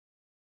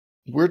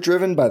We're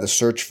driven by the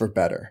search for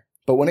better.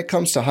 But when it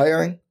comes to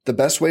hiring, the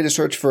best way to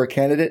search for a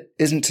candidate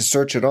isn't to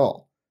search at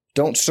all.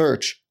 Don't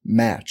search,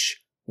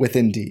 match with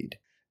Indeed.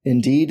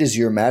 Indeed is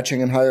your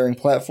matching and hiring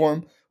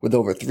platform with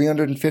over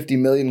 350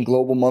 million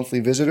global monthly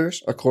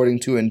visitors,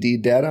 according to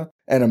Indeed data,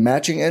 and a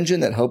matching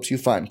engine that helps you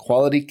find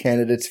quality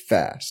candidates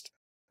fast.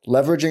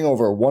 Leveraging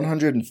over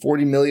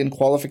 140 million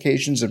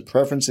qualifications and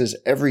preferences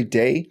every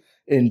day,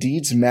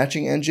 Indeed's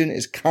matching engine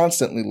is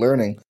constantly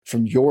learning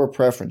from your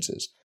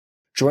preferences.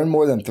 Join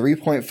more than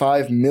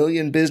 3.5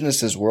 million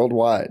businesses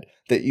worldwide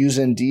that use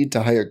Indeed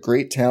to hire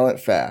great talent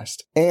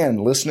fast.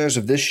 And listeners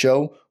of this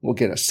show will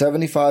get a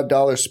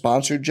 $75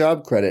 sponsored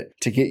job credit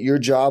to get your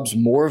jobs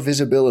more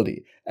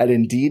visibility at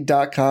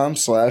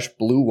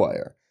Indeed.com/Blue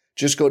Wire.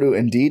 Just go to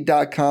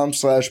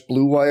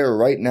Indeed.com/Blue Wire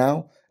right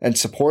now and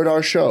support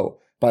our show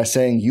by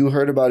saying you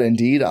heard about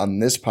Indeed on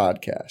this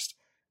podcast.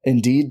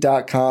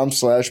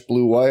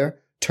 Indeed.com/Blue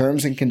Wire.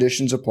 Terms and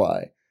conditions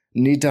apply.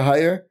 Need to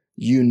hire?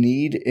 You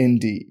need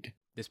Indeed.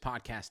 This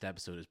podcast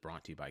episode is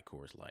brought to you by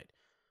Coors Light.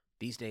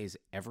 These days,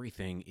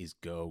 everything is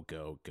go,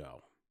 go,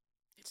 go.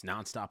 It's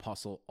nonstop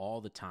hustle all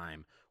the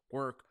time.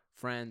 Work,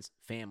 friends,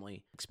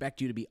 family,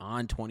 expect you to be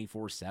on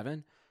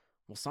 24/7.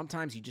 Well,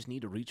 sometimes you just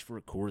need to reach for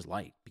a Coors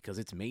Light because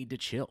it's made to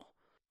chill.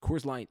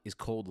 Coors Light is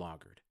cold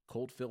lagered,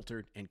 cold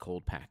filtered, and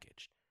cold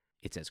packaged.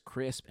 It's as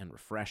crisp and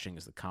refreshing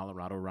as the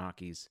Colorado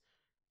Rockies.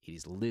 It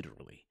is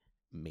literally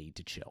made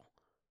to chill.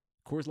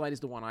 Coors Light is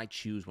the one I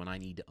choose when I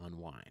need to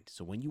unwind.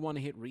 So when you want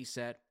to hit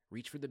reset,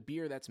 reach for the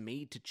beer that's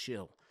made to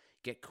chill.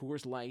 Get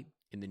Coors Light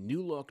in the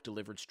new look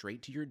delivered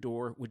straight to your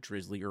door with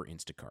Drizzly or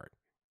Instacart.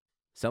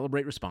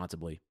 Celebrate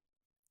responsibly.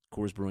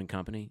 Coors Brewing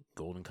Company,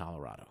 Golden,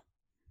 Colorado.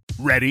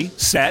 Ready,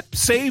 set,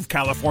 save,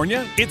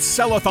 California. It's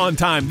sell-a-thon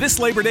time this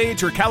Labor Day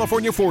at your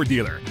California Ford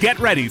dealer. Get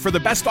ready for the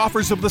best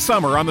offers of the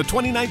summer on the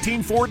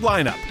 2019 Ford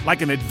lineup,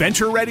 like an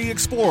adventure-ready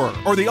Explorer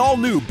or the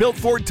all-new built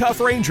Ford Tough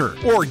Ranger.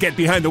 Or get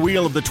behind the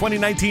wheel of the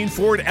 2019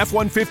 Ford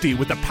F-150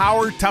 with the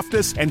power,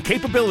 toughness, and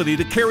capability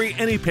to carry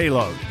any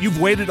payload.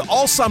 You've waited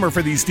all summer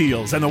for these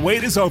deals, and the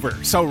wait is over.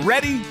 So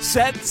ready,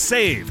 set,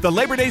 save. The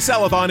Labor Day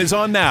sell-a-thon is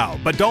on now.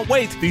 But don't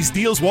wait. These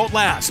deals won't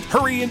last.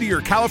 Hurry into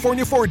your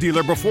California Ford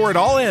dealer before it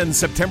all ends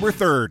September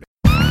 3rd.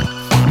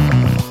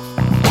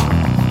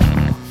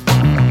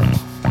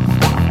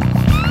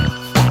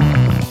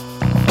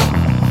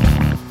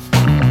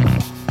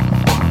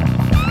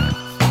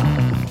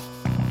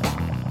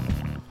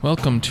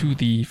 Welcome to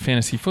the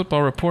Fantasy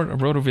Football Report, a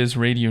RotoViz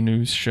radio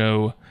news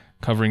show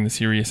covering the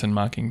serious and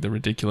mocking the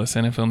ridiculous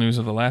NFL news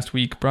of the last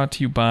week, brought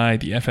to you by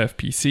the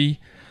FFPC.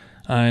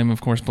 I'm, of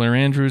course, Blair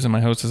Andrews, and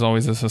my host, as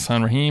always, is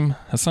Hassan Rahim.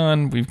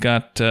 Hassan, we've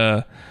got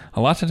a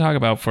lot to talk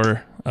about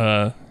for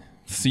a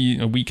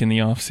week in the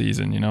off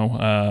season,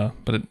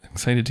 but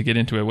excited to get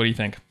into it. What do you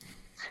think?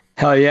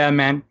 Hell yeah,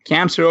 man.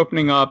 Camps are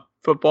opening up.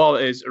 Football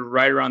is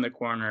right around the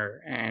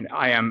corner, and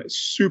I am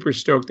super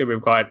stoked that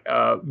we've got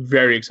a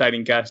very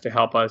exciting guest to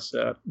help us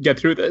get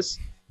through this.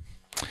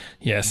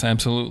 Yes,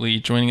 absolutely.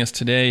 Joining us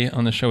today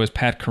on the show is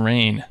Pat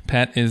Kerrane.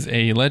 Pat is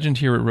a legend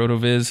here at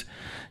RotoViz.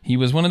 He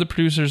was one of the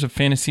producers of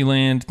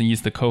Fantasyland.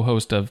 He's the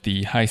co-host of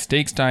the High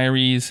Stakes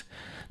Diaries,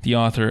 the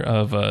author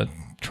of a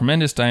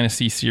tremendous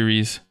Dynasty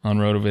series on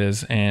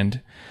RotoViz,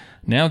 and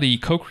now the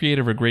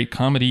co-creator of a great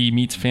comedy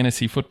meets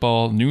fantasy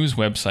football news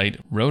website,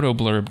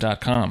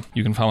 rotoblurb.com.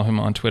 You can follow him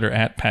on Twitter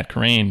at Pat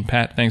Kerrane.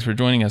 Pat, thanks for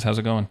joining us. How's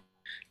it going?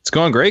 It's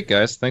going great,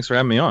 guys. Thanks for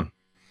having me on.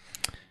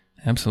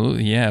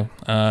 Absolutely, yeah.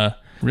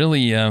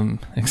 Really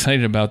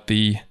excited about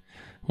the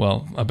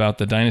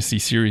Dynasty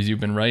series you've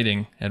been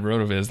writing at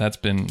RotoViz. That's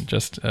been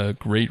just a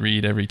great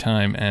read every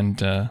time,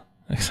 and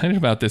excited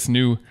about this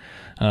new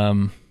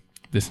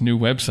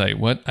website.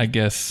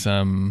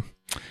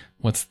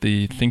 What's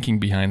the thinking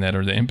behind that,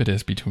 or the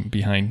impetus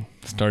behind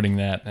starting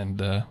that,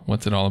 and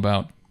what's it all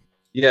about?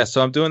 Yeah,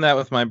 so I'm doing that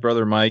with my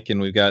brother Mike,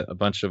 and we've got a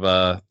bunch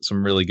of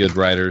some really good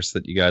writers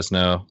that you guys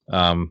know.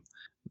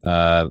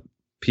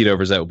 Pete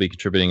Overzet will be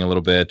contributing a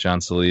little bit. John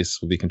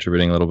Solis will be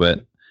contributing a little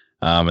bit,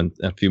 and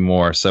a few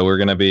more. So we're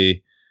going to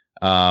be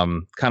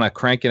kind of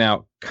cranking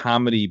out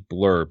comedy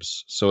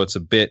blurbs. So it's a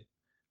bit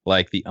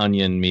like The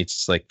Onion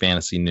meets like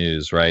fantasy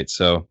news, right?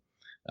 So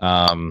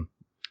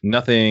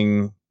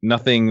nothing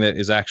that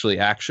is actually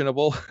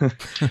actionable.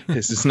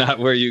 This is not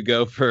where you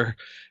go for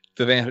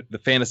the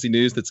fantasy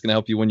news that's going to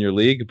help you win your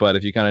league. But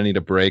if you kind of need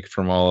a break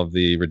from all of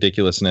the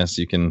ridiculousness,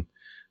 you can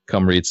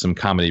come read some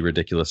comedy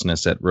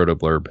ridiculousness at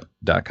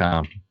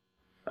rotoblurb.com.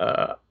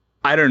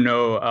 I don't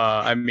know.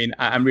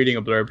 I'm reading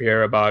a blurb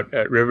here about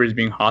Rivers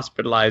being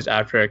hospitalized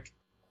after a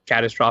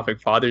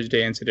catastrophic Father's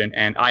Day incident,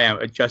 and I am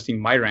adjusting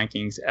my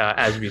rankings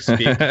as we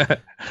speak.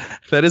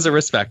 That is a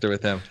risk factor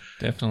with him.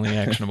 Definitely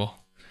actionable.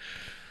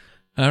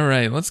 All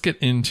right, let's get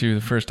into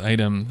the first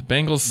item. The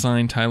Bengals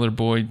signed Tyler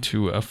Boyd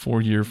to a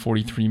 4-year,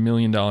 $43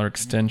 million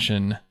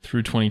extension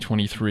through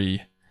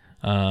 2023.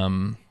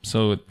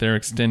 So they're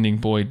extending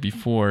Boyd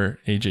before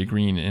AJ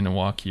Green in a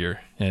walk year,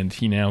 and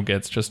he now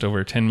gets just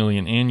over $10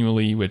 million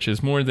annually, which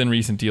is more than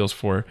recent deals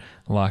for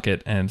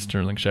Lockett and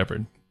Sterling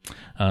Shepard.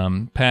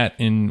 Pat,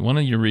 in one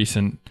of your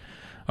recent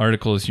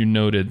article, as you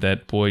noted,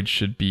 that Boyd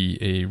should be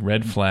a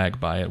red flag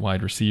buy at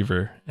wide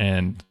receiver,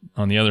 and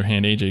on the other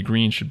hand, AJ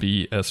Green should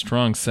be a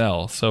strong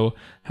sell. So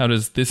how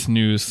does this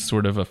news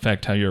sort of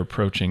affect how you're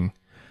approaching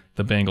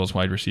the Bengals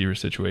wide receiver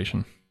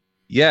situation?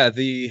 Yeah,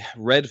 the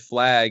red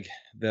flag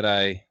that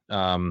I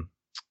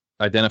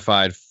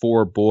identified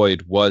for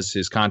Boyd was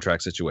his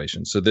contract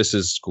situation. So this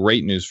is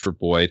great news for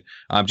Boyd.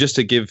 Just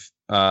to give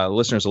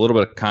listeners a little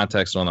bit of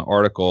context on the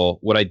article,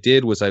 what I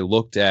did was I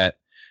looked at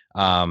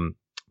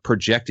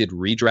projected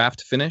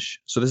redraft finish.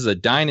 So this is a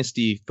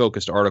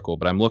dynasty-focused article,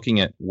 but I'm looking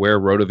at where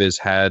RotoViz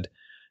had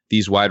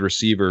these wide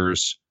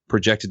receivers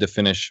projected to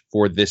finish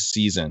for this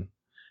season,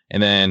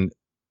 and then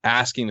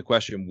asking the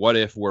question, what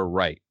if we're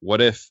right?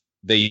 What if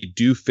they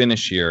do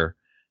finish here?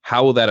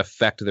 How will that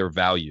affect their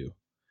value?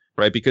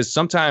 Right? Because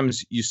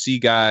sometimes you see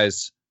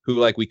guys who,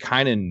 like, we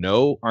kind of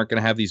know aren't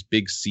going to have these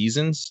big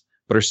seasons,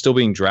 but are still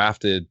being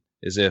drafted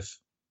as if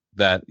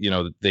that, you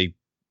know,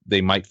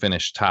 they might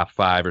finish top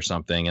 5 or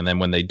something. And then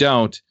when they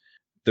don't,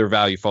 their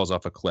value falls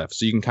off a cliff.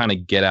 So you can kind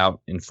of get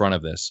out in front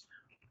of this,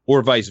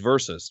 or vice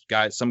versa.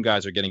 Some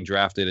guys are getting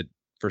drafted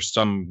for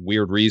some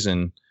weird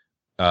reason,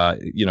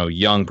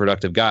 young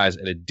productive guys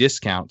at a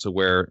discount to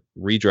where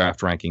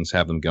redraft rankings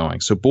have them going.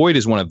 So Boyd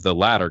is one of the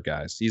latter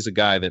guys. He's a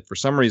guy that for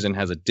some reason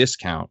has a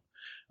discount.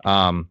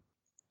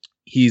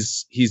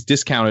 He's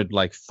discounted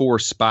like 4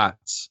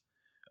 spots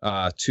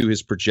to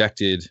his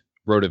projected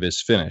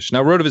RotoViz finish.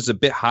 Now RotoViz is a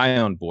bit high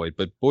on Boyd,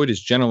 but Boyd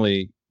is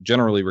generally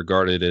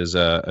regarded as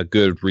a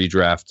good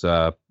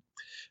redraft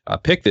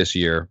pick this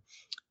year.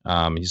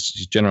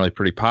 He's generally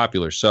pretty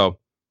popular. So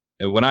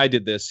when I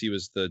did this, he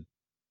was the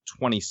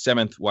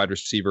 27th wide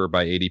receiver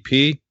by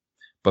ADP,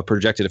 but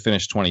projected to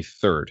finish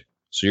 23rd.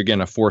 So you're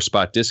getting a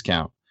 4-spot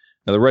discount.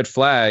 Now the red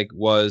flag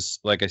was,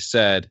 like I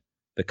said,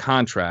 the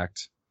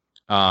contract.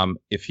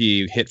 If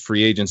he hit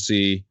free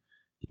agency,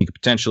 he could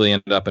potentially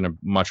end up in a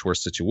much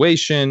worse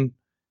situation,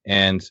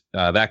 and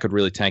that could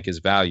really tank his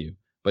value.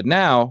 But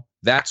now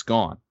that's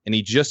gone, and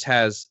he just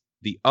has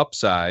the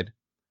upside.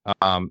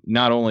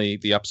 Not only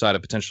the upside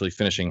of potentially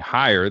finishing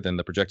higher than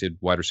the projected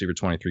wide receiver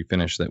 23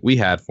 finish that we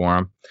had for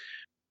him,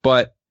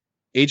 but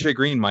AJ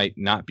Green might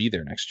not be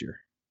there next year.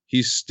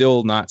 He's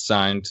still not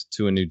signed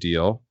to a new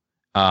deal.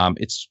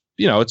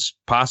 It's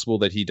possible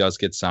that he does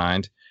get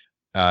signed,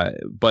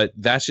 but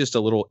that's just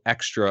a little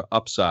extra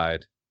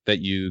upside that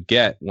you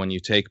get when you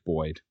take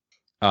Boyd.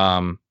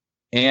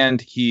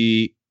 And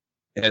he,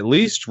 at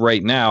least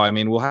right now, I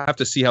mean, we'll have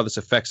to see how this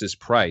affects his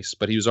price,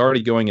 but he was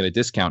already going at a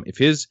discount. If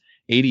his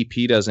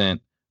ADP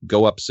doesn't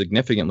go up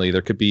significantly,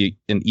 there could be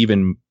an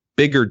even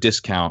bigger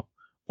discount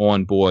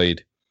on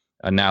Boyd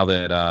now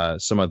that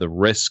some of the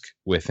risk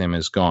with him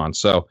is gone.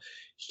 So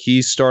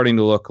he's starting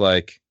to look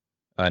like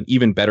an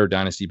even better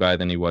dynasty buy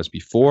than he was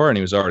before, and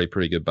he was already a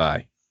pretty good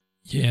buy.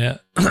 Yeah,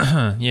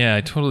 yeah,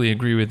 I totally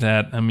agree with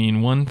that. I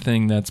mean, one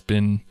thing that's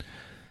been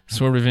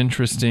sort of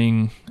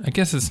interesting, I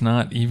guess it's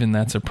not even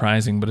that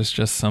surprising, but it's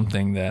just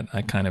something that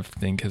I kind of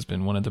think has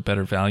been one of the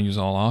better values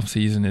all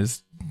offseason,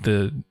 is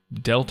the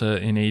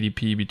delta in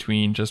ADP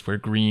between just where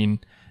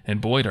Green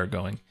and Boyd are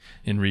going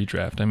in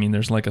redraft. I mean,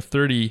 there's like a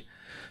 30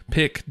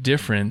 pick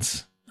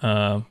difference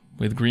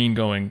with Green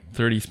going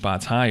 30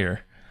 spots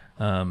higher.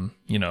 And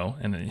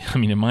I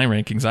mean, in my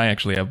rankings, I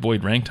actually have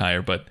Boyd ranked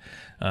higher, but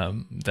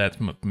that's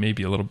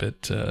maybe a little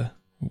bit,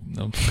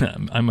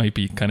 I might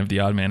be kind of the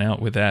odd man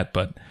out with that,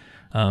 but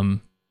do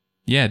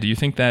you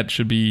think that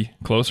should be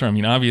closer? I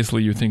mean,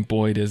 obviously you think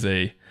Boyd is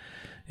a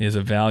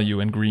value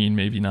and Green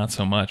maybe not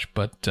so much,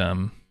 but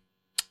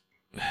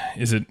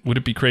would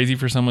it be crazy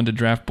for someone to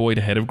draft Boyd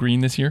ahead of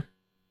Green this year?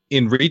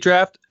 In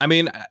redraft, I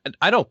mean,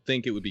 I don't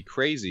think it would be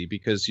crazy,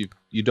 because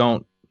you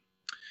don't.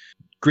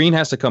 Green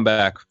has to come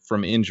back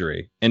from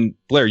injury. And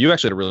Blair, you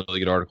actually had a really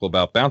good article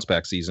about bounce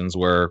back seasons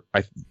where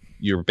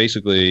you're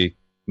basically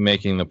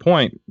making the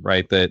point,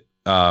 right, that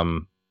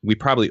we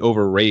probably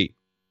overrate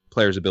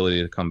players'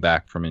 ability to come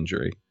back from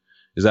injury.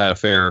 Is that a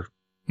fair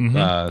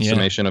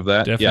summation of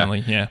that?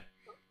 Definitely, yeah.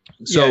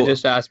 So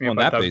just ask me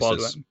about Doug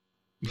Baldwin.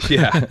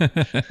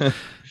 Yeah.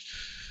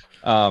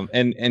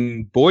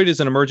 And Boyd is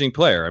an emerging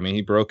player. I mean,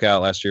 he broke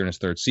out last year in his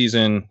 3rd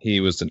season.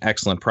 He was an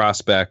excellent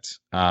prospect.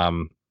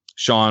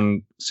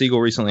 Sean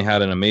Siegel recently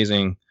had an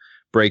amazing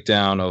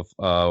breakdown of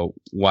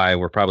why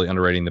we're probably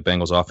underrating the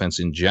Bengals offense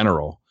in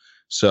general.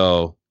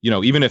 So,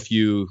 even if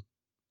you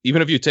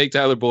take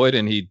Tyler Boyd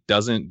and he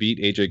doesn't beat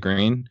AJ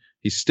Green,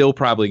 he's still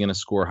probably going to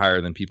score higher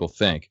than people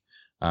think.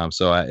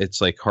 So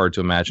it's like hard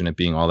to imagine it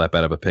being all that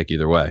bad of a pick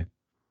either way.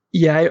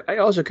 Yeah, I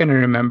also kind of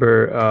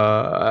remember,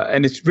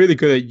 and it's really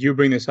good that you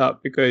bring this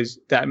up, because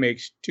that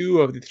makes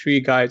 2 of the 3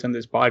 guys on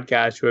this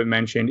podcast who have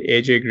mentioned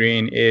AJ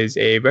Green is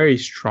a very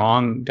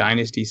strong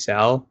dynasty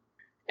sell,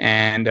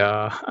 and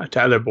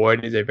Tyler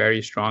Boyd is a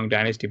very strong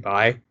dynasty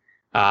buy.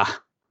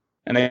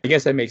 And I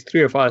guess that makes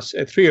 3 of us,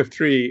 3 of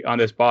 3 on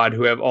this pod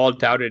who have all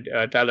touted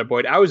Tyler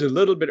Boyd. I was a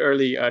little bit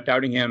early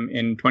touting him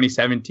in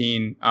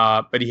 2017,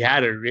 but he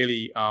had a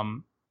really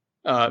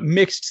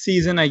mixed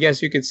season, I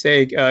guess you could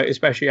say,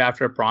 especially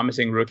after a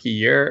promising rookie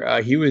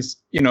year. He was,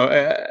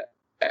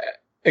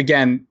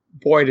 again,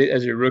 Boyd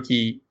as a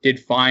rookie did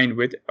fine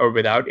with or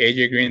without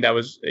AJ Green. That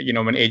was,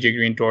 when AJ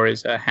Green tore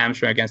his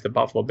hamstring against the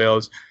Buffalo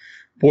Bills.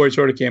 Boyd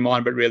sort of came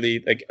on, but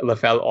really like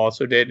LaFell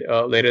also did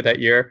later that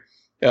year.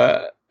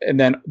 And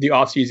then the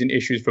offseason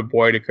issues for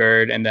Boyd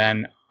occurred, and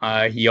then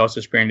he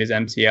also sprained his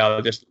MCL.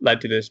 It just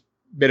led to this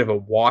bit of a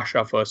wash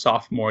of a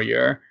sophomore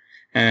year.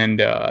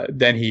 And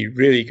then he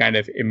really kind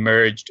of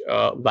emerged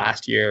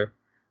last year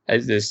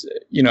as this,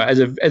 as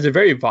a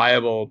very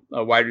viable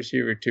wide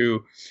receiver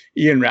too.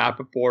 Ian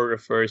Rappaport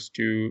refers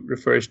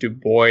to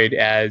Boyd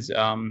as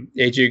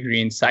AJ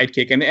Green's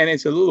sidekick, and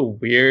it's a little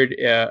weird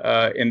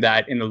in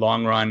that in the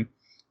long run.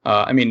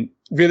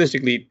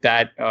 Realistically,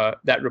 that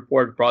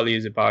report probably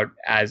is about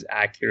as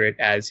accurate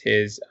as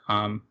his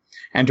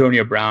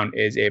Antonio Brown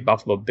is a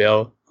Buffalo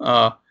Bill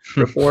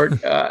report.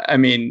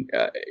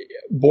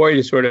 Boyd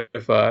is sort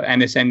of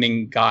an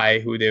ascending guy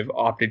who they've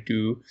opted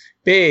to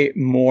pay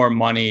more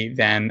money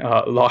than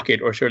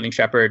Lockett or Sterling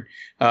Shepard,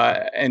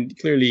 and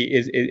clearly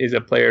is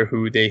a player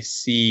who they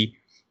see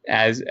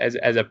as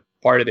a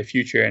part of the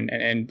future.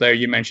 And Blair,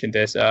 you mentioned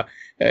this.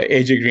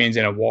 AJ Green's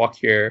in a walk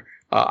here.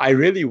 I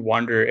really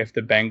wonder if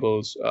the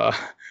Bengals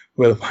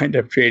will wind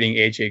up trading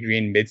AJ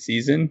Green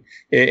midseason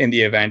in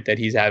the event that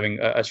he's having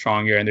a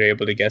strong year and they're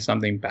able to get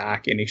something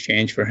back in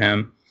exchange for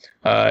him.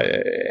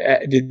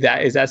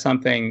 Is that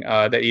something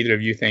that either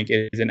of you think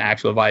is an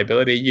actual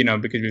viability?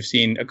 Because we've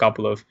seen a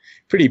couple of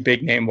pretty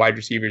big name wide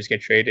receivers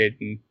get traded,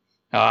 and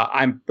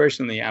I'm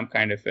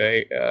kind of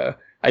I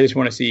just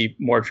want to see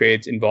more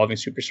trades involving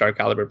superstar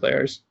caliber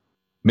players.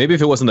 Maybe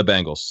if it wasn't the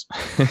Bengals.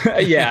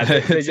 Yeah,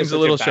 they're just a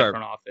little sharp sharp.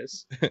 front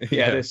office.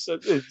 Yeah,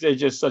 they're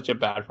just such a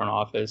bad front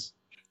office.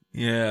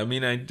 Yeah,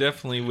 I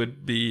definitely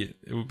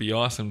it would be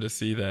awesome to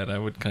see that. I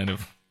would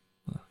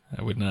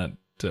not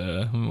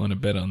want to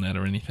bet on that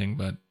or anything,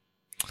 but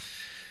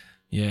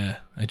yeah,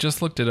 I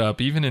just looked it up.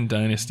 Even in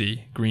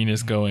Dynasty, Green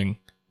is going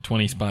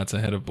 20 spots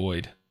ahead of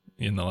Boyd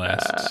in the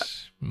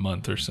last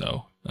month or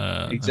so.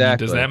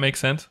 Exactly. Does that make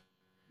sense?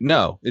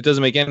 No, it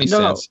doesn't make any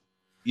sense.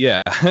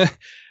 Yeah.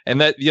 And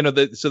that,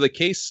 the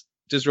case,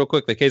 just real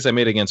quick, the case I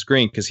made against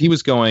Green, because he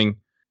was going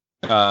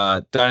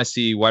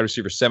Dynasty wide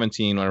receiver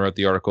 17 when I wrote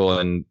the article,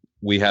 and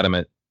we had him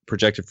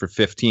projected for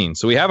 15.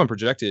 So we have him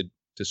projected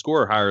to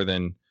score higher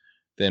than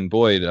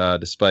Boyd,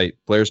 despite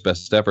Blair's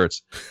best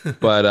efforts.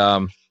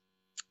 But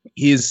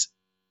he's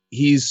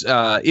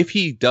if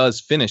he does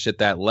finish at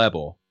that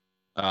level,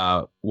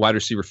 wide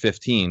receiver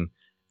 15,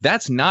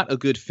 that's not a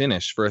good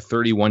finish for a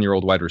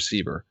 31-year-old wide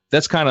receiver.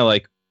 That's kind of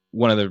like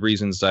one of the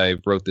reasons I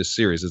wrote this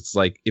series. It's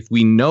like, if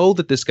we know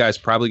that this guy's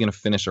probably going to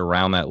finish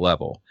around that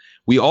level,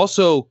 we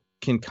also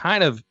can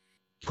kind of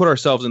put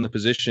ourselves in the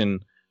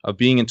position of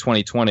being in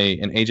 2020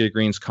 and AJ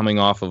Green's coming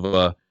off of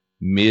a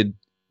mid,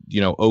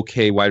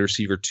 okay wide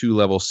receiver 2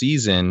 level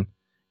season,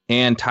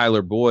 and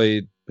Tyler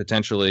Boyd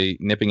potentially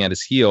nipping at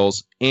his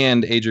heels,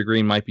 and AJ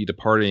Green might be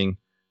departing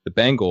the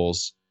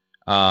Bengals.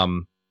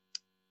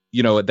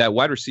 That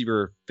wide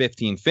receiver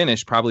 15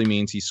 finish probably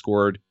means he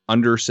scored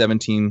under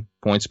 17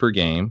 points per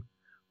game,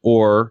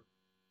 or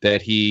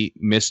that he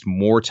missed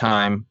more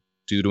time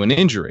due to an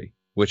injury,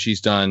 which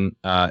he's done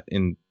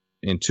in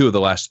 2 of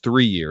the last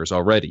 3 years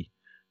already.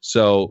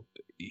 So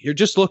you're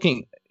just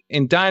looking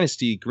in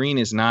Dynasty. Green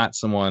is not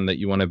someone that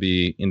you want to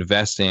be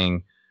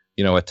investing,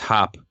 a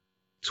top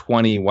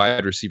 20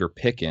 wide receiver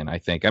pick in. I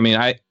think.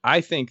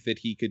 I think that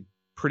he could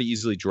pretty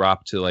easily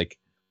drop to like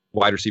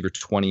wide receiver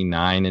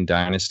 29 in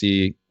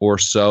Dynasty or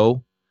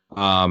so,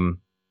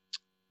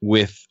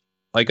 with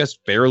like a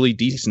fairly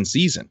decent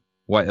season,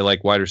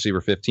 like wide receiver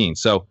 15.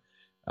 So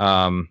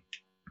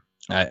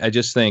I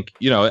just think,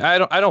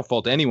 I don't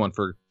fault anyone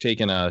for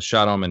taking a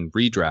shot on him in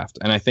redraft.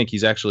 And I think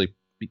he's actually,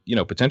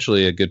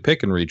 potentially a good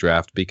pick in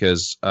redraft,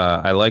 because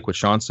I like what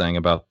Sean's saying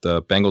about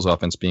the Bengals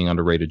offense being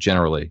underrated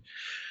generally.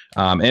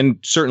 And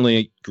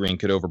certainly Green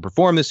could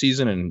overperform this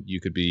season, and you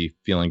could be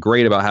feeling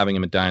great about having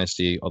him in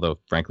Dynasty, although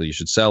frankly you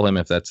should sell him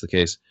if that's the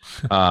case.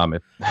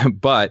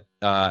 But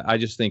I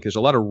just think there's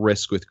a lot of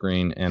risk with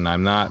Green, and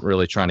I'm not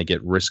really trying to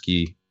get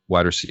risky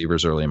wide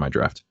receivers early in my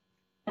draft.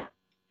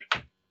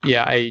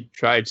 Yeah, I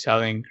tried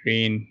selling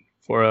Green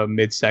for a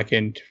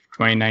mid-second,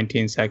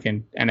 2019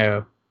 second,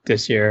 and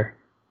this year.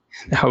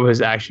 That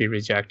was actually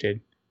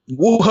rejected.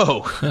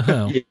 Whoa.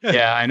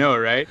 Yeah, I know,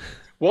 right?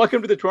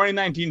 Welcome to the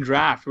 2019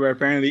 draft, where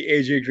apparently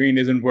AJ Green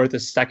isn't worth a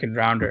second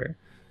rounder.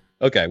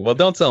 Okay, well,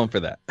 don't sell him for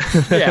that.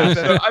 Yeah,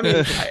 so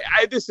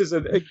this is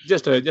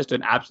just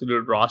an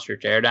absolute roster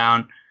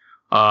teardown.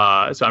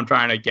 So I'm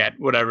trying to get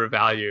whatever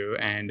value,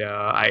 and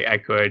I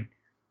could.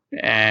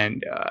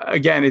 And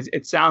again,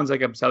 it sounds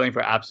like I'm selling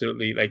for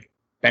absolutely like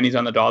pennies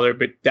on the dollar,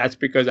 but that's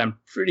because I'm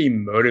pretty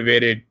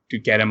motivated to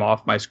get him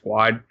off my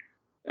squad.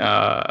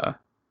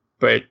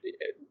 But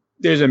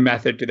there's a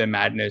method to the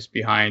madness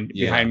behind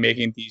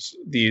making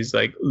these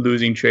like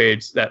losing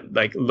trades that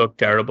like look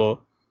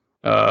terrible.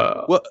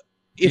 Well,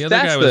 if the other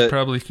guy was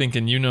probably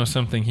thinking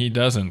something he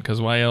doesn't,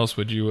 because why else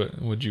would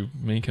you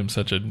make him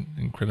such an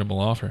incredible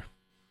offer?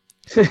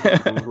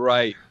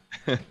 Right.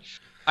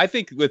 I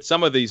think with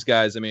some of these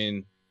guys,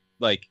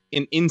 like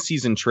an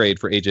in-season trade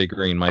for AJ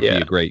Green might be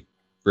a great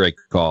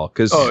call.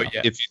 Because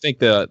if you think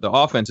the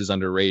offense is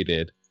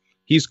underrated,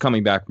 he's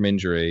coming back from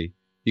injury.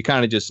 You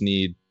kind of just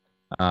need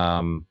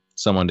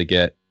someone to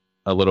get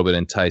a little bit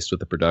enticed with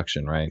the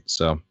production, right?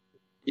 So.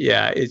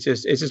 Yeah, it's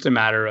just a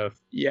matter of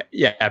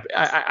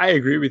I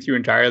agree with you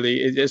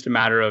entirely. It's just a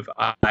matter of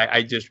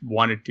I just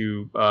wanted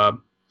to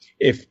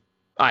if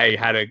I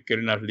had a good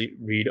enough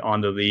read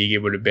on the league, it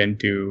would have been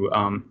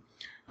to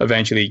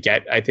eventually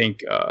get. I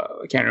think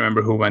I can't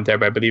remember who went there,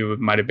 but I believe it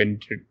might have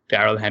been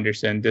Darrell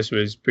Henderson. This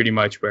was pretty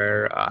much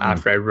where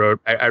after I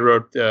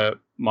wrote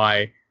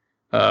my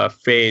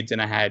fades,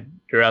 and I had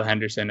Darrell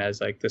Henderson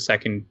as like the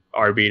second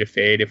RB to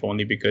fade, if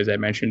only because I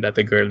mentioned that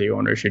the Gurley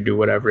owner should do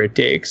whatever it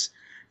takes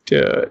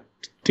to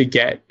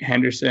get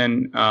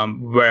Henderson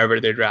wherever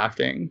they're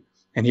drafting,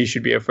 and he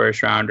should be a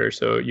first rounder.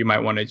 So you might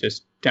want to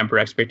just temper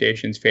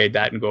expectations, fade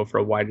that, and go for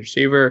a wide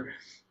receiver.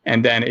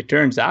 And then it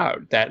turns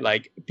out that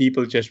like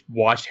people just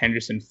watched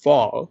Henderson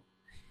fall,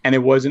 and it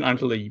wasn't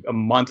until a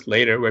month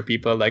later where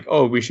people are like,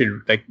 oh, we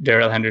should like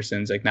Darrell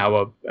Henderson's like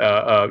now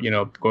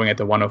going at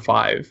the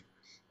 105.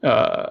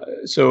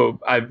 So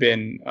I've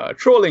been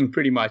trolling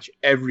pretty much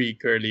every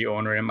Gurley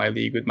owner in my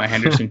league with my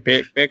Henderson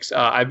picks.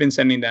 I've been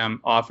sending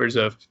them offers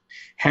of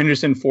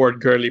Henderson,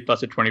 Ford, Gurley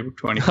plus a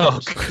 2020.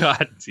 Oh,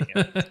 God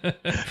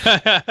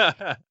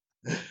damn.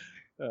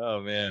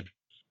 Oh, man.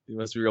 You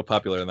must be real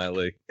popular in that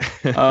league.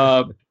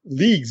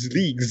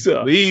 Leagues.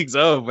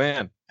 Oh,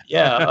 man.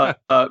 Yeah.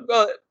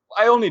 Well,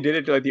 I only did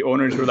it to like the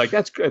owners who were like,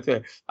 that's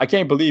good. I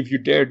can't believe you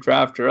dared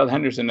draft Darrell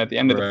Henderson at the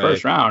end of the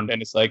first round.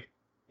 And it's like,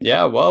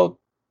 yeah, well,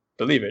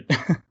 believe it.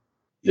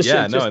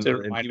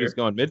 And he was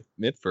going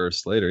mid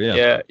first later.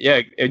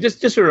 Yeah.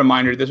 Just a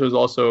reminder. This was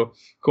also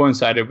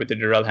coincided with the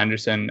Darrell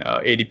Henderson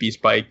ADP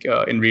spike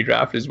in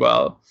redraft as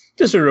well.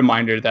 Just a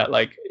reminder that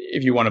like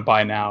if you want to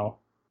buy now,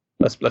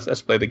 let's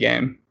play the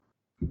game.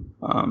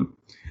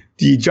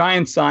 The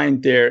Giants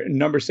signed their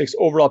number 6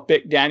 overall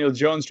pick Daniel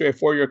Jones to a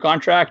 4-year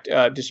contract.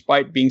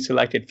 Despite being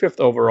selected 5th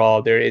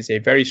overall, there is a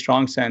very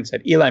strong sense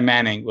that Eli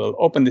Manning will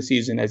open the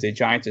season as a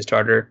Giants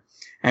starter,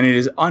 and it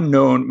is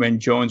unknown when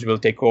Jones will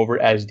take over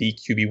as the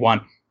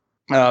QB1.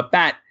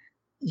 Pat,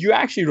 you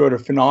actually wrote a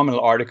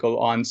phenomenal article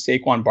on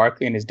Saquon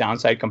Barkley and his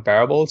downside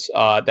comparables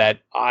that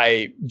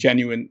I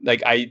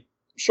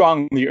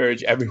strongly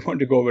urge everyone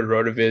to go over to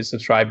RotoViz,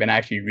 subscribe, and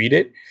actually read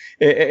it,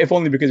 if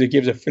only because it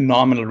gives a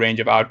phenomenal range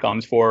of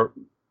outcomes for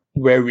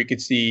where we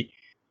could see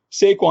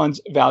Saquon's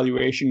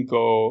valuation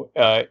go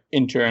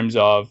in terms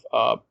of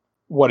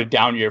what a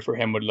down year for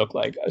him would look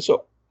like.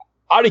 So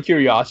out of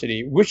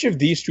curiosity, which of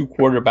these two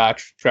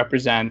quarterbacks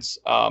represents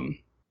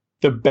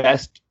the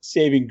best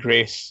saving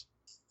grace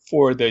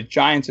for the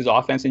Giants'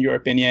 offense, in your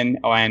opinion,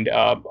 and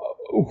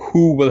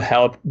who will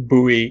help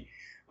buoy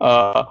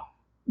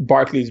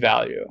Barkley's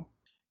value?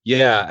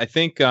 Yeah, I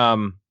think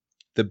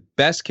the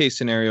best case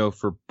scenario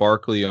for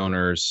Barkley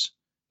owners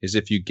is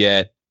if you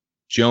get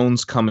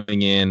Jones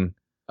coming in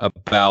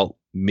about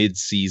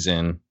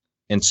mid-season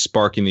and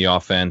sparking the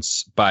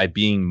offense by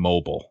being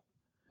mobile.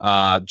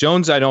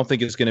 Jones, I don't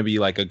think is going to be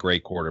like a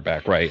great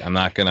quarterback, right? I'm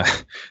not going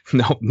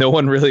to, no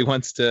one really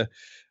wants to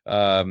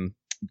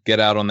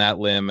get out on that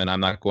limb, and I'm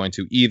not going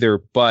to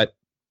either. But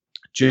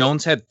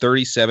Jones had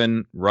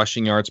 37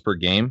 rushing yards per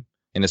game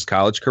in his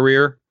college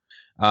career.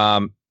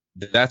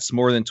 That's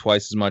more than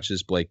twice as much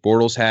as Blake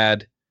Bortles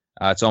had.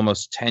 It's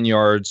almost 10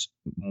 yards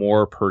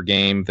more per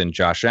game than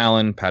Josh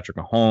Allen, Patrick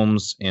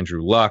Mahomes,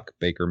 Andrew Luck,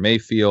 Baker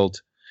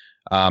Mayfield.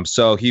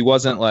 So he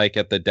wasn't like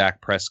at the Dak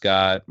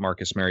Prescott,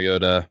 Marcus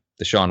Mariota,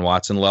 Deshaun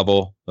Watson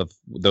level of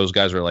those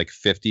guys are like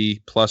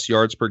 50 plus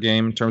yards per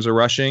game in terms of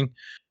rushing,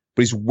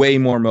 but he's way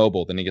more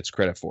mobile than he gets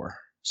credit for.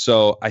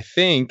 So I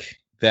think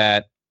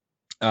that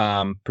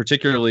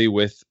particularly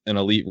with an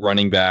elite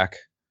running back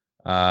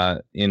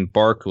in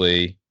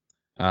Barkley,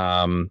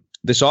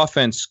 this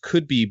offense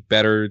could be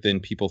better than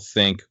people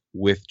think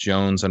with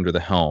Jones under the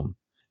helm.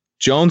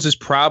 Jones is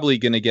probably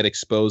going to get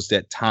exposed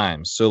at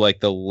times. So like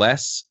the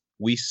less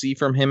we see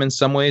from him in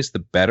some ways, the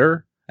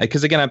better.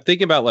 Because again, I'm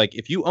thinking about like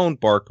if you own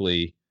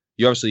Barkley,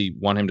 you obviously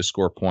want him to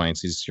score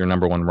points. He's your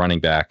number one running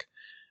back.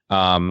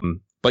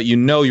 But you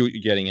know you're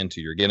getting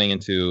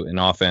into an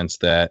offense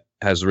that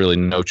has really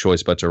no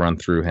choice but to run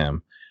through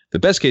him. The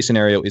best case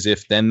scenario is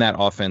if then that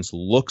offense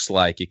looks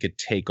like it could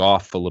take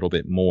off a little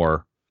bit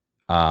more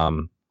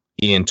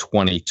in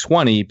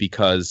 2020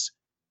 because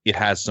it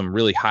has some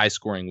really high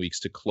scoring weeks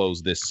to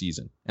close this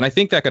season. And I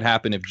think that could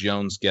happen if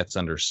Jones gets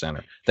under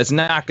center. That's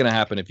not going to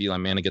happen if Eli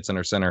Manning gets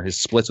under center.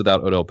 His splits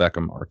without Odell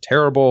Beckham are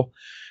terrible.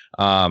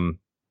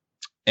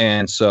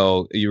 And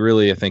so you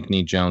really, I think,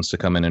 need Jones to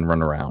come in and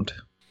run around.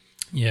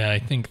 Yeah, I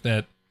think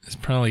that is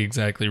probably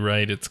exactly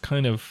right. It's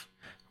kind of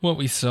what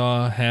we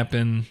saw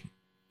happen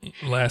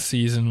last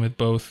season with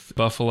both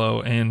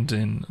Buffalo and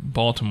in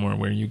Baltimore,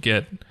 where you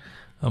get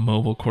a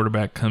mobile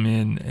quarterback come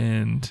in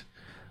and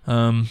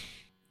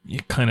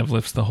it kind of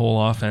lifts the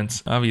whole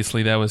offense.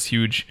 Obviously, that was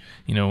huge.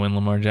 When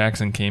Lamar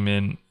Jackson came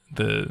in,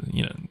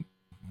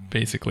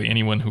 basically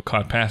anyone who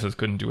caught passes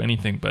couldn't do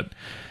anything but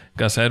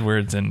Gus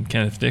Edwards and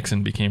Kenneth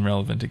Dixon became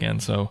relevant again.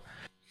 So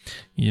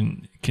you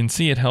can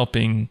see it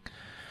helping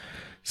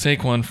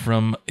Saquon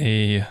from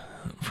a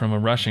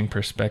rushing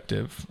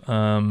perspective.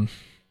 One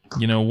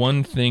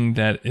thing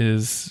that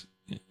is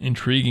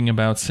intriguing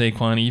about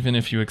Saquon, even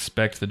if you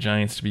expect the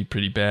Giants to be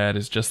pretty bad,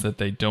 is just that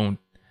they don't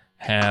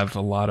have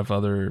a lot of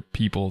other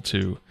people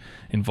to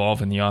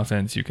involve in the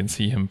offense. You can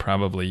see him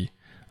probably,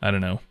 I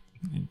don't know,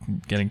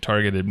 getting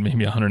targeted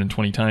maybe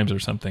 120 times or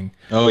something.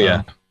 Oh,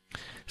 yeah.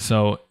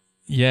 So,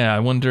 yeah, I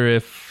wonder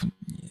if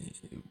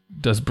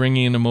does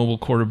bringing in a mobile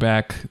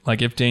quarterback,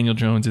 like if Daniel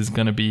Jones is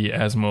going to be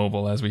as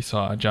mobile as we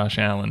saw Josh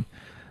Allen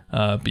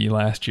be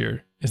last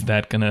year, is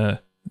that going to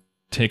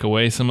take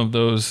away some of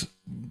those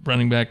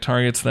running back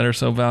targets that are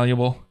so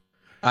valuable?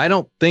 I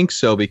don't think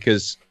so,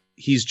 because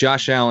he's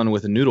Josh Allen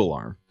with a noodle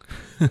arm.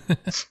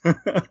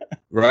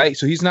 Right?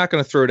 So he's not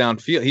going to throw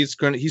downfield.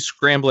 He's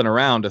scrambling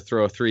around to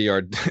throw a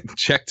 3-yard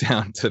check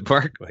down to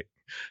Barkley.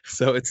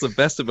 So it's the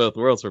best of both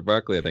worlds for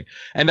Barkley, I think.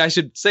 And I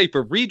should say,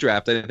 for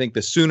redraft, I think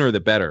the sooner the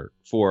better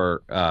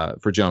for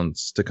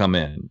Jones to come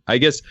in. I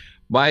guess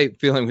my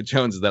feeling with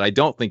Jones is that I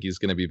don't think he's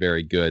going to be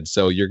very good.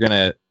 So you're going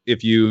to,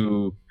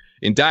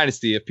 in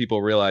Dynasty, if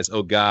people realize,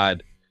 oh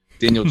God,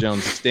 Daniel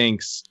Jones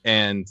stinks,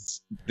 and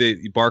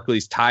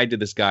Barkley's tied to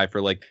this guy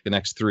for like the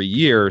next 3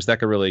 years, that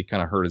could really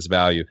kind of hurt his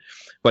value.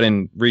 But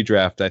in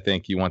redraft, I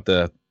think you want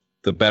the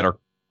better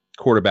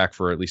quarterback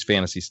for at least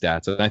fantasy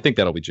stats, and I think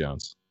that'll be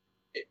Jones.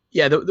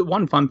 Yeah, the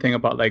one fun thing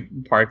about like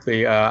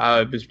Barkley,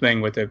 I was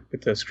playing with the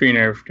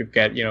screener to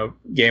get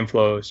game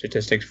flow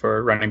statistics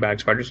for running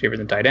backs, wide receivers,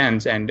 and tight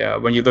ends, and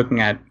when you're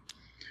looking at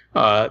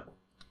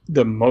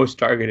the most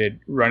targeted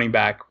running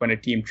back when a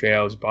team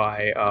trails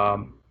by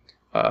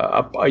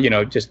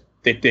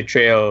they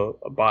trail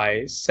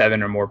by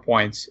 7 or more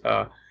points.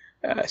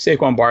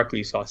 Saquon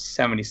Barkley saw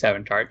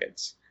 77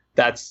 targets.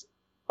 That's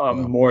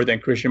more than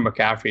Christian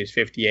McCaffrey's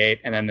 58,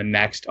 and then the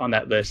next on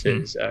that list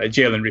is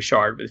Jalen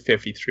Richard with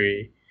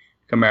 53.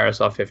 Kamara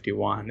saw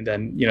 51, and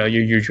then your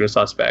usual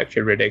suspects,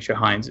 your Riddicks, your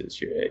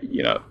Hineses,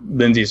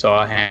 Lindsey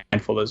saw a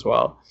handful as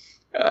well.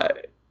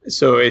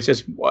 So it's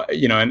just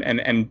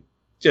and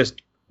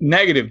just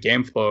negative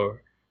game flow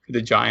for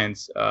the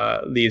Giants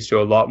leads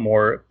to a lot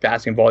more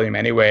passing volume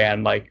anyway.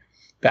 And like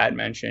Pat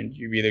mentioned,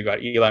 you've either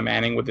got Eli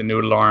Manning with the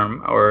noodle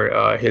arm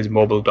or his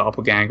mobile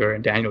doppelganger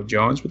and Daniel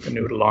Jones with the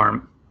noodle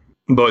arm,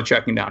 both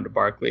checking down to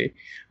Barkley.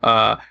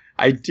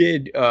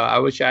 I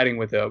was chatting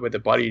with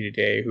a buddy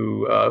today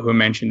who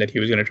mentioned that he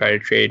was going to try to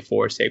trade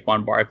for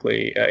Saquon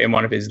Barkley in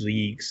one of his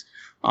leagues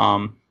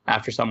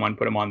after someone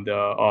put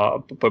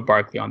put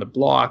Barkley on the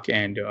block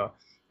and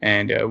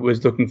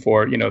was looking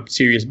for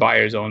serious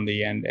buyers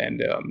only, and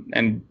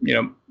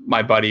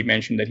my buddy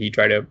mentioned that he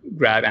tried to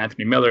grab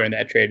Anthony Miller in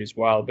that trade as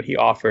well, but he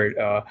offered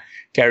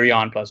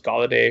Kerryon plus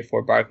Golladay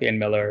for Barkley and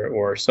Miller,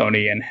 or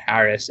Sony and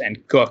Harris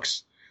and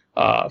Cooks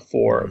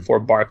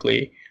for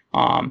Barkley.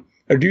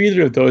 Do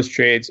either of those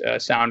trades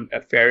sound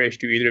fairish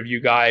to either of you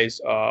guys,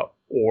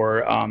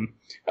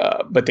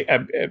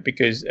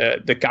 because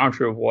the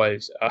counter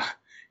was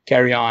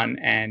Kerryon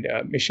and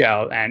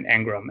Michelle and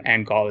Engram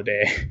and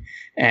Golladay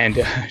and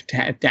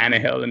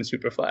Tannehill in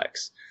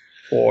Superflex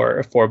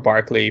for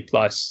Barkley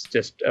plus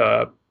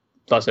a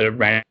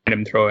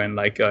random throw in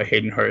like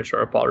Hayden Hurst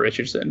or Paul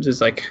Richardson.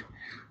 It's like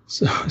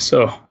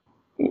so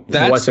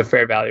what's a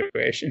fair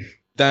valuation?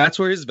 That's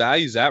where his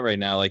value's at right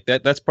now. Like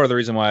that's part of the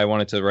reason why I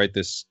wanted to write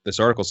this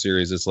article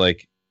series. Is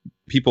like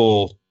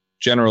people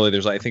generally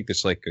I think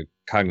there's like a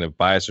cognitive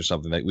bias or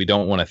something that we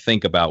don't want to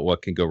think about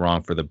what can go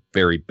wrong for the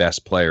very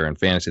best player in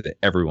fantasy that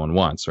everyone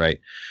wants, right?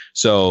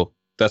 So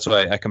that's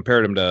why I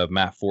compared him to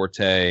Matt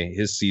Forte,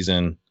 his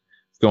season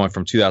going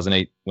from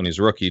 2008 when he was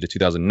rookie to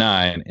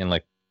 2009, and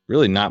like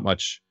really not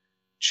much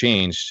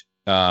changed.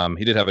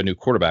 He did have a new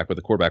quarterback, but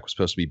the quarterback was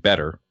supposed to be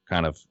better,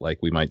 kind of like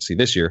we might see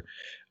this year.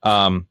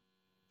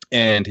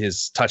 And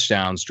his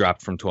touchdowns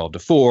dropped from 12 to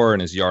 4,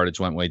 and his yardage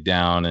went way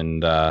down.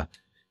 And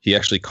he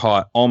actually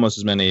caught almost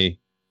as many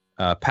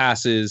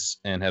passes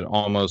and had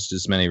almost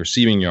as many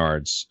receiving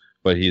yards,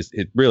 but his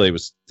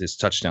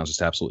touchdowns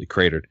just absolutely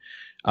cratered.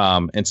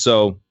 And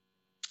so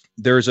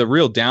there's a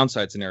real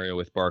downside scenario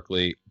with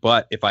Barkley.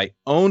 But if I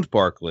owned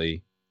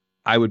Barkley,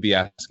 I would be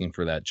asking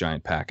for that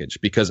giant package,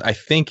 because I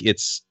think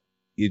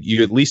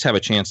you at least have a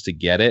chance to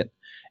get it.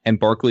 And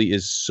Barkley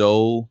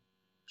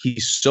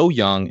he's so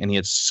young, and he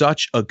had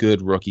such a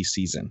good rookie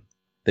season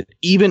that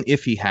even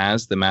if he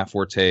has the Matt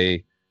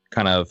Forte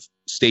kind of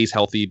stays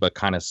healthy but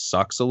kind of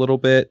sucks a little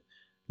bit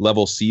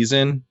level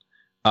season,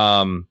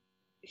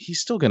 he's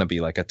still going to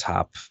be like a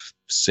top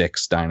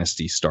 6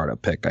 dynasty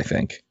startup pick. I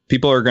think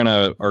people are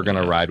gonna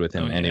ride with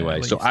him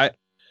anyway. So I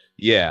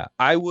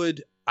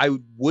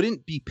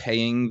wouldn't be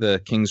paying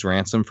the King's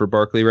ransom for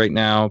Barkley right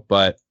now,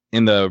 but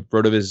in the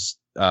RotoViz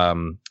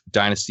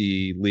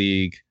Dynasty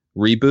League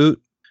reboot,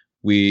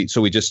 we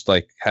just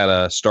like had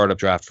a startup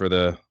draft for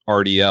the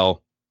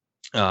RDL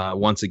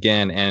once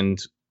again,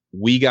 and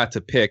we got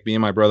to pick. Me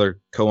and my brother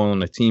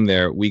co-own a team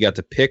there. We got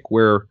to pick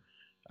where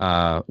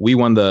we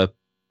won the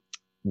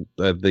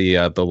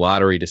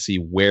lottery to see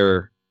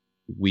where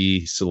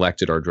we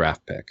selected our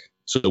draft pick.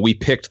 So we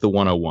picked the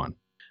 101.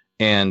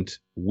 And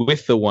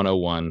with the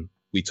 101,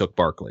 we took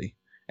Barkley.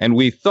 And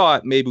we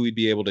thought maybe we'd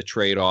be able to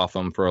trade off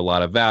him for a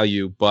lot of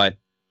value, but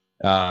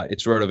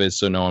it's RotoViz,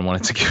 so no one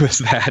wanted to give us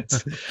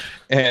that.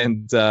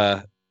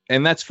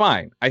 And that's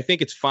fine. I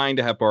think it's fine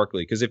to have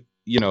Barkley because if,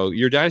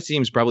 your dynasty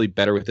team is probably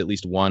better with at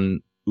least one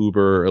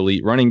uber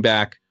elite running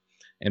back,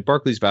 and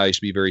Barkley's value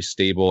should be very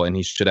stable, and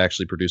he should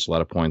actually produce a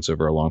lot of points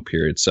over a long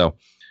period. So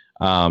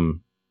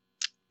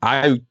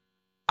I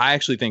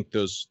actually think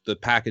the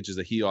packages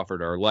that he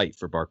offered are light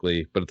for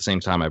Barkley, but at the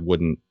same time, I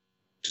wouldn't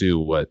do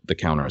what the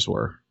counters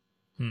were.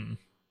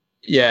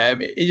 Yeah, I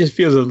mean, it just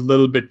feels a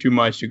little bit too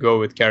much to go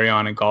with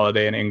Kerryon and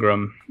Golladay and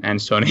Ingram and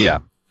Sony. Yeah,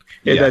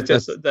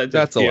 that's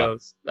a lot.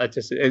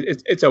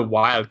 It's a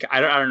wild. I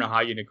don't know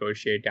how you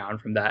negotiate down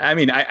from that. I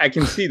mean, I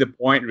can see the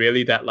point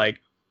really that like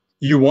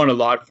you want a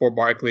lot for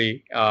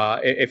Barkley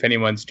if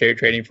anyone's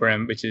trading for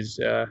him, which is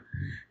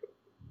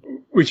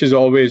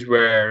always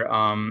where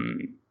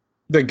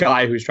the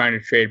guy who's trying to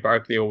trade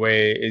Barkley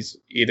away is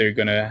either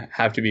going to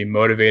have to be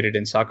motivated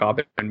and suck up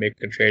and make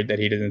a trade that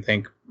he doesn't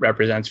think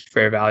represents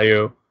fair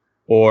value,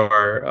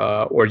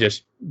 or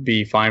just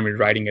be fine with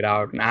writing it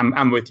out. And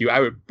I'm with you. I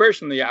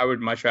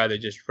would much rather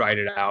just write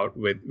it out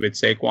with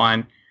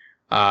Saquon,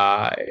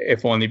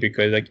 if only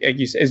because like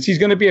you said, he's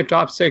going to be a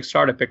top 6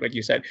 starter pick, like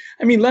you said.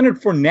 I mean, Leonard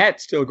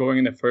Fournette still going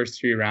in the first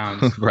 3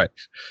 rounds. Right.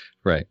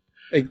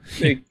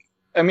 Like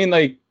I mean,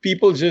 like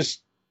people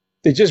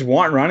they just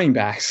want running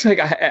backs. Like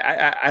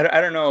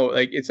I don't know.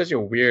 Like it's such a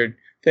weird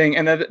thing,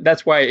 and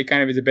that's why it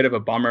kind of is a bit of a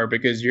bummer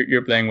because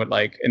you're playing with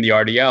like in the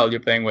RDL, you're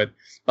playing with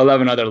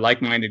 11 other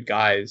like-minded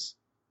guys.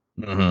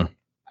 Mm-hmm.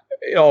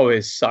 It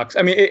always sucks.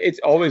 I mean, it's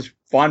always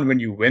fun when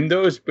you win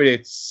those, but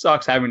it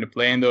sucks having to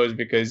play in those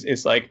because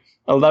it's like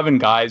 11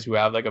 guys who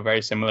have like a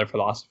very similar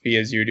philosophy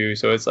as you do.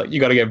 So it's like you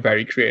got to get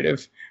very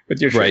creative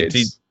with your trades.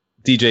 Right.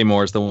 DJ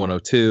Moore's the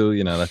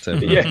 102, that's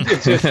it. Yeah,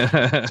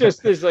 it's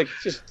just there's like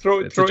just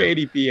throw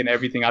ADP and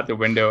everything out the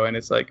window, and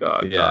it's like,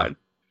 oh god.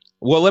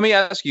 Well, let me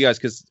ask you guys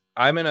because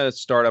I'm in a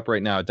startup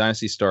right now, a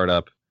dynasty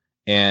startup,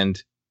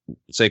 and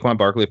Saquon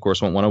Barkley, of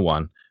course, went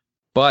 101,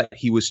 but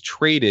he was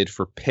traded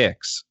for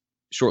picks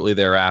shortly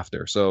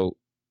thereafter. So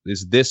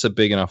is this a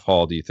big enough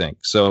haul? Do you think?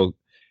 So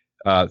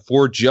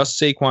for just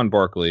Saquon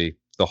Barkley,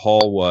 the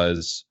haul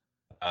was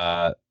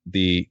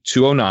the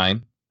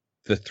 209,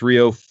 the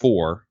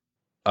 304.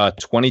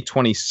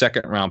 2020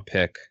 second round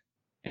pick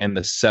and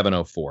the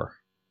 704.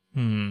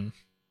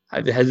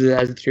 Has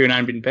the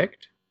 309 been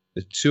picked?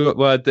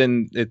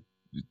 Then it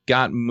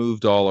got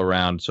moved all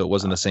around, so it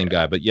wasn't the same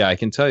guy. But yeah, I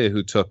can tell you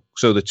who took.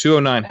 So the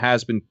 209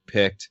 has been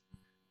picked,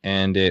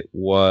 and it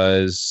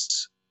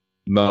was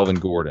Melvin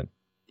Gordon.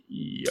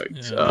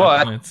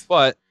 Yikes!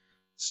 But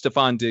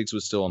Stephon Diggs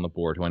was still on the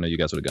board, who I know you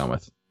guys would have gone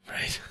with.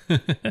 Right.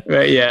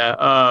 Right.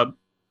 Yeah.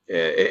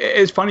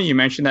 It's funny you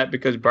mentioned that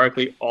because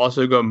Barkley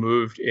also got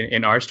moved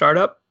in our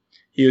startup.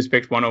 He was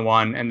picked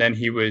 101, and then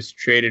he was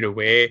traded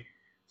away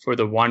for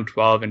the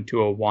 112 and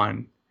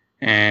 201.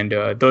 And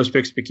those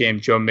picks became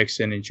Joe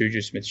Mixon and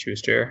Juju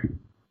Smith-Schuster.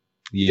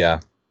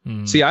 Yeah.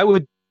 See, I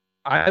would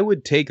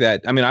take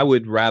that. I mean, I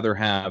would rather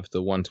have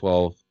the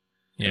 112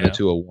 and the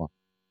 201.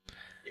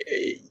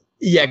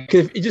 Yeah,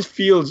 because it just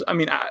feels, I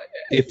mean...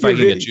 if I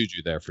can get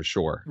Juju there, for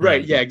sure.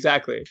 Right, yeah,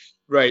 exactly.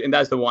 Right, and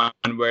that's the one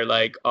where,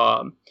 like...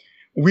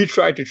 we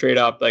tried to trade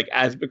up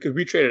because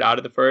we traded out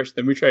of the first,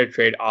 then we tried to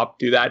trade up,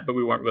 do that, but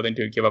we weren't willing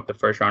to give up the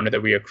first rounder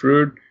that we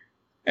accrued,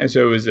 and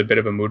so it was a bit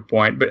of a moot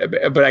point.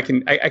 But I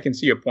can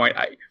see your point.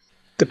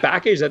 The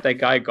package that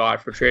guy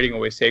got for trading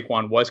away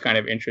Saquon was kind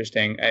of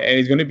interesting, and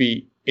it's going to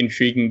be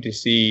intriguing to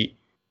see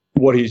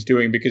what he's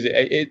doing because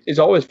it's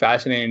always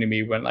fascinating to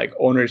me when like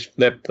owners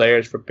flip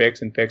players for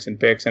picks and picks and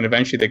picks, and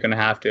eventually they're going to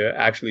have to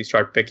actually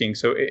start picking.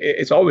 So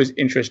it's always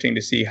interesting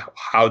to see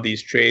how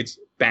these trades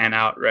pan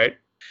out, right?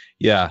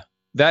 Yeah.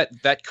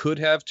 That could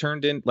have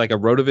turned in like a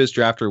RotoViz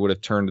drafter would have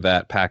turned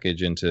that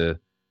package into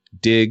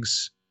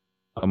Diggs,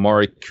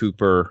 Amari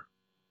Cooper,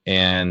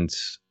 and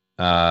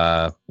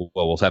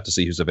we'll have to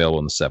see who's available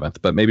in the 7th,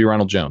 but maybe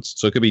Ronald Jones.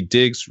 So it could be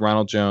Diggs,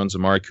 Ronald Jones,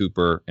 Amari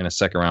Cooper, and a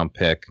second round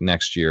pick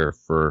next year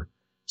for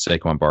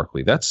Saquon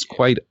Barkley. That's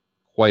quite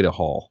a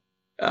haul.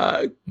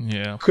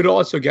 Could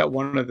also get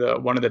one of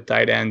the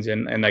tight ends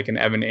and like an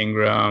Evan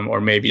Ingram or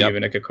maybe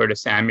even like a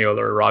Curtis Samuel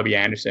or Robbie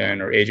Anderson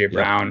or AJ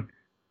Brown.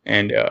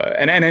 And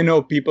I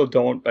know people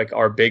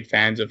are big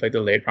fans of like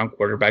the late round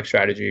quarterback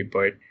strategy,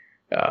 but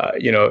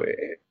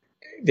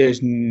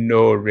there's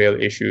no real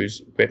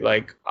issues with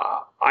like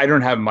I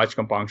don't have much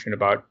compunction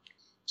about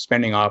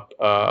spending up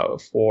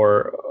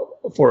for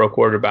a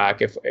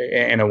quarterback if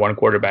in a 1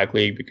 quarterback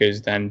league,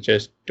 because then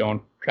just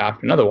don't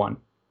draft another one.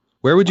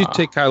 Where would you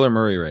take Kyler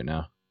Murray right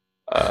now?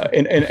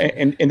 In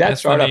that that's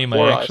startup the name for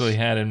I us. actually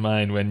had in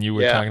mind when you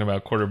were talking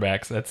about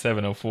quarterbacks. That's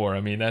 704.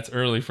 I mean, that's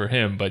early for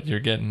him, but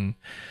you're getting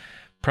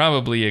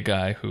probably a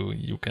guy who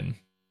you can,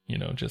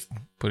 just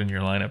put in your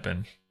lineup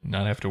and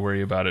not have to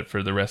worry about it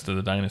for the rest of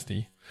the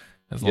dynasty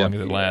as long as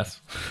it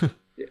lasts.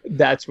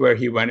 That's where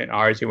he went in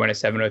ours. He went at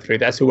 703.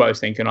 That's who I was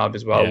thinking of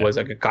as well, was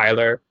like a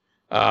Kyler.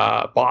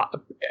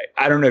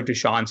 I don't know if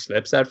Deshaun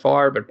slips that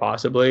far, but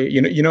possibly.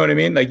 You know what I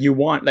mean? Like you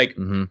want like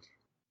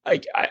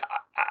like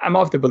I'm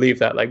of the belief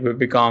that like we've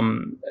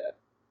become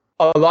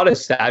a lot of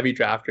savvy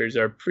drafters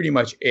are pretty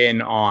much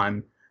in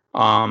on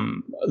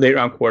late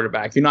round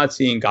quarterback. You're not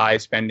seeing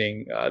guys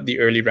spending the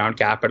early round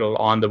capital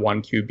on the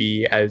one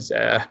QB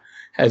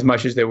as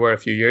much as they were a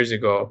few years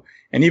ago.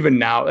 And even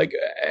now, like,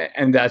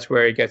 and that's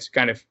where it gets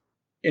kind of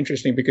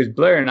interesting because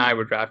Blair and I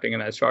were drafting in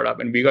that startup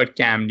and we got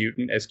Cam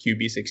Newton as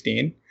QB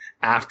 16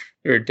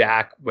 after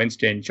Dak,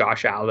 Winston,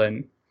 Josh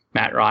Allen,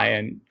 Matt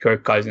Ryan,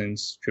 Kirk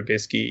Cousins,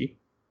 Trubisky.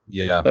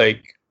 Yeah.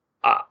 Like,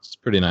 it's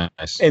pretty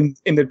nice. In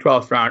the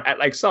 12th round, at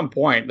like some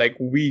point, like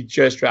we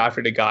just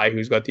drafted a guy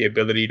who's got the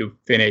ability to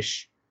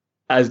finish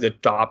as the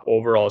top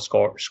overall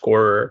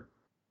scorer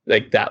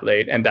like that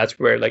late. And that's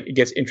where like it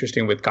gets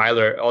interesting with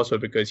Kyler also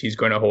because he's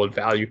going to hold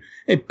value.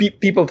 And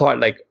people thought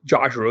like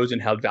Josh Rosen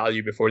held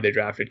value before they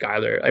drafted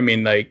Kyler. I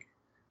mean, like,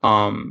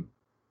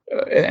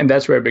 and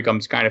that's where it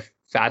becomes kind of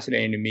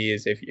fascinating to me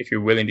is if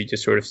you're willing to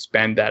just sort of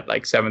spend that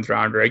like 7th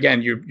rounder.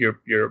 Again,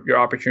 your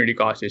opportunity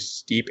cost is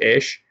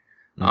steep-ish.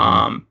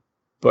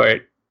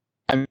 But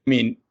I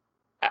mean,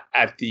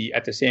 at the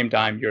same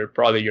time, your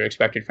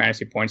expected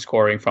fantasy point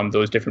scoring from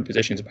those different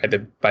positions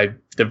by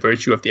the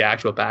virtue of the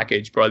actual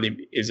package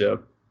probably is a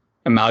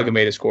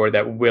amalgamated score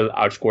that will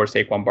outscore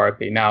Saquon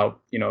Barkley. Now,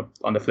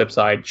 on the flip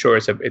side, sure,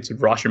 it's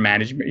roster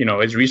management,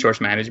 it's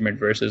resource management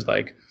versus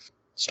like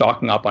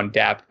stocking up on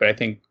depth. But I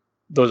think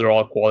those are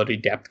all quality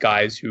depth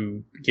guys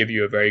who give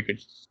you a very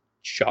good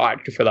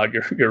shot to fill out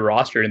your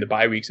roster in the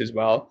bye weeks as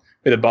well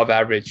with above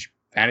average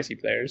fantasy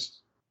players.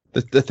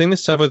 The thing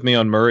that's tough with me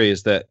on Murray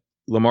is that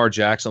Lamar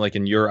Jackson, like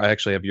I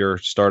actually have your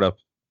startup,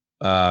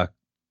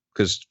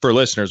 because for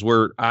listeners,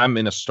 I'm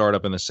in a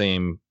startup in the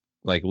same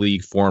like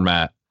league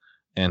format,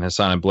 and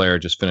Hassan and Blair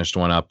just finished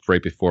one up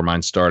right before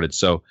mine started.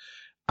 So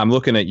I'm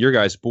looking at your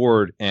guys'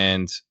 board,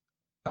 and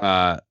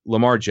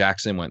Lamar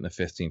Jackson went in the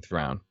 15th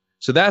round.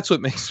 So that's what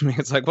makes me.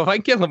 It's like, well, I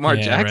can get Lamar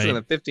Jackson in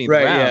the 15th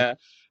round. Yeah.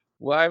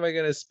 Why am I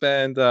going to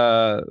spend?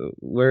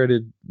 Where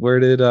did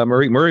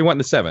Murray? Murray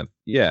went in the 7th.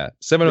 Yeah,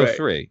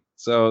 703. Right.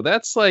 So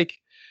that's where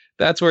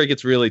it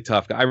gets really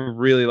tough. I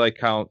really like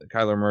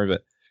Kyler Murray,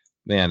 but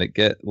man, to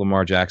get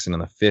Lamar Jackson in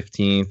the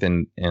 15th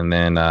and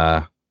then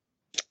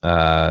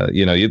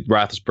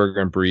Roethlisberger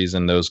and Breeze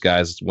and those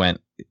guys went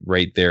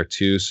right there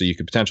too. So you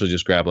could potentially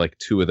just grab like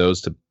 2 of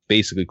those to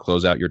basically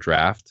close out your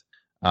draft.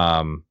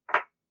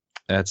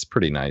 That's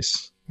pretty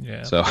nice.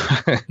 Yeah. So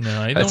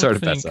no, I that's don't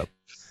hard to pass up.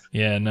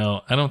 Yeah,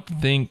 no, I don't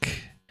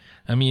think.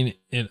 I mean,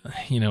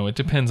 it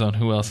depends on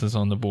who else is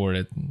on the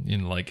board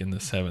in the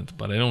 7th,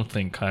 but I don't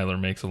think Kyler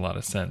makes a lot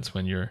of sense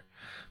when you're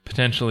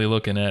potentially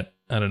looking at,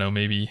 I don't know,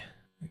 maybe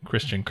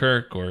Christian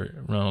Kirk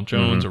or Ronald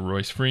Jones or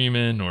Royce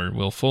Freeman or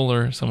Will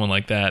Fuller, someone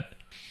like that.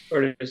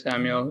 Curtis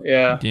Samuel,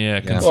 yeah. Yeah,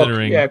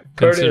 considering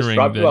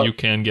that you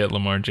can get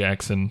Lamar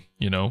Jackson,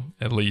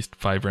 at least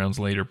 5 rounds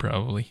later,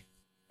 probably.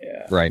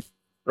 Yeah. Right.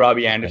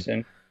 Robbie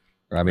Anderson.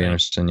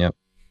 Yep.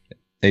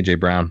 AJ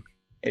Brown,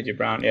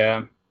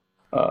 yeah.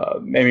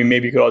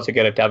 Maybe you could also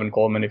get a Tevin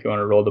Coleman if you want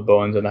to roll the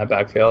bones in that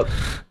backfield.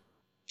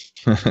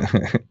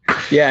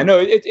 Yeah, no,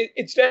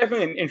 it's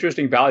definitely an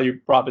interesting value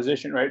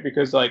proposition, right?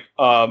 Because like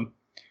the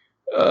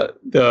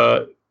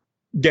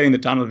getting the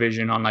tunnel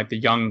vision on like the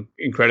young,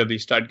 incredibly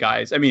stud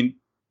guys. I mean,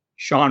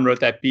 Sean wrote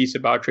that piece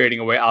about trading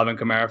away Alvin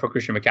Kamara for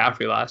Christian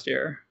McCaffrey last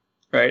year,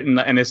 right?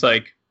 And it's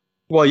like,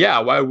 well, yeah,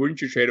 why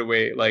wouldn't you trade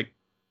away like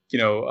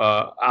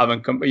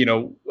Alvin?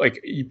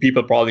 Like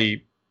people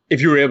probably. If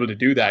you were able to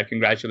do that,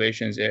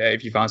 congratulations.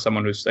 If you found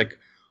someone who's like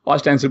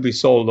ostensibly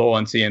so low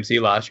on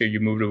CMC last year, you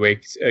moved away,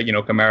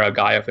 Kamara, a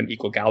guy of an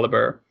equal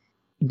caliber,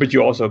 but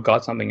you also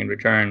got something in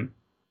return.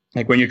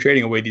 Like when you're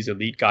trading away these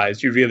elite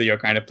guys, you really are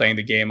kind of playing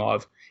the game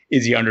of,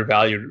 is he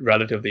undervalued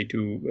relatively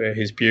to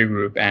his peer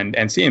group? And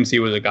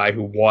CMC was a guy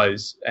who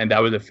was, and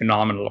that was a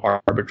phenomenal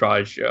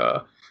arbitrage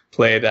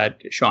play that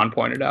Sean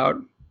pointed out.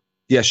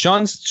 Yeah,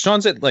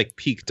 Sean's at like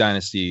peak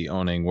dynasty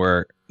owning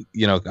where,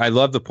 I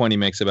love the point he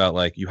makes about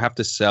like you have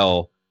to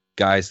sell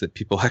guys that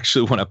people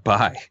actually want to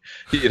buy.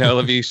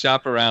 If you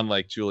shop around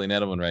like Julian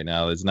Edelman right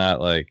now, it's not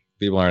like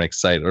people aren't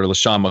excited. Or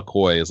LaShawn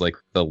McCoy is like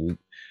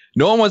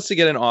no one wants to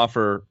get an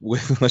offer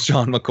with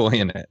LaShawn McCoy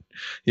in it.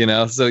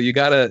 So you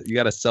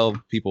gotta sell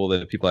people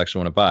that people actually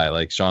want to buy.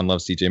 Like Sean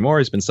loves DJ Moore.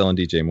 He's been selling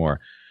DJ Moore.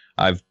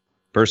 I've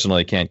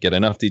personally can't get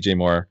enough DJ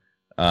Moore.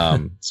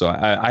 So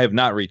I have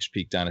not reached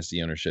peak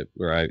dynasty ownership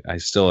where I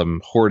still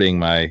am hoarding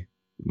my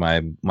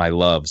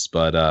loves,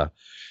 but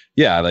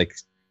yeah, like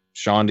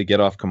Sean to get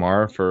off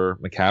Kamara for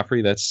McCaffrey,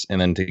 and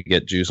then to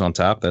get Juice on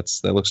top, that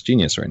looks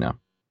genius right now.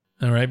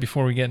 All right,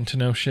 before we get into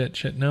no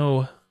shit,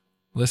 no,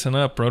 listen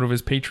up.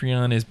 RotoViz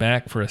Patreon is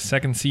back for a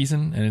 2nd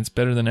season, and it's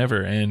better than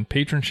ever. And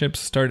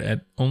patronships start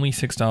at only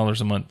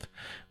 $6 a month.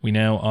 We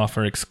now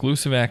offer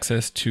exclusive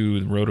access to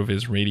the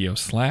RotoViz Radio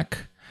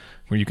Slack,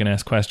 where you can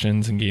ask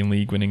questions and gain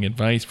league-winning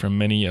advice from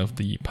many of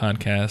the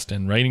podcast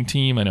and writing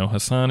team. I know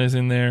Hassan is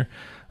in there.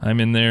 I'm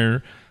in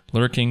there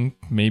lurking,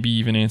 maybe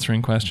even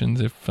answering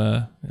questions if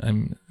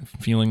I'm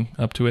feeling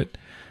up to it.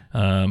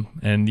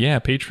 And yeah,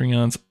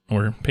 patrons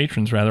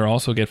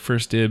also get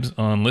first dibs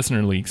on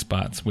Listener League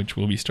spots, which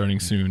will be starting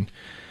soon.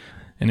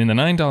 And in the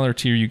 $9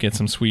 tier, you get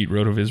some sweet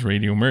RotoViz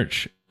Radio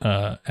merch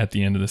at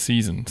the end of the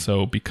season.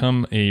 So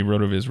become a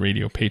RotoViz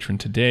Radio patron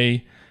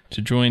today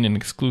to join an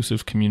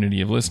exclusive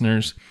community of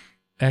listeners,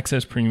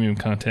 access premium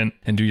content,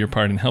 and do your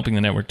part in helping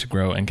the network to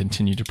grow and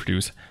continue to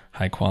produce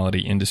high-quality,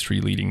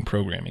 industry-leading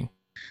programming.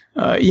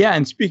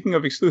 And speaking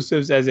of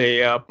exclusives, as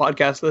a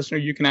podcast listener,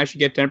 you can actually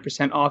get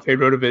 10% off a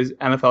RotoViz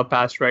NFL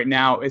Pass right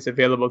now. It's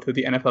available through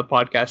the NFL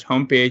Podcast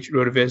homepage,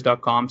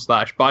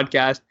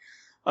 rotoviz.com/podcast.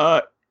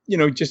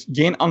 Just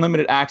gain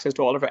unlimited access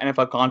to all of our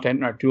NFL content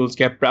and our tools.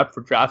 Get prepped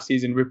for draft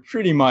season. We're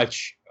pretty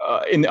much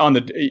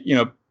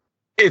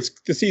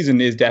the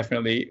season is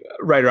definitely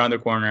right around the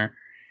corner.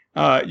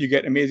 You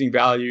get amazing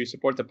value,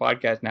 support the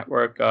podcast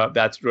network.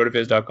 That's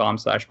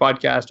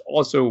rotoviz.com/podcast.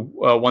 Also,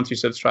 once you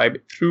subscribe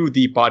through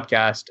the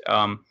podcast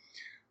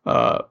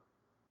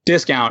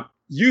discount,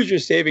 use your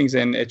savings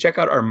and check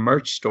out our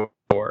merch store.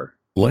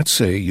 Let's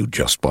say you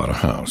just bought a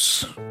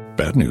house.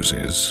 Bad news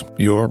is,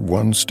 you're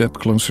one step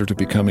closer to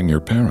becoming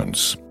your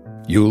parents.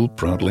 You'll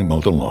proudly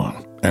mow the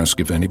lawn. Ask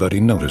if anybody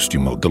noticed you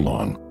mowed the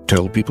lawn.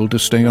 Tell people to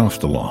stay off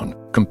the lawn.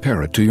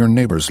 Compare it to your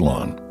neighbor's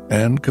lawn.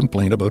 And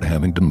complain about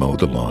having to mow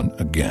the lawn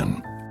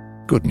again.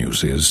 Good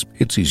news is,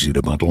 it's easy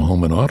to bundle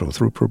home and auto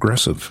through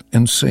Progressive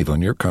and save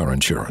on your car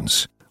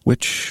insurance,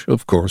 which,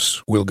 of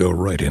course, will go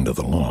right into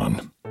the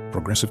lawn.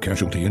 Progressive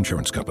Casualty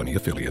Insurance Company,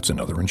 affiliates, and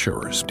other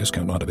insurers.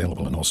 Discount not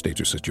available in all states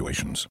or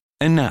situations.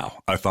 And now,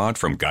 a thought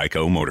from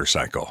Geico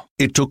Motorcycle.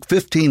 It took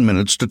 15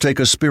 minutes to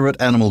take a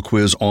spirit animal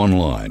quiz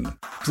online.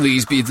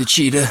 Please be the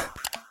cheetah.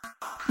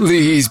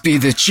 Please be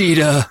the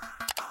cheetah.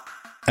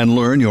 And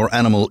learn your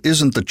animal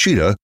isn't the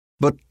cheetah,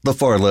 but the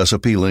far less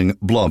appealing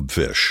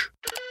blobfish.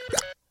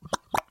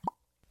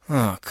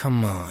 Oh,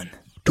 come on.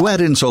 To add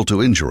insult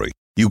to injury,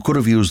 you could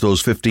have used those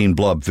 15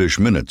 blobfish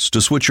minutes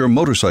to switch your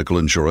motorcycle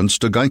insurance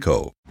to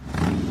Geico.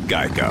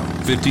 Geico.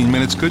 15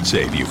 minutes could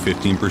save you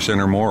 15%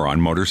 or more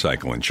on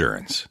motorcycle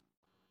insurance.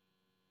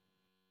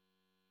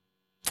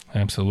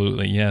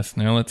 Absolutely, yes.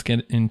 Now let's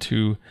get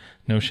into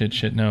No Shit,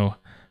 Shit, No.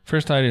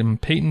 First item,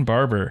 Peyton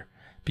Barber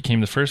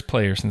became the first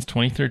player since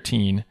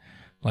 2013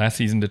 last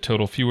season to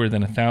total fewer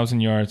than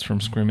 1,000 yards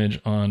from scrimmage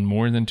on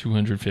more than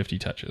 250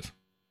 touches.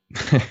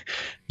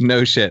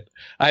 No shit.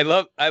 I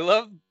love,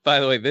 by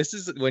the way, this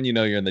is when you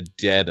know you're in the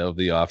dead of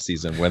the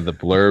offseason, when the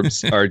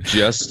blurbs are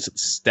just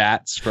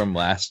stats from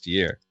last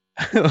year.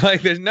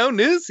 Like, there's no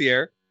news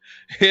here.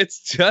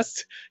 It's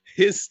just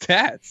his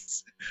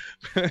stats.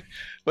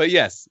 But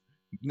yes,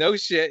 no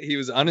shit. He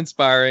was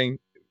uninspiring.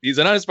 He's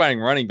an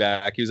uninspiring running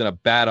back. He was in a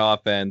bad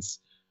offense.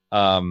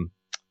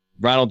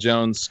 Ronald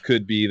Jones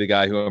could be the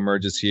guy who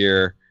emerges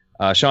here.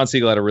 Sean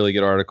Siegel had a really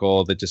good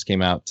article that just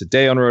came out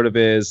today on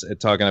RotoViz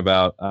talking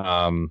about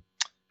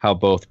how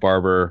both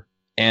Barber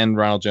and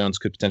Ronald Jones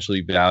could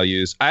potentially be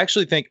values. I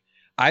actually think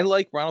I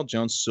like Ronald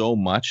Jones so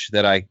much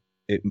that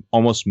it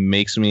almost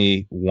makes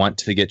me want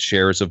to get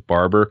shares of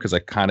Barber, because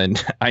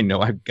I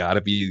know I've got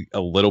to be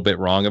a little bit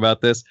wrong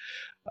about this.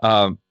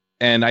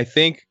 And I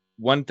think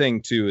one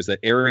thing too is that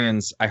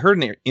Arians, I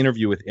heard an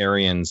interview with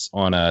Arians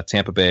on a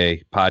Tampa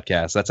Bay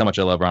podcast. That's how much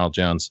I love Ronald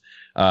Jones.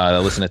 I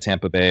listen to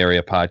Tampa Bay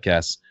area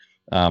podcasts.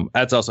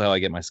 That's also how I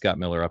get my Scott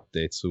Miller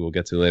updates, who we'll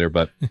get to later.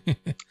 But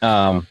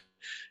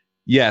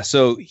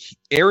so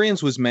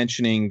Arians was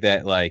mentioning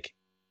that, like,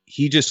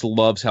 he just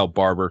loves how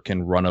Barber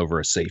can run over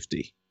a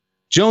safety.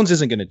 Jones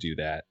isn't going to do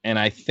that. And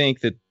I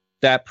think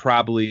that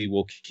probably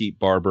will keep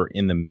Barber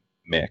in the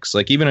mix.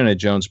 Like, even in a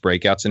Jones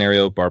breakout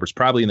scenario, Barber's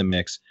probably in the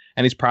mix,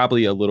 and he's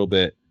probably a little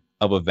bit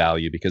of a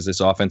value because this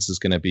offense is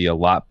going to be a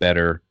lot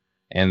better,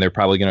 and they're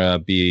probably going to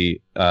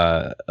be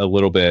a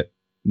little bit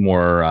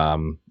more.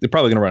 They're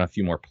probably going to run a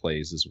few more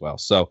plays as well.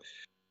 So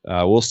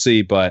we'll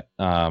see. But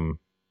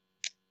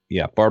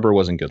Barber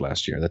wasn't good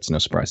last year. That's no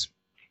surprise.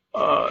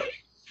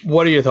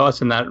 What are your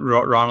thoughts on that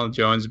Ronald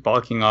Jones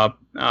bulking up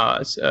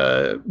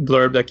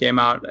blurb that came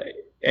out?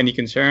 Any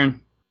concern?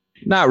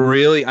 Not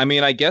really. I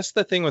mean, I guess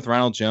the thing with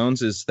Ronald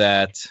Jones is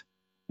that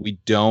we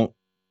don't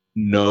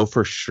know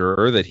for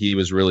sure that he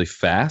was really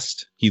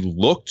fast. He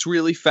looked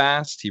really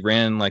fast. He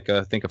ran like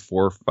I think a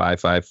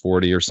 4.55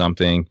 40 or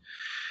something.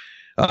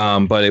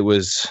 But it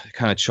was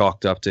kind of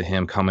chalked up to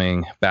him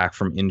coming back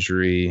from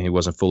injury. He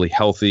wasn't fully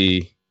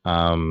healthy.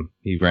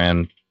 He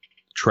ran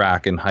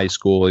track in high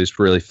school. He's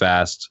really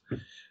fast.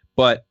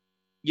 But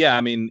yeah,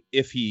 I mean,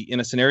 if he in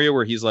a scenario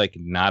where he's like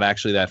not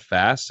actually that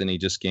fast and he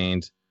just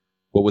gained,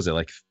 what was it,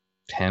 like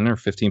 10 or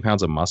 15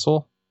 pounds of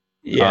muscle?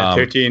 Yeah,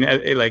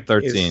 13. Like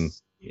 13.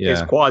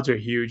 His quads are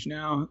huge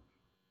now.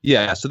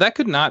 Yeah, so that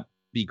could not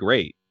be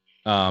great.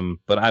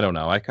 But I don't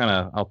know.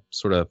 I'll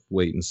sort of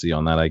wait and see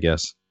on that, I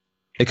guess.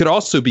 It could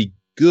also be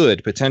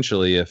good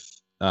potentially if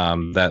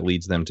that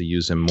leads them to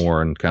use him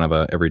more in kind of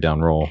a every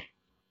down role.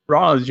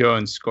 Ronald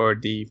Jones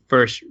scored the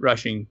first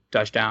rushing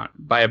touchdown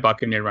by a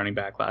Buccaneer running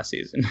back last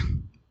season.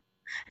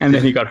 And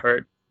then he got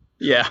hurt.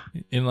 Yeah.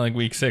 In like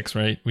week 6,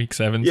 right? Week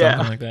 7, yeah.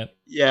 Something like that.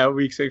 Yeah,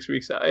 week 6,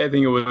 I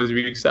think it was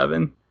week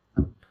 7.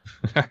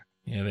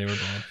 Yeah, they were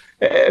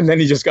bad. And then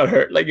he just got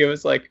hurt. Like, it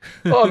was like,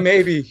 oh,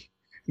 maybe.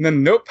 And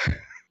then nope.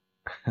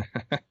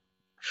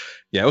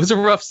 Yeah, it was a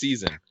rough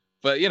season.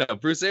 But,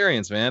 Bruce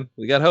Arians, man,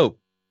 we got hope.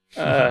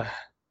 I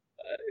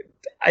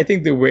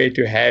think the way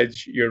to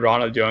hedge your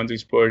Ronald Jones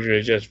exposure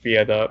is just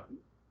via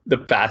the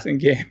passing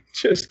game.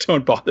 Just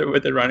don't bother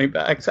with the running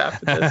backs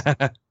after this.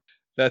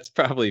 That's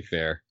probably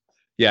fair.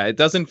 Yeah, it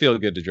doesn't feel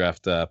good to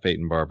draft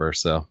Peyton Barber,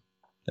 so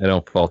I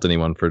don't fault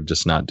anyone for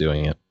just not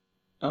doing it.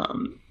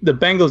 The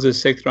Bengals'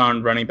 6th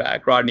round running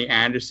back, Rodney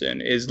Anderson,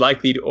 is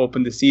likely to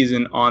open the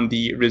season on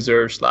the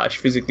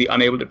reserve/physically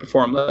unable to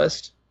perform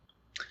list.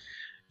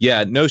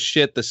 Yeah, no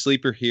shit. The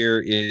sleeper here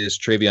is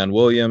Travion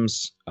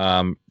Williams.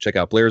 Check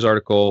out Blair's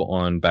article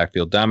on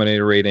backfield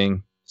dominator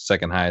rating,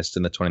 second highest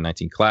in the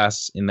 2019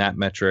 class in that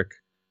metric,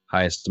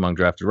 highest among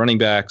drafted running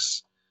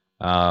backs.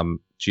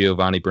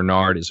 Giovanni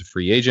Bernard is a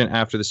free agent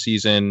after the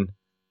season.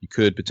 You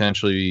could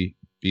potentially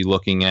be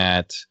looking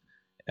at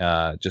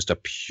just a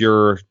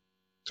pure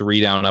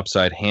 3-down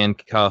upside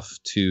handcuff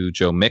to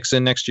Joe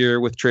Mixon next year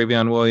with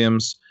Travion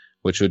Williams,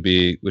 which would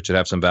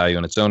have some value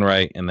in its own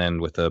right. And then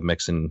with a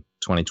Mixon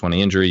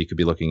 2020 injury, you could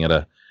be looking at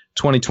a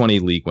 2020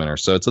 league winner.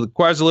 So it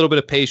requires a little bit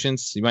of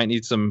patience. You might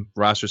need some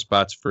roster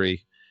spots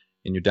free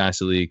in your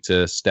dynasty league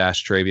to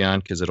stash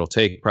Travion, because it'll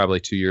take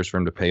probably 2 years for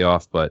him to pay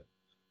off. But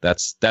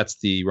that's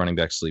the running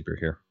back sleeper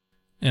here.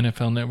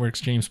 NFL Network's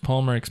James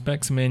Palmer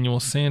expects Emmanuel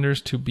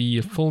Sanders to be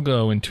a full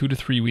go in 2 to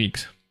 3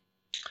 weeks.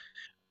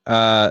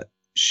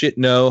 Shit,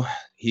 no.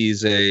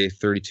 He's a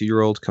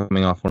 32-year-old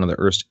coming off one of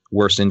the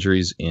worst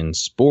injuries in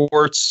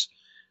sports.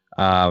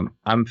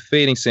 I'm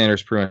fading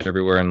Sanders pretty much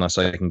everywhere unless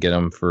I can get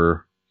him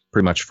for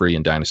pretty much free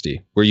in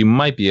Dynasty, where you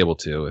might be able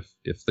to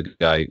if the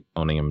guy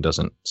owning him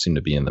doesn't seem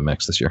to be in the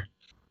mix this year.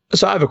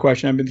 So I have a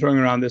question. I've been throwing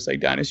around this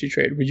Dynasty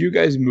trade. Would you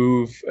guys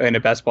move in a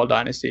best ball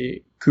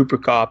Dynasty Cooper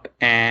Kupp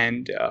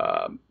and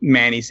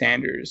Manny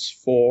Sanders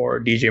for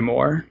DJ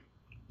Moore?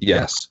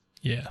 Yes.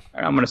 Yeah.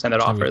 Right, I'm going to send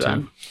that offer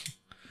then.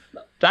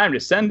 Time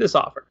to send this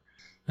offer.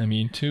 I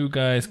mean, 2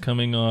 guys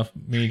coming off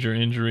major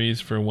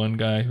injuries for one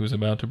guy who's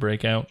about to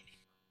break out.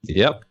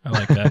 Yep. I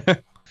like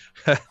that.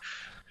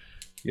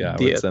 Yeah,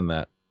 I would send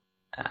that.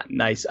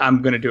 Nice.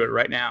 I'm going to do it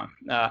right now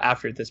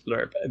after this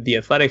blurb. The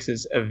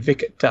Athletics'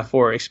 Vic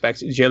Tafur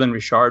expects Jalen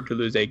Richard to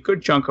lose a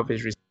good chunk of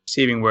his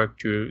receiving work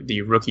to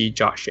the rookie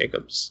Josh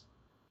Jacobs.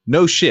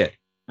 No shit,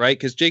 right?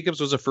 Because Jacobs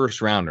was a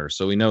first rounder,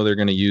 so we know they're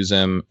going to use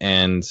him.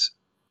 And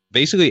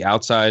basically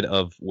outside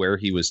of where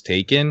he was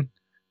taken,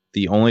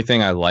 the only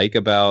thing I like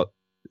about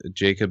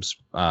Jacobs'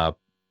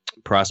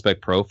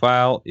 prospect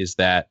profile is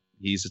that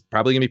he's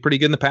probably going to be pretty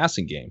good in the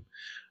passing game.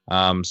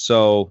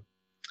 So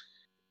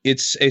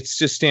it's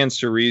just stands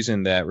to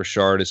reason that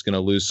Richard is going to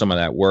lose some of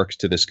that work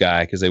to this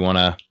guy, because they want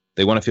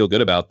to feel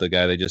good about the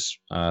guy they just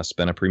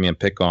spent a premium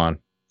pick on.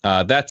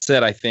 That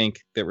said, I think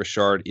that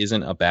Richard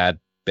isn't a bad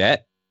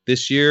bet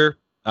this year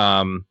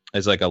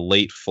as like a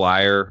late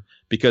flyer,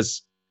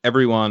 because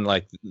everyone,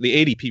 like, the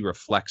ADP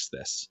reflects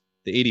this.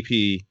 The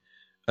ADP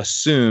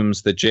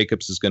assumes that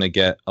Jacobs is going to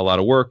get a lot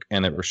of work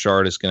and that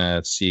Richard is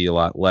going to see a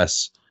lot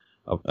less,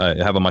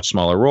 have a much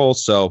smaller role.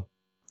 So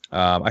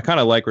I kind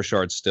of like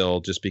Richard still,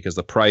 just because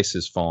the price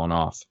has fallen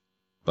off.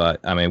 But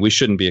I mean, we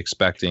shouldn't be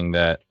expecting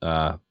that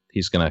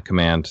he's going to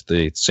command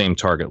the same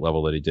target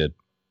level that he did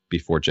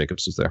before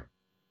Jacobs was there.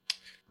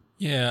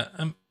 Yeah,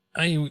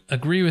 I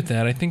agree with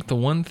that. I think the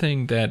one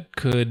thing that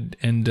could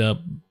end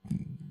up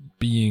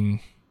being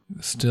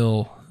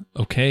still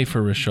okay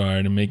for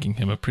Richard and making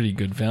him a pretty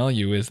good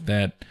value is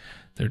that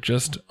there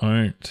just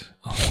aren't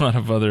a lot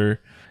of other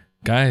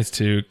guys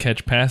to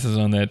catch passes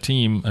on that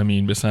team. I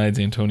mean, besides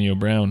Antonio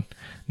Brown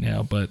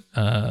now, but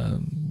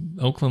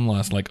Oakland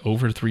lost like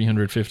over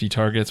 350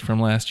 targets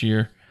from last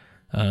year.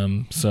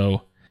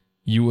 So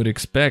you would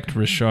expect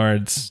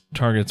Richard's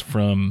targets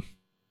from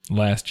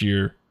last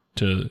year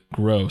to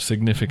grow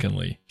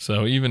significantly.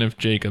 So even if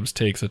Jacobs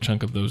takes a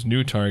chunk of those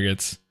new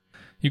targets,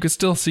 you could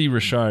still see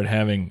Richard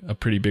having a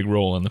pretty big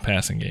role in the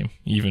passing game,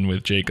 even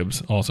with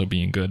Jacobs also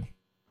being good.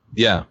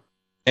 Yeah.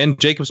 And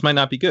Jacobs might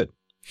not be good.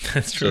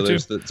 That's true,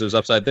 so there's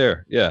upside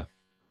there. Yeah.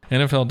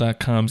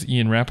 NFL.com's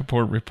Ian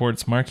Rappaport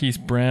reports Marquise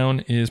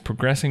Brown is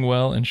progressing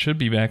well and should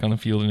be back on the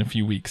field in a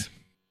few weeks.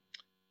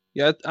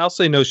 Yeah, I'll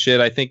say no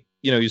shit. I think,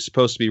 he's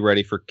supposed to be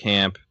ready for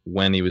camp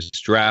when he was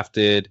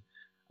drafted.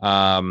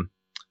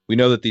 We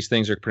know that these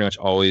things are pretty much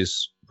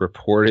always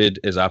reported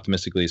as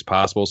optimistically as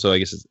possible, so I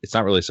guess it's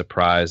not really a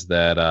surprise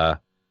that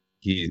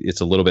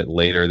it's a little bit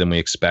later than we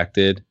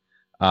expected.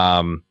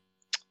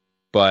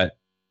 But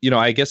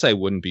I guess I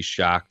wouldn't be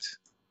shocked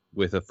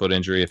with a foot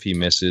injury if he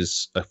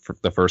misses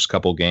the first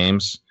couple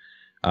games.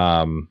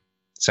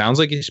 Sounds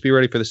like he should be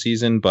ready for the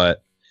season,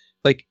 but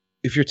like,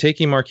 if you're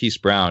taking Marquise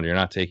Brown, you're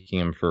not taking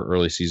him for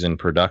early season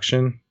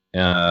production.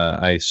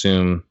 I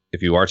assume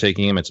if you are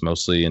taking him, it's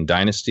mostly in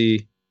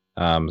Dynasty,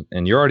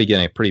 and you're already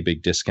getting a pretty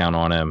big discount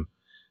on him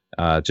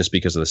just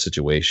because of the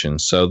situation.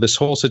 So this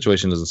whole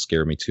situation doesn't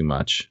scare me too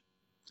much.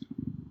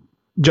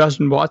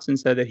 Justin Watson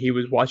said that he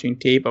was watching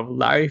tape of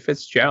Larry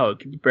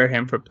Fitzgerald to prepare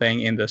him for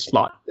playing in the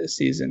slot this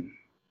season.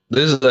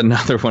 This is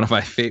another one of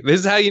my favorite. This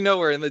is how you know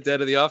we're in the dead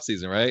of the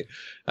offseason, right?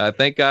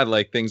 Thank God,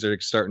 like things are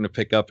starting to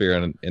pick up here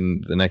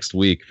in the next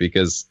week,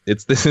 because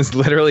this is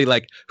literally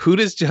like, who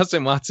does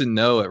Justin Watson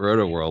know at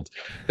Roto World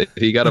that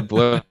he got a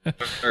blurb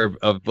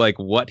of like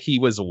what he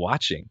was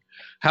watching?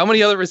 How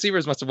many other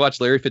receivers must have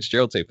watched Larry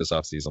Fitzgerald tape this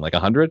offseason? Like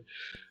 100?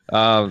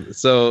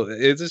 So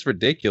it's just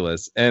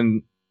ridiculous.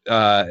 And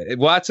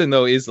Watson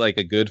though is like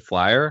a good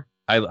flyer.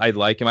 I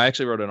like him. I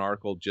actually wrote an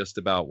article just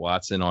about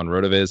Watson on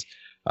RotoViz.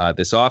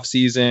 This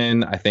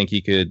offseason, I think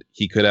he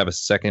could have a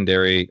second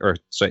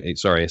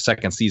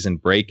season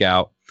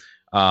breakout.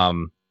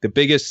 The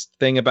biggest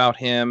thing about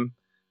him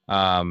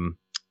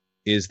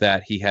is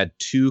that he had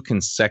 2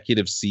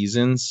 consecutive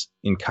seasons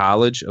in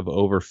college of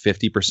over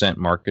 50%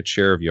 market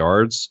share of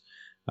yards.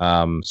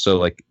 So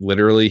like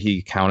literally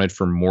he counted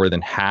for more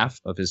than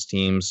half of his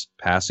team's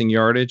passing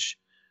yardage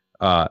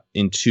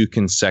in 2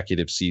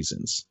 consecutive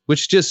seasons,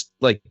 which just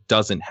like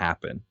doesn't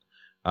happen.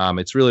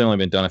 It's really only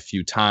been done a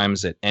few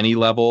times at any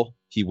level.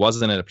 He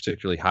wasn't at a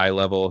particularly high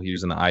level. He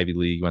was in the Ivy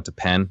League, he went to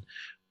Penn,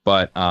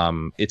 but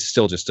it's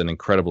still just an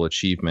incredible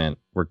achievement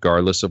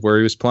regardless of where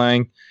he was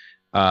playing.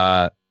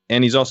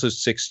 And he's also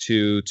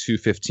 6'2",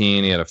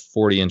 215. He had a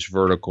 40-inch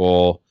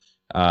vertical.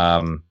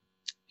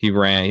 He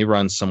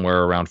runs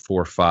somewhere around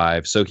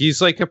 4.5. So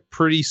he's like a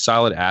pretty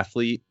solid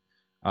athlete.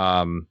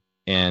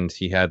 And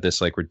he had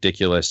this like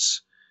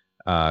ridiculous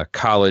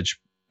college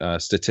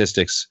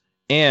statistics.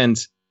 And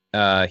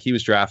he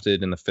was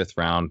drafted in the 5th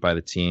round by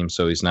the team,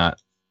 so he's not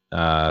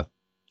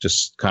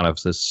just kind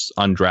of this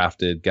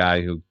undrafted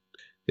guy who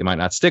they might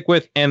not stick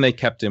with. And they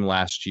kept him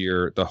last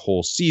year the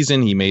whole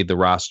season. He made the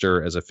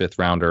roster as a 5th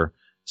rounder,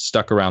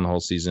 stuck around the whole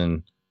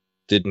season,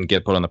 didn't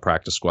get put on the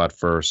practice squad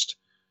first.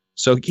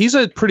 So he's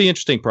a pretty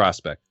interesting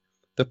prospect.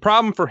 The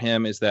problem for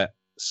him is that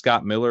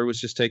Scott Miller was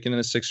just taken in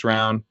the 6th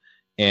round,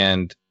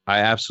 and I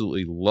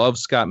absolutely love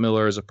Scott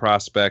Miller as a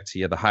prospect.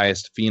 He had the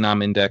highest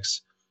Phenom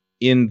Index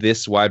in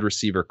this wide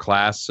receiver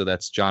class. So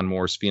that's John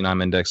Moore's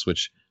Phenom Index,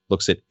 which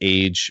looks at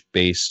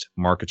age-based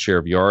market share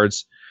of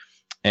yards.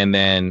 And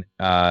then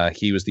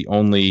he was the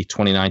only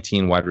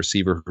 2019 wide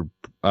receiver who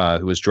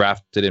was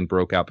drafted and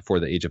broke out before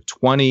the age of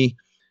 20.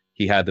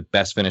 He had the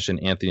best finish in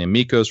Anthony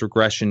Amico's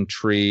regression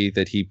tree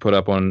that he put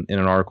up in an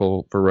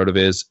article for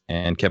RotoViz,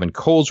 and Kevin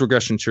Cole's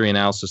regression tree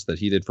analysis that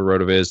he did for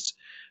RotoViz.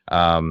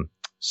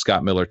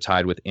 Scott Miller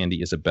tied with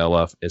Andy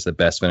Isabella as the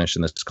best finish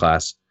in this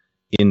class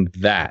in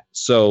that.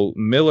 So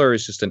Miller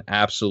is just an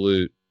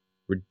absolute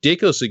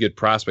ridiculously good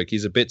prospect.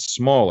 He's a bit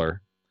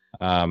smaller.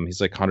 He's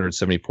like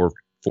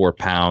 174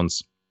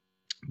 pounds,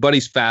 but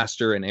he's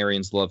faster, and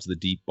Arians loves the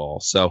deep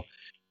ball. So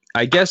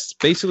I guess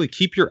basically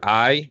keep your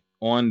eye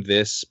on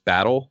this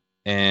battle.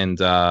 And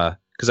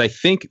because I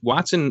think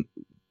Watson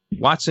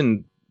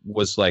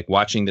was like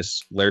watching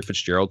this Larry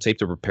Fitzgerald tape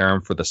to prepare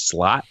him for the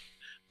slot,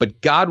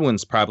 but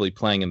Godwin's probably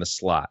playing in the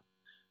slot.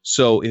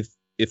 So if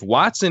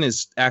Watson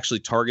is actually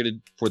targeted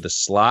for the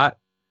slot,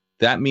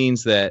 that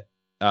means that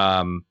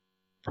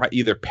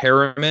either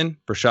Rashad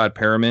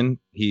Perriman,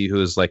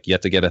 who is like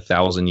yet to get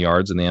 1,000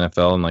 yards in the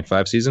NFL in like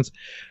 5 seasons,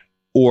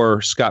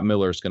 or Scott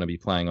Miller is going to be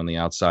playing on the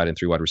outside in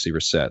 3 wide receiver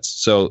sets.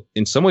 So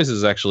in some ways, this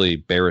is actually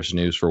bearish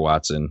news for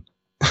Watson,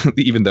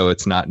 even though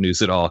it's not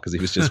news at all because he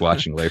was just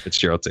watching Larry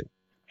Fitzgerald tape.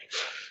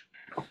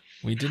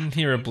 We didn't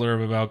hear a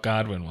blurb about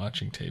Godwin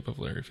watching tape of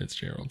Larry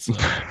Fitzgerald, so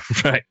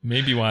right.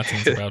 Maybe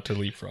Watson's about to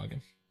leapfrog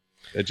him.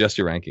 Adjust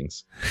your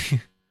rankings.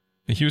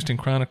 The Houston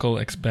Chronicle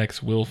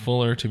expects Will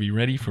Fuller to be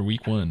ready for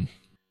Week 1.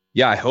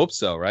 Yeah, I hope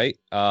so, right?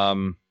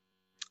 I'm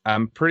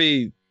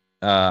pretty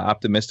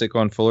optimistic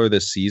on Fuller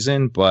this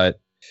season, but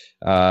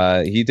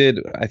he did.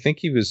 I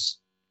think it was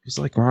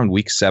like around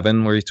Week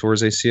 7 where he tore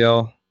his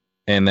ACL,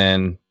 and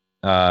then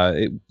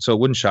so it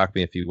wouldn't shock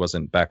me if he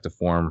wasn't back to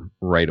form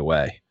right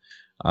away.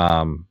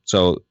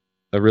 So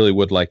I really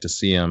would like to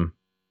see him,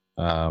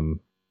 in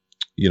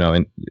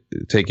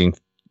taking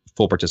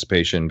full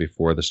participation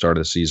before the start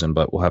of the season,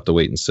 but we'll have to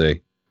wait and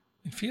see.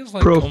 It feels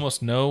like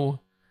almost no,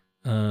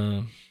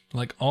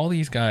 like all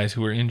these guys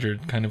who were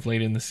injured kind of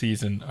late in the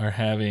season are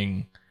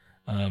having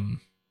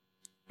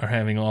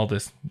all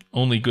this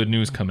only good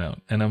news come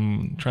out. And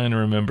I'm trying to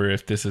remember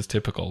if this is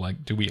typical.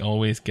 Like, do we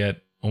always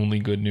get only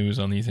good news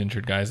on these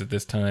injured guys at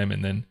this time,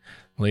 and then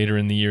later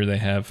in the year they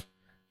have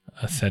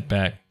a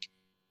setback?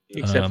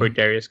 Except for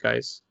Darius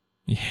guys.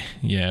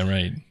 Yeah,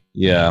 right.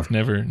 Yeah. It's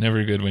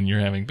never good when you're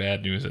having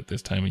bad news at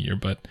this time of year.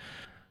 But,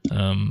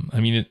 I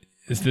mean,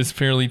 is this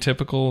fairly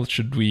typical?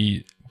 Should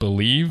we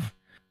believe,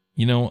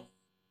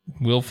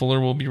 Will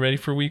Fuller will be ready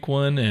for Week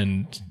 1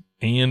 and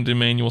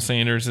Emmanuel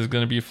Sanders is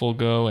going to be a full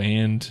go?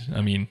 And,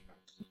 I mean,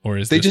 or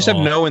is they just have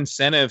no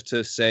incentive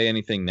to say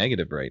anything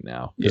negative right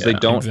now because they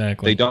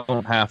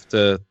don't have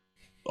to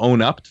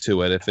own up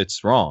to it if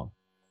it's wrong,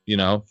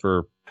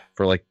 for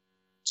like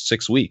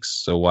 6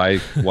 weeks. So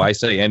why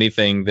say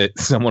anything that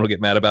someone will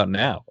get mad about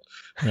now?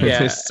 Yeah.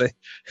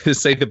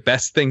 just say the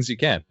best things you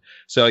can.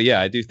 So yeah,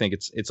 I do think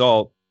it's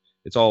all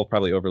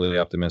probably overly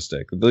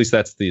optimistic. At least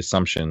that's the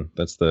assumption.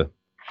 That's the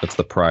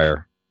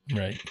prior.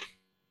 Right.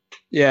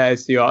 Yeah,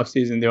 it's the off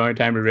season. The only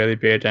time to really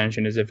pay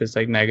attention is if it's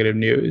like negative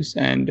news.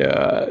 And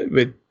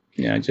with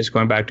just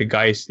going back to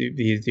Geis,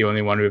 he's the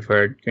only one we've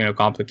heard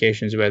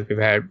complications with. We've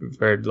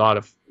heard a lot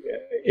of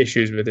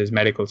issues with his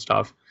medical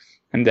stuff.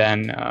 And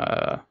then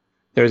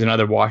there was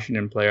another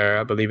Washington player,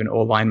 I believe an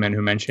old lineman,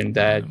 who mentioned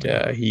that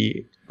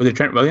was it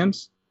Trent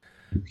Williams?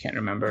 I can't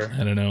remember.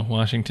 I don't know.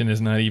 Washington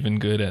is not even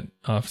good at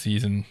off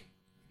season.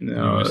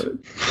 No,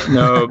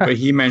 but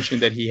he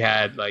mentioned that he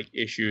had like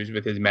issues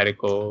with his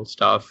medical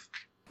stuff.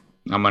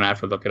 I'm gonna have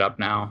to look it up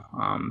now.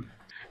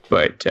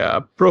 But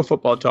Pro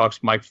Football Talk's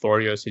Mike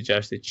Florio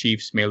suggests the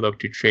Chiefs may look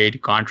to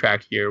trade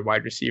contract year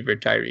wide receiver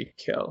Tyreek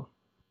Hill.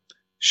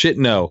 Shit,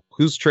 no.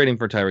 Who's trading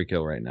for Tyreek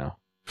Hill right now?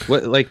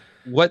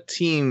 What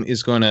team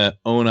is going to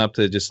own up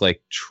to just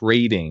like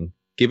trading,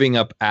 giving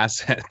up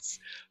assets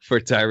for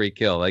Tyreek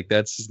Hill? Like,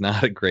 that's just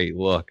not a great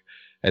look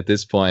at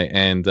this point.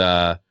 And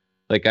I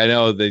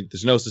know that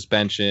there's no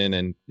suspension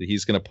and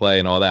he's going to play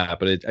and all that,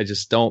 but I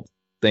just don't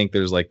think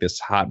there's like this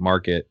hot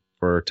market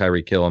for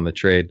Tyreek Hill in the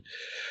trade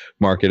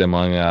market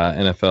among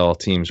NFL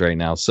teams right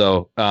now.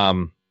 So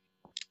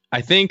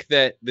I think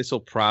that this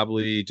will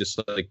probably just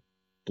like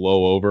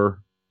blow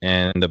over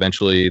and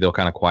eventually they'll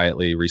kind of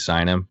quietly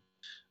re-sign him.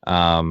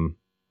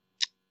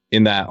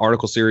 In that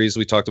article series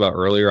we talked about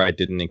earlier, I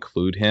didn't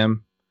include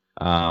him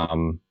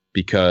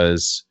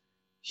because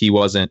he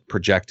wasn't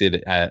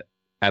projected at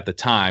the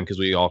time, because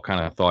we all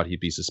kind of thought he'd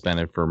be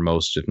suspended for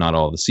most, if not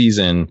all, of the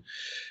season.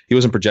 He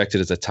wasn't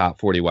projected as a top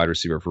 40 wide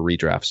receiver for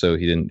redraft, so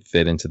he didn't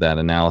fit into that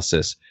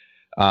analysis.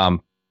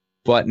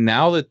 But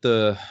now that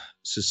the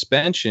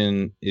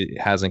suspension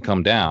hasn't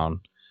come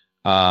down,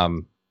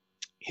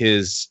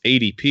 his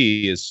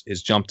ADP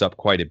is jumped up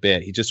quite a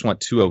bit. He just went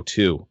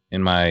 202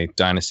 in my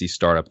dynasty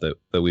startup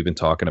that we've been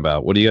talking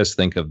about. What do you guys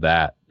think of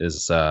that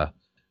as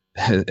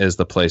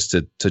the place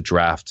to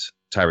draft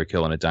Tyreek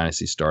Hill in a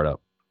dynasty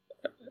startup?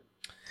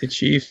 The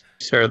Chiefs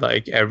are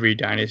like every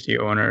dynasty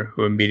owner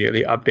who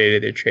immediately updated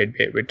their trade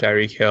bait with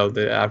Tyreek Hill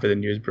after the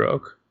news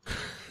broke.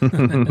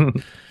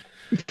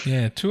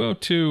 Yeah,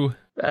 202.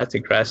 That's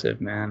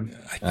aggressive, man.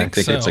 I think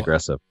so. It's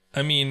aggressive.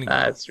 I mean,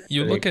 that's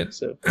you really look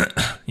aggressive.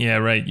 Yeah,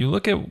 right. You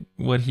look at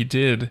what he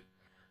did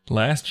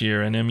last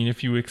year, and I mean,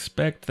 if you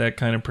expect that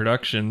kind of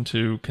production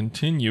to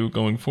continue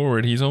going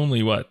forward, he's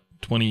only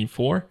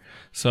 24.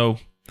 So,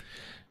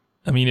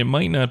 I mean, it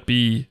might not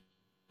be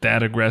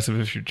that aggressive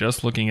if you're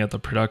just looking at the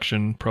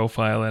production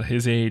profile at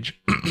his age.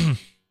 I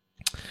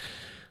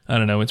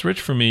don't know. It's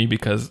rich for me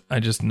because I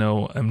just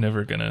know I'm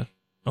never gonna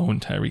own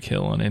Tyreek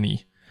Hill on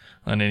any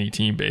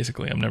team.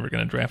 Basically, I'm never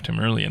gonna draft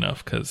him early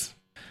enough because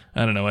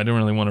I don't know. I don't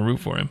really want to root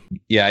for him.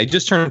 Yeah, he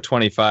just turned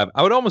 25.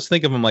 I would almost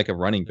think of him like a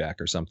running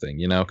back or something,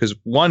 because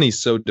one, he's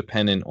so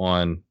dependent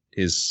on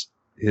his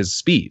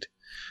speed.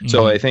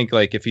 So I think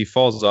like if he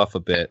falls off a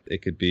bit,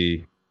 it could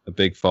be a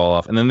big fall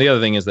off. And then the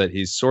other thing is that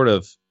he's sort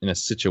of in he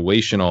has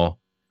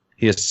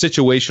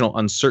situational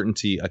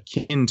uncertainty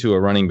akin to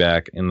a running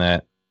back, in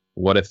that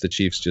what if the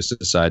Chiefs just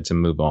decide to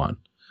move on?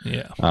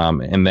 Yeah.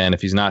 And then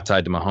if he's not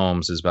tied to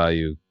Mahomes, his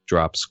value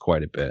drops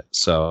quite a bit.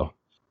 So,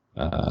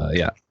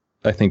 yeah,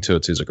 I think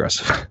 202 is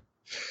aggressive.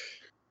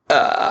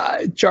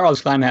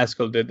 Charles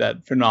Klein-Haskell did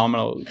that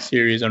phenomenal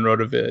series on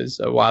RotoViz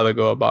a while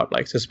ago about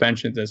like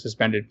suspensions and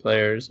suspended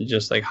players, and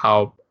just like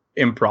how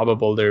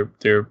improbable their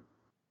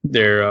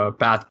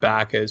path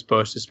back is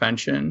post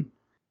suspension,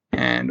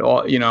 and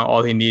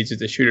all he needs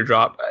is a shooter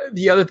drop.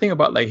 The other thing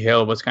about like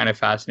Hill, what's kind of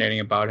fascinating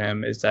about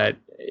him is that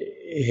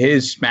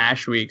his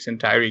smash weeks and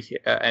Tyreek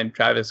and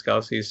Travis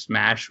Kelce's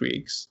smash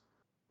weeks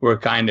were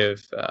kind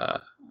of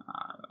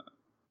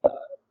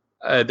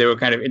they were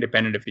kind of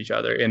independent of each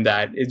other, in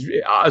that it's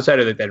outside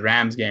of that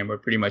Rams game where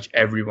pretty much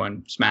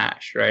everyone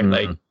smashed, right?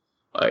 Mm-hmm.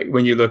 Like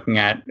when you're looking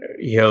at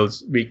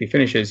Hill's weekly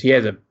finishes, he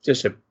has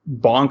just a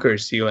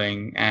bonkers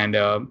ceiling and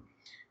a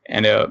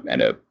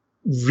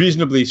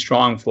reasonably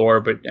strong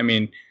floor. But I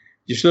mean,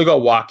 you still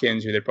got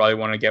Watkins, who they probably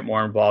want to get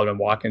more involved in.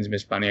 Watkins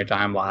missed plenty of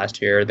time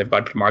last year. They've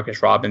got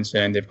Demarcus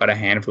Robinson. They've got a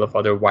handful of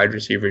other wide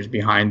receivers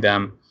behind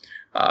them.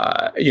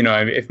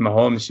 If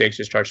Mahomes takes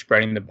to start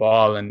spreading the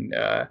ball and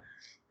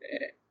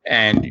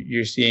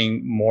you're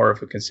seeing more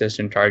of a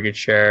consistent target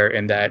share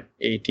in that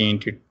 18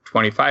 to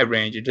 25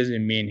 range, it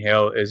doesn't mean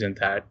Hill isn't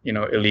that,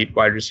 elite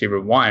wide receiver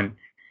one.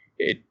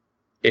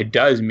 It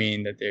does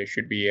mean that there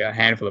should be a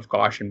handful of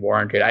caution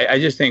warranted. I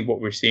just think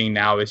what we're seeing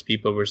now is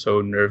people were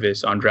so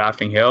nervous on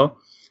drafting Hill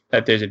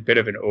that there's a bit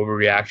of an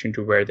overreaction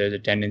to where there's a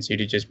tendency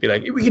to just be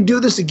like, we can do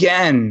this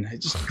again.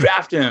 Just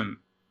draft him.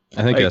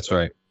 I think that's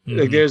right.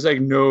 Like there's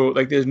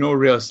no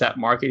real set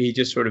market. He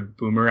just sort of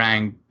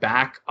boomerang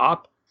back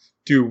up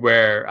to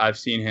where I've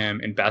seen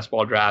him in best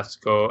ball drafts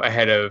go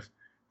ahead of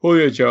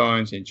Julio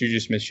Jones and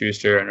Juju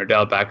Smith-Schuster and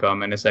Odell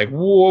Beckham. And it's like,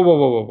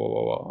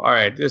 whoa. All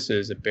right, this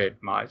is a bit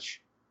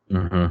much.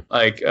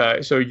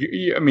 Mm-hmm. So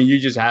you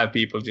just have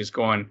people just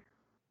going,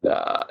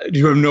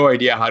 you have no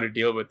idea how to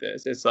deal with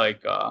this. It's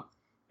like,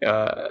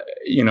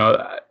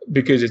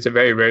 because it's a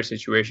very rare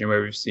situation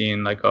where we've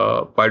seen like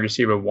a wide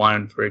receiver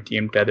one for a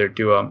team tethered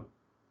to a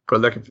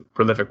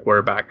prolific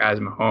quarterback as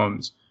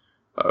Mahomes,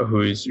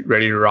 who's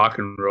ready to rock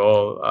and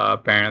roll,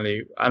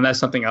 apparently, unless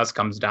something else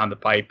comes down the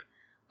pipe.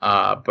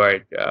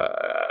 But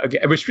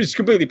again, which is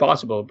completely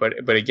possible.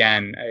 But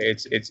again,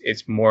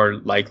 it's more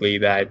likely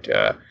that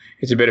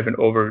it's a bit of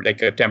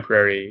a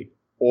temporary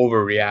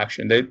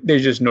overreaction.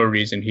 There's just no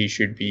reason he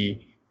should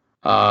be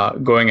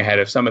going ahead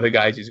of some of the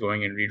guys he's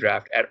going in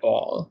redraft at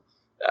all.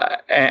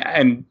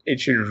 And it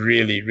should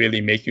really,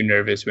 really make you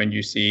nervous when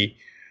you see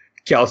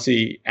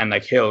Kelce and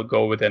like Hill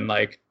go within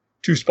like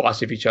 2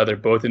 spots of each other,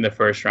 both in the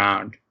first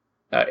round.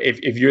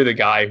 If you're the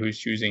guy who's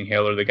choosing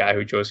Hill or the guy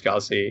who chose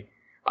Kelce,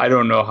 I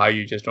don't know how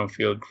you just don't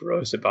feel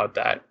gross about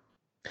that.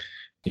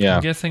 Yeah.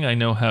 I'm guessing I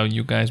know how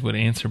you guys would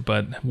answer,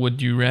 but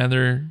would you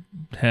rather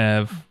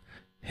have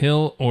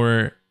Hill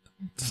or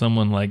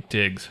someone like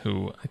Diggs,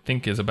 who I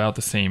think is about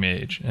the same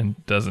age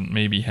and doesn't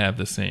maybe have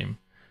the same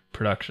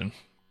production?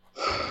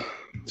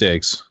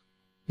 Diggs.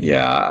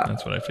 Yeah.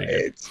 That's what I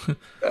figured.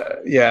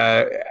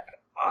 Yeah.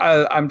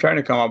 I'm trying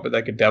to come up with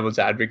like a devil's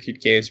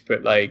advocate case,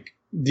 but like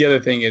the other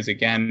thing is,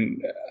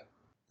 again,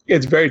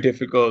 it's very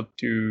difficult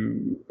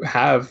to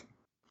have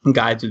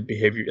guys with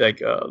behavior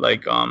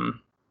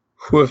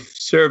who have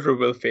served or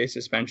will face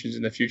suspensions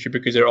in the future,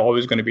 because they're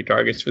always going to be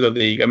targets for the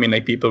league. I mean,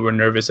 like, people were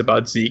nervous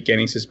about Zeke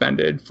getting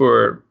suspended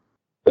for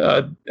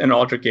an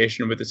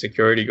altercation with a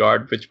security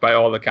guard, which by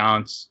all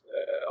accounts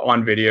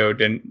on video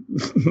didn't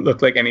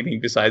look like anything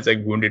besides like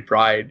wounded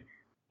pride.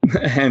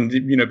 And,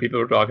 you know, people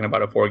were talking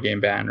about a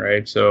 4-game ban,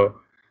 right? So,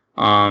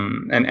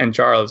 and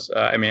Charles,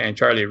 and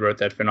Charlie wrote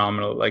that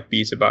phenomenal like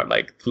piece about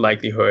like the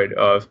likelihood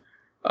of,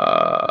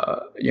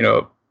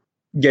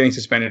 getting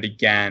suspended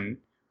again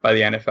by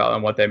the NFL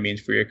and what that means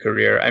for your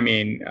career. I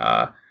mean,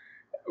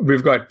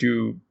 we've got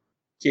 2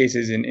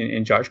 cases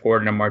in Josh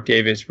Gordon and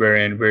Martavis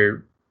wherein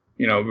we're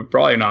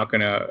probably not going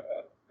to,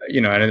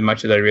 and as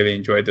much as I really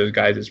enjoyed those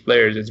guys as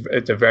players,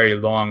 it's a very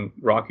long,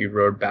 rocky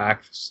road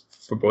back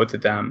for both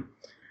of them.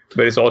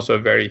 But it's also a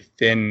very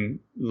thin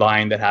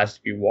line that has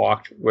to be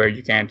walked, where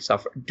you can't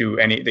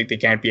there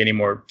can't be any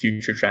more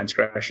future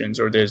transgressions,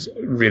 or there's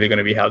really going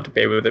to be hell to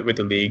pay with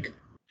the league.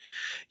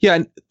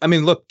 Yeah, I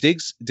mean, look,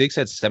 Diggs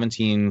had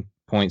 17.6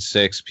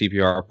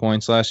 PPR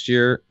points last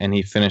year, and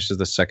he finished as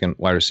the second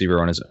wide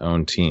receiver on his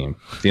own team.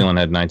 Thielen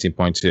had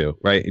 19.2,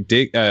 right?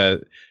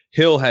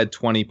 Hill had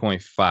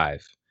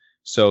 20.5,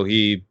 so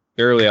he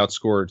barely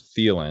outscored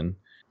Thielen.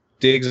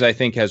 Diggs, I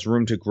think, has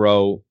room to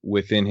grow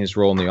within his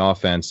role in the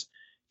offense.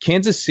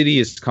 Kansas City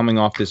is coming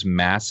off this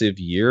massive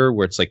year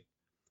where it's like,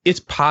 it's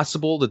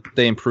possible that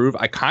they improve.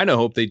 I kind of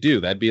hope they do.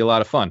 That'd be a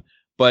lot of fun.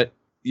 But,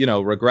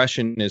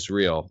 regression is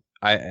real.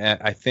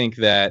 I think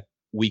that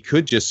we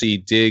could just see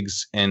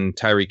Diggs and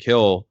Tyreek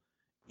Hill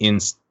in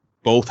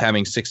both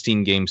having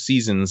 16-game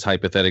seasons,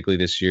 hypothetically,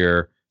 this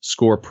year,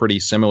 score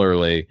pretty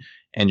similarly.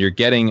 And you're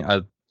getting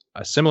a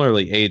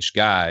similarly aged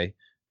guy,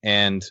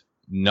 and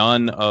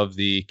none of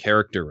the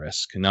character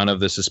risk, none of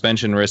the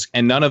suspension risk,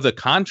 and none of the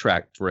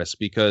contract risk,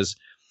 because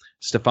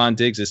Stephon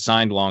Diggs is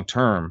signed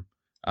long-term,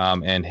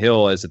 and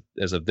Hill, as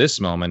of this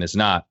moment, is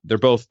not. They're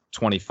both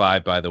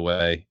 25, by the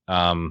way.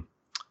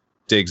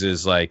 Diggs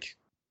is like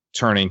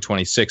turning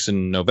 26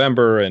 in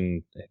November,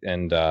 and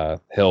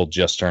Hill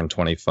just turned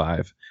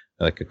 25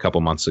 like a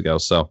couple months ago.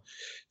 So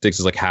Diggs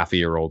is like half a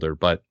year older.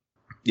 But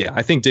yeah,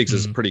 I think Diggs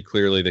is pretty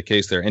clearly the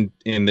case there. And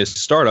in this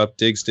startup,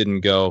 Diggs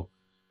didn't go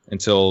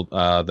until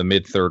the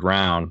mid-3rd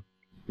round.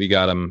 We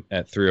got him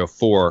at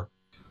 304.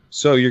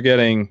 So you're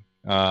getting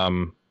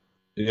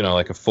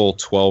like a full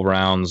 12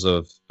 rounds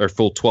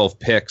full 12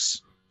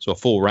 picks, so a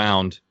full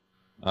round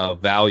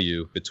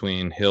value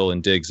between Hill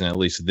and Diggs in at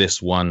least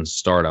this one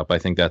startup. I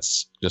think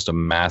that's just a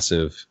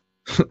massive.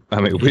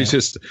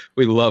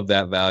 We love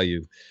that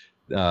value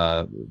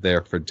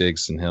there for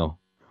Diggs and Hill.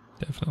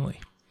 Definitely.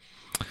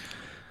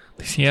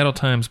 The Seattle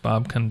Times'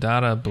 Bob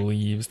Condata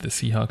believes the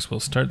Seahawks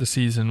will start the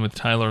season with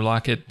Tyler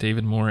Lockett,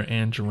 David Moore,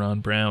 and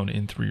Jerron Brown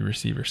in 3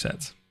 receiver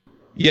sets.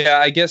 Yeah,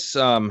 I guess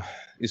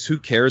is who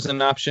cares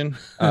an option?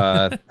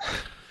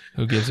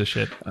 Who gives a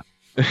shit?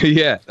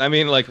 Yeah, I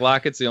mean, like,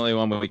 Lockett's the only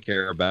one we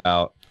care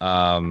about.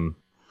 I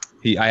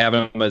have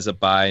him as a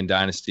buy in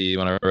Dynasty.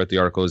 When I wrote the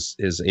article, his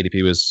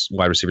ADP was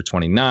wide receiver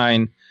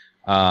 29.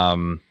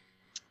 I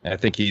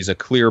think he's a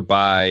clear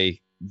buy.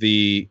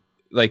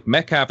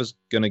 Metcalf is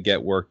going to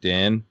get worked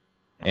in,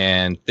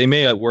 and they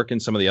may work in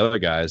some of the other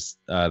guys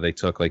they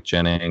took, like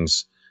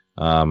Jennings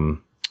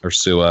or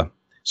Sua.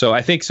 So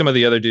I think some of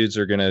the other dudes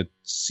are going to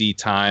see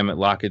time.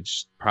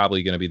 Lockett's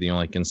probably going to be the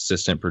only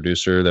consistent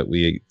producer that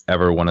we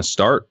ever want to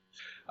start.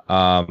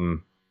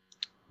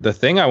 The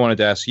thing I wanted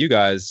to ask you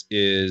guys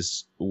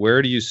is,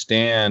 where do you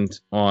stand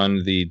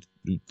on the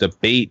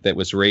debate that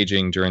was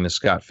raging during the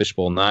Scott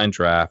Fishbowl 9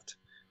 draft,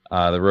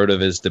 the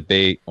RotoViz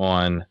debate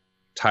on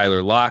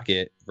Tyler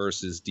Lockett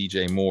versus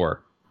DJ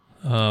Moore?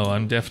 Oh,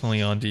 I'm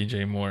definitely on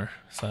DJ Moore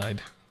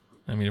side.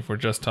 I mean, if we're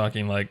just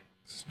talking like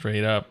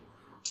straight up,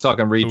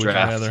 talking redraft, would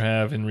I rather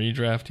have in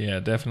redraft? Yeah,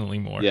 definitely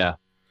Moore. Yeah.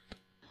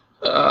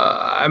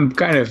 I'd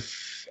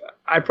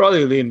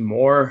probably lean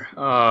Moore,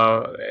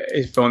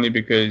 if only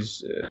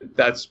because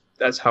that's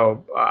that's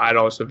how I'd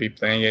also be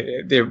playing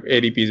it. Their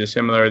ADPs are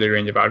similar, their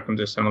range of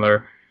outcomes are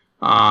similar.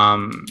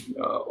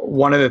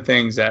 One of the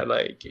things that,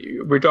 like,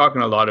 we're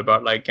talking a lot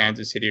about, like,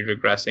 Kansas City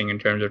regressing in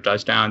terms of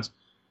touchdowns.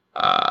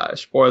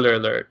 Spoiler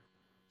alert,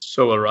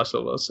 so will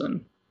Russell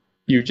Wilson.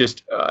 You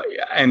just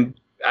and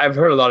I've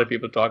heard a lot of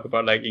people talk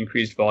about, like,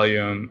 increased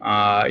volume,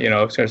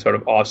 sort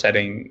of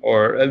offsetting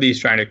or at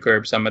least trying to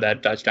curb some of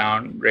that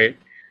touchdown rate.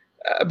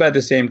 But at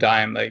the same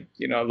time, like,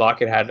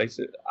 Lockett had, like,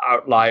 an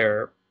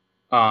outlier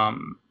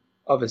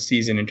of a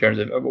season in terms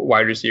of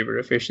wide receiver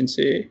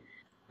efficiency.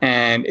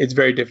 And it's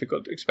very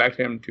difficult to expect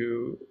him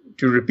to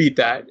repeat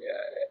that,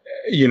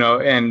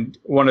 and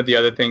one of the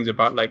other things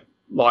about, like,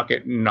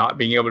 Lockett not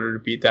being able to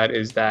repeat that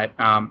is that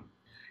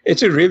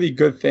it's a really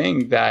good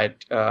thing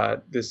that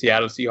the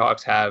Seattle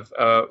Seahawks have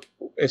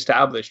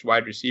established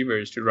wide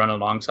receivers to run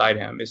alongside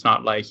him. It's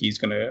not like he's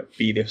going to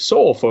be the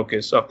sole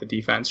focus of the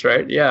defense,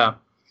 right? Yeah.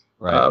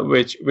 Right.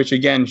 Which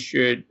again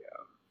should,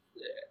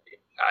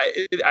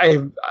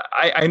 I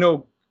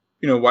know,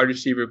 wide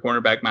receiver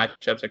cornerback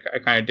matchups are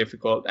kind of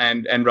difficult,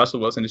 and Russell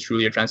Wilson is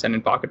truly a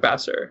transcendent pocket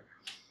passer.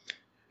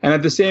 And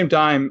at the same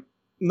time,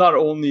 not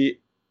only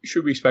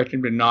should we expect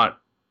him to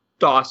not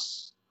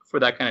toss for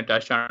that kind of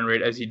touchdown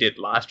rate as he did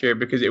last year,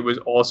 because it was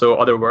also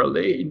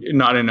otherworldly,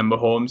 not in a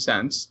Mahomes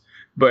sense,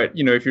 but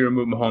if you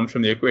remove Mahomes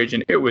from the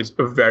equation, it was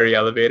very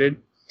elevated.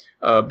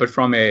 But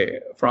from a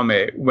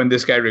when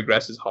this guy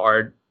regresses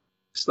hard,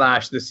 /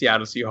 the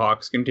Seattle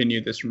Seahawks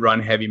continue this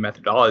run heavy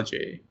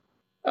methodology,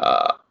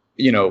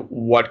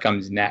 what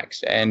comes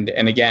next? And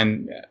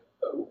again,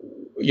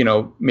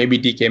 maybe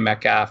DK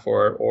Metcalf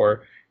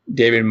or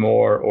David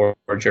Moore or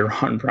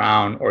Jaron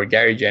Brown or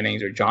Gary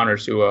Jennings or John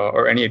Ursua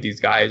or any of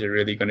these guys are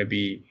really going to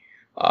be,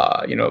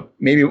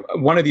 maybe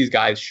one of these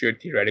guys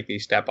should theoretically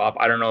step up.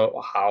 I don't know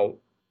how.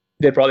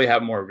 They probably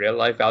have more real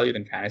life value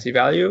than fantasy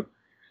value.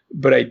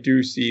 But I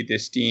do see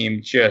this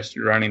team just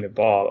running the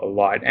ball a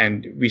lot.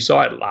 And we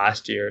saw it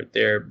last year.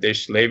 Their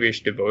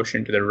slavish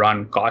devotion to the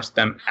run cost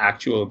them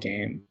actual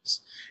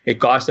games. It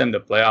cost them the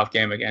playoff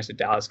game against the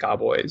Dallas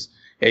Cowboys.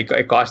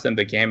 It cost them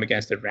the game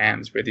against the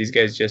Rams, where these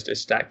guys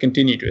just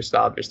continue to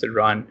establish the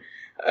run,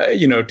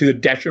 to the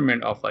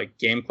detriment of, like,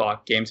 game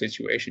clock, game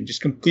situation,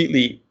 just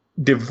completely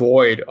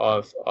devoid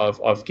of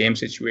game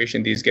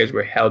situation. These guys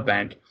were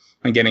hell-bent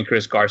on getting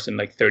Chris Carson,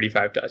 like,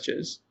 35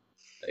 touches.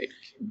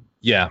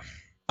 Yeah.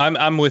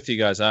 I'm with you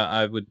guys.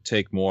 I would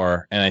take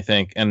more, and I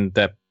think, and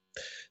that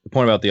the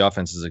point about the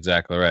offense is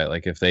exactly right.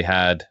 Like, if they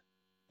had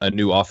a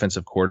new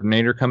offensive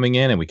coordinator coming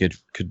in, and we could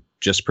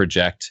just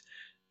project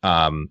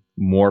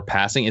more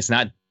passing. It's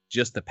not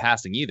just the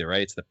passing either,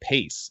 right? It's the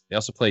pace. They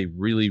also play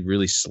really,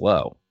 really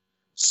slow.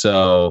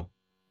 So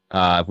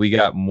if we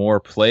got more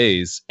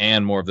plays,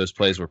 and more of those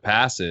plays were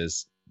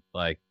passes,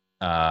 like,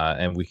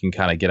 and we can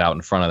kind of get out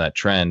in front of that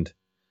trend.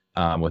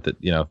 With it,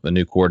 the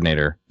new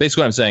coordinator.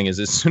 Basically, what I'm saying is,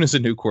 as soon as a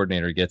new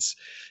coordinator gets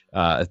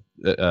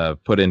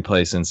put in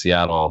place in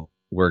Seattle,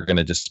 we're going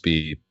to just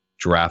be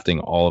drafting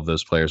all of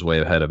those players way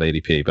ahead of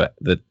ADP. But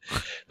the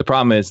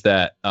problem is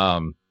that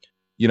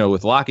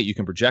with Lockett, you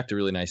can project a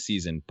really nice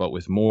season, but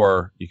with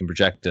Moore, you can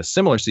project a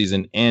similar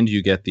season, and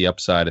you get the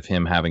upside of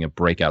him having a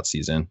breakout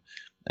season,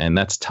 and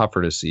that's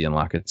tougher to see in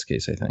Lockett's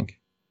case, I think.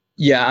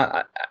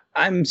 Yeah,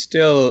 I'm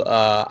still,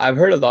 I've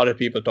heard a lot of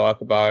people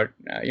talk about,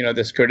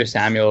 this Curtis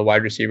Samuel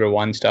wide receiver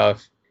 1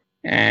 stuff.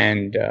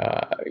 And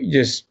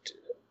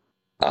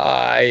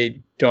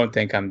I don't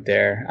think I'm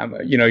there.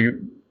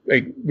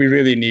 We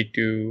really need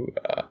to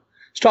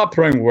stop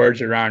throwing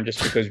words around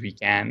just because we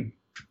can.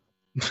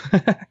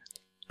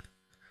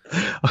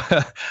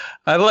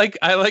 I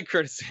like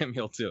Curtis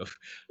Samuel too,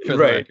 for the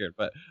record,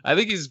 but I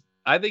think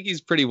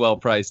he's pretty well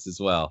priced as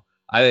well.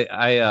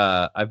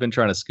 I've been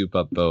trying to scoop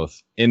up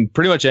both in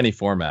pretty much any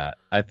format.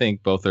 I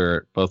think both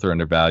are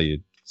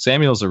undervalued.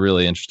 Samuel's a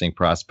really interesting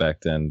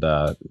prospect and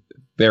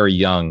very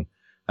young.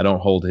 I don't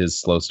hold his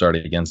slow start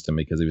against him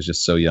because he was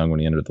just so young when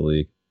he entered the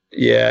league.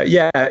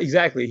 Yeah,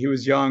 exactly. He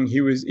was young.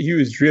 He was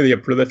really a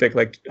prolific,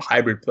 like,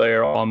 hybrid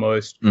player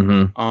almost.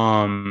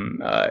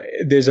 Mm-hmm.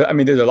 There's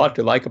a lot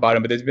to like about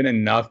him, but there's been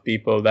enough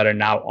people that are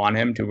now on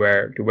him to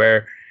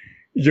where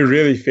you're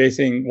really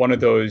facing one of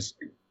those,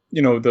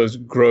 those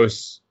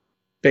gross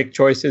pick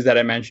choices that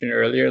I mentioned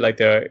earlier, like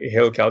the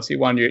Hill Kelsey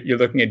one. You're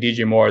looking at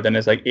DJ Moore, then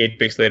it's like 8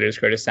 picks later it's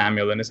Curtis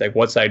Samuel, and it's like,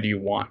 what side do you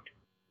want?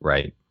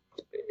 Right.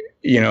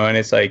 And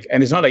it's like,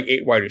 and it's not like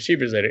 8 wide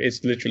receivers later,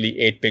 it's literally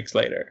 8 picks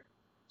later.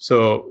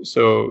 So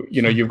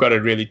you've got to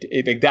really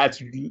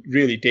that's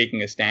really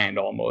taking a stand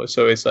almost.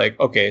 So it's like,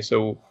 okay,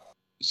 so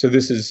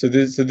this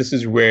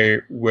is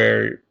where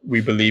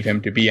we believe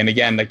him to be. And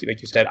again, like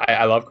you said,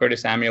 I love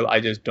Curtis Samuel. I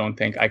just don't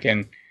think I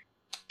can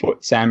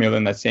put Samuel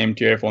in that same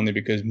tier, if only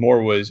because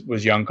Moore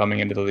was young coming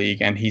into the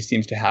league, and he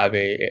seems to have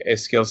a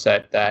skill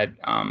set that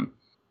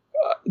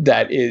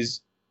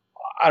is,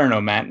 I don't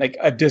know, man, like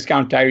a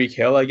discount Tyreek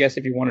Hill, I guess,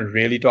 if you want to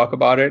really talk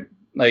about it,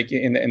 like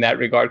in that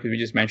regard, because we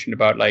just mentioned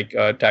about like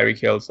Tyreek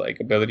Hill's like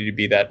ability to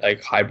be that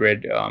like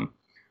hybrid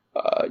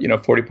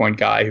 40-point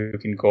guy who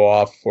can go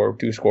off for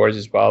 2 scores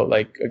as well.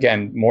 Like,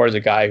 again, Moore is a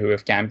guy who,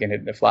 if Cam can hit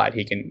in the flat,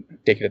 he can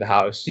take it to the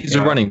house. He's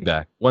a running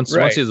back. Once he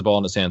has the ball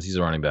in his hands, he's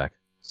a running back.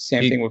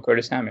 Same thing with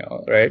Curtis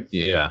Samuel, right?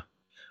 Yeah.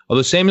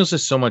 Although Samuel's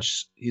just so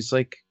much, he's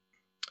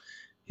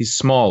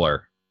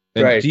smaller.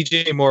 And right.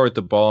 DJ Moore with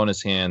the ball in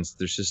his hands,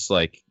 there's just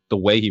like the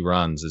way he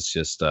runs is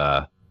just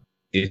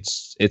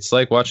it's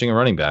like watching a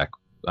running back.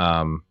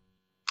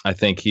 I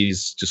think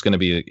he's just going to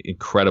be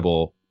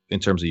incredible in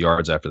terms of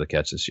yards after the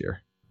catch this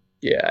year.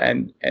 Yeah,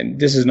 and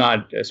this is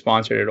not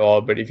sponsored at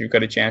all, but if you've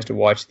got a chance to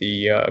watch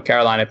the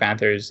Carolina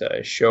Panthers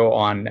show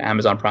on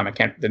Amazon Prime,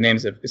 the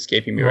name's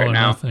escaping me right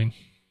now. Nothing.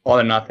 All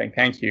or Nothing.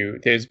 Thank you.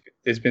 There's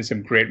been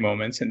some great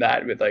moments in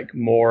that with like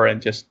Moore and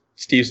just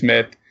Steve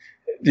Smith.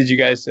 Did you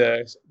guys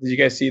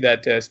see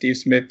that Steve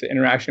Smith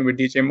interaction with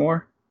DJ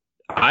Moore?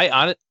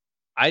 I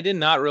did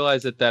not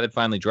realize that had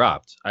finally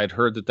dropped. I'd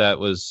heard that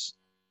was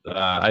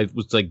I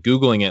was like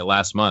Googling it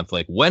last month,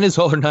 like when is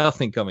All or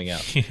Nothing coming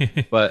out?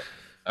 But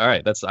all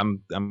right,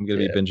 I'm gonna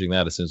be binging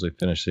that as soon as we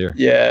finish here.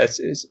 Yeah,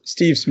 it's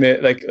Steve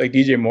Smith, like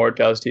DJ Moore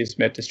tells Steve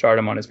Smith to start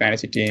him on his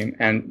fantasy team,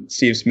 and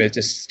Steve Smith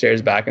just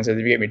stares back and says,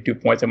 "If you get me 2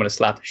 points, I'm gonna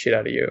slap the shit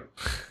out of you."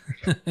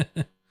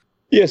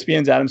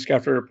 ESPN's Adam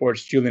Schefter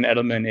reports Julian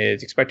Edelman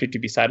is expected to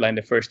be sidelined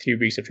the first 3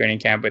 weeks of training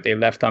camp with a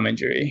left thumb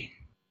injury.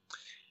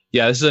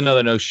 Yeah, this is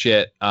another no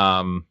shit.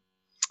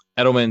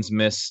 Edelman's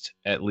missed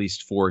at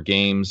least 4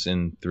 games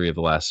in 3 of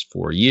the last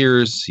 4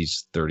 years.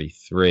 He's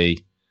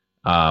 33.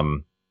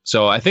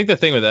 So I think the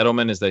thing with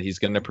Edelman is that he's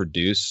going to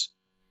produce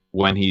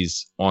when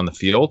he's on the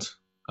field.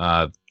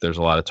 There's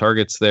a lot of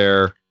targets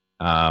there.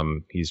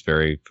 He's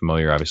very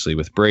familiar, obviously,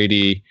 with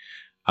Brady.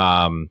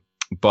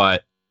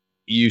 But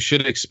you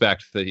should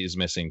expect that he's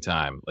missing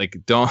time. Like,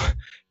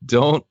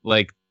 don't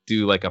like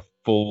do like a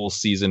full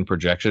season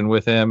projection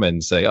with him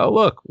and say,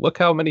 oh, look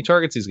how many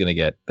targets he's going to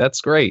get.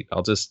 That's great.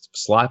 I'll just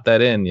slot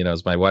that in,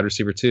 as my wide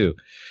receiver too.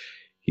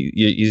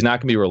 He's not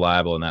going to be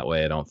reliable in that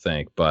way, I don't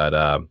think. But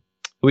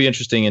he'll be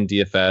interesting in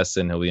DFS,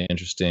 and he'll be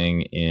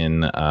interesting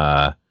in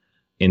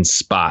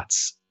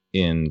spots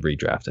in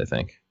redraft, I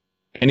think.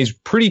 And he's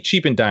pretty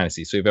cheap in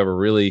Dynasty. So if you have a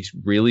really,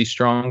 really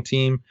strong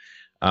team,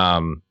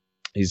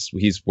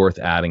 he's worth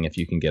adding if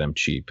you can get him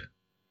cheap.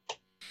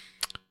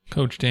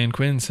 Coach Dan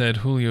Quinn said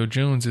Julio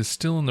Jones is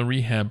still in the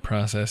rehab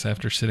process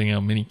after sitting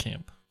out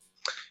minicamp.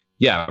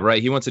 Yeah,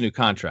 right. He wants a new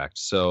contract,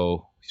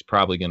 so he's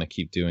probably going to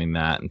keep doing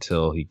that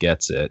until he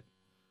gets it.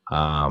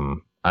 I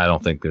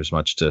don't think there's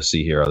much to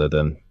see here other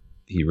than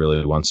he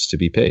really wants to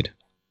be paid.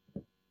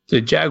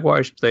 The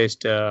Jaguars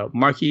placed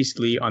Marquise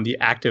Lee on the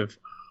active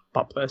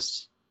pup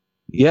list.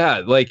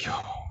 Yeah, like,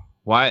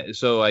 why?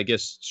 So I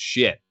guess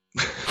shit.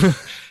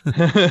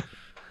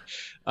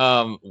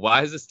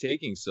 Why is this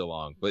taking so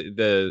long? But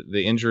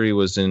the injury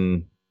was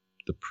in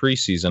the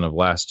preseason of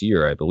last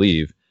year, I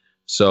believe.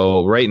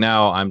 So right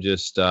now I'm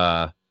just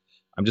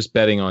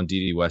betting on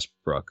D.D.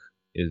 Westbrook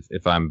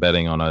if I'm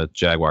betting on a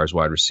Jaguars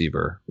wide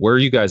receiver. Where are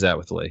you guys at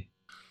with Lee?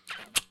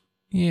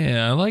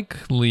 Yeah, I like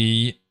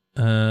Lee.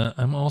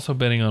 I'm also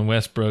betting on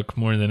Westbrook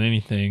more than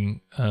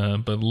anything.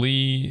 But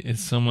Lee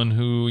is someone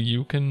who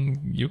you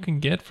can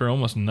get for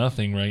almost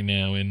nothing right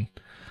now in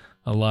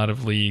a lot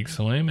of leagues.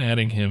 So I'm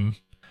adding him.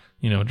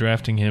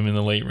 Drafting him in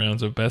the late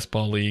rounds of best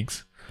ball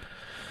leagues.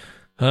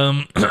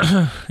 And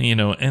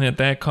at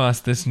that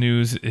cost, this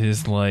news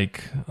is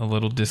like a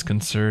little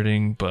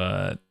disconcerting,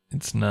 but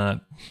it's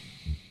not,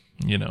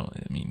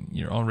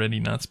 you're already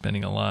not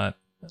spending a lot.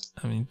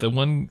 The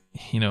one,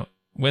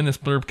 when this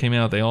blurb came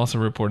out, they also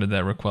reported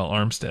that Raquel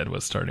Armstead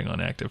was starting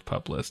on active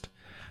pup list,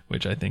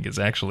 which I think is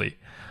actually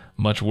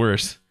much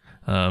worse.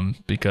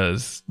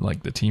 Because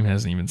like the team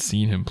hasn't even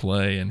seen him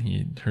play, and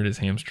he hurt his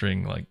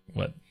hamstring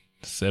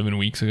 7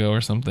 weeks ago or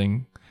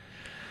something.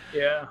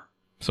 Yeah.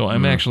 So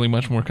I'm actually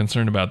much more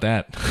concerned about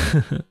that.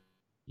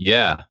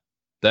 Yeah,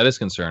 that is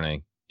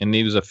concerning. And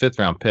he was a 5th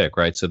round pick,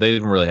 right? So they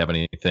didn't really have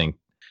anything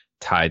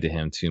tied to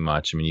him too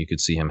much. You could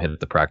see him hit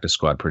the practice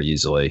squad pretty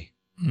easily.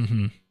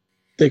 Mm-hmm.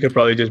 They could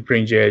probably just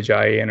bring Jay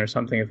Ajayi in or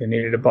something if they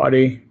needed a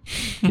body.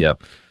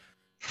 Yep.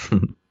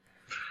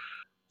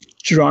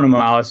 Geronimo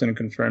Allison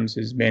confirms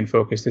his main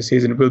focus this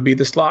season will be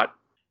the slot.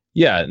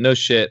 Yeah, no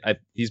shit.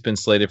 He's been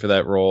slated for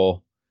that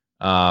role.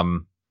 I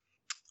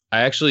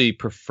actually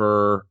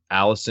prefer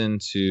Allison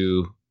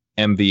to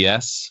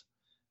MVS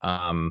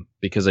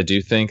because I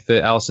do think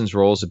that Allison's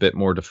role is a bit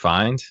more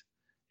defined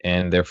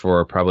and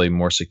therefore probably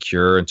more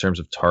secure in terms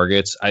of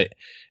targets.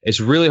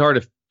 It's really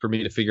hard for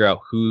me to figure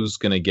out who's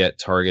going to get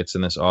targets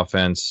in this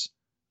offense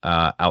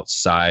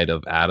outside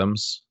of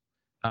Adams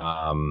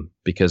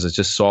because it's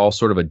just all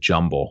sort of a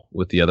jumble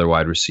with the other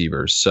wide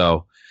receivers.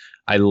 So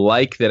I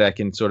like that I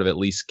can sort of at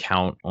least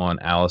count on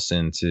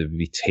Allison to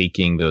be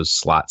taking those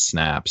slot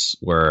snaps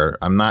where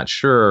I'm not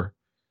sure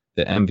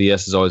that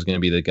MVS is always going to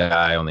be the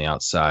guy on the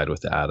outside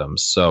with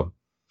Adams. So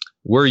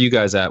where are you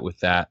guys at with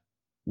that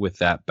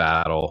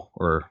battle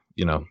or,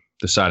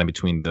 deciding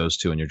between those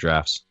two in your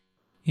drafts?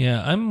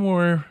 Yeah,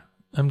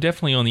 I'm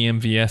definitely on the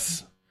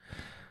MVS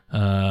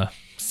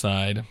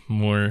side,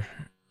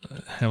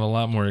 have a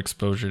lot more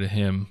exposure to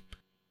him.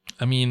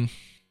 I mean,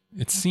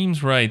 it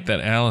seems right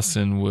that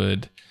Allison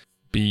would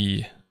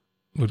be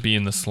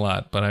in the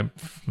slot, but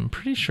I'm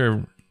pretty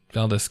sure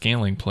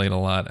Valdes-Scantling played a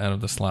lot out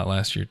of the slot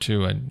last year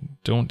too. I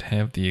don't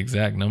have the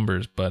exact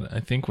numbers, but I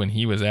think when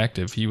he was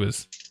active, he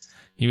was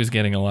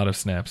getting a lot of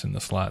snaps in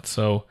the slot.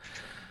 So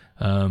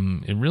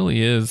it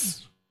really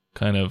is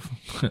kind of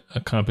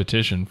a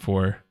competition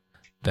for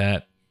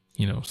that,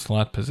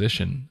 slot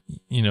position.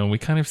 We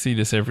kind of see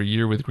this every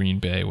year with Green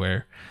Bay,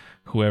 where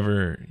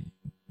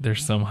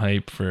there's some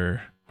hype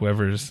for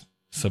whoever's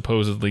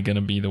supposedly going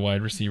to be the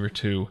wide receiver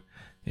 2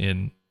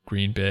 in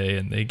Green Bay,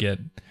 and they get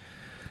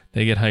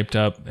hyped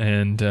up,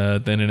 and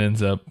then it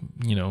ends up,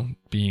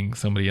 being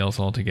somebody else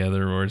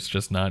altogether, or it's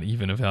just not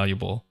even a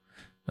valuable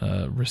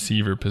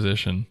receiver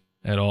position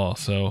at all.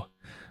 So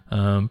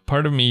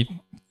part of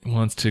me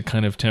wants to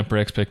kind of temper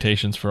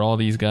expectations for all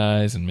these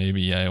guys, and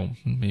maybe I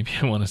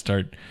want to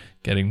start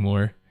getting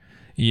more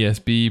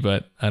ESB,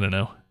 but I don't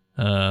know.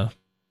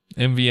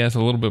 MVS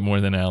a little bit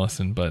more than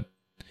Allison, but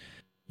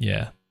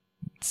yeah,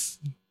 it's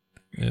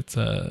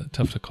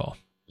tough to call.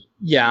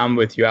 Yeah, I'm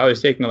with you. I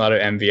was taking a lot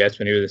of MVS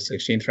when he was a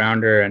 16th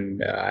rounder,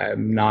 and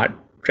I'm not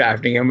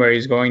drafting him where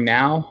he's going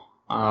now.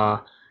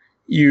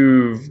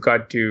 You've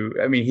got to,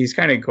 he's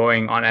kind of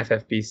going on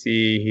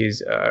FFPC.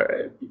 He's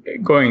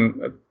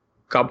going a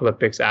couple of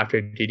picks after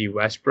Dede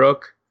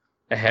Westbrook,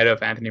 ahead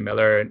of Anthony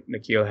Miller,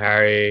 N'Keal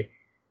Harry,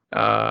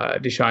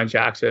 Deshaun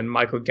Jackson,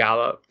 Michael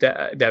Gallup,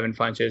 Devin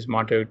Funchess,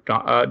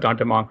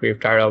 Donta Moncrief,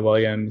 Tyrell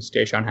Williams,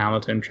 Deshaun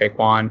Hamilton,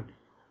 Traquan.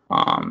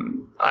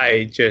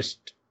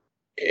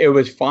 It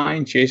was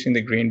fine chasing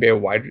the Green Bay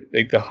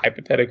the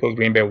hypothetical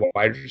Green Bay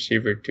wide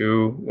receiver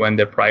 2 when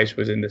the price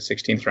was in the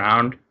 16th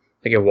round,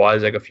 like it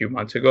was like a few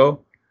months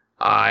ago.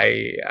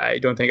 I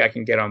don't think I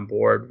can get on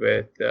board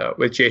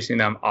with chasing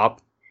them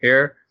up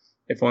here,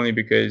 if only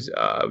because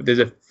there's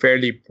a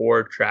fairly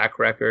poor track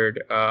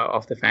record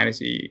of the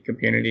fantasy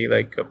community.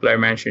 Like Blair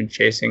mentioned,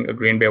 chasing a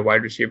Green Bay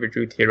wide receiver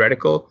 2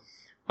 theoretical.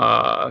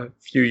 A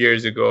few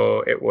years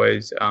ago, it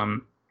was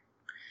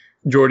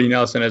Jordy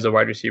Nelson as a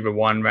wide receiver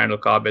 1, Randall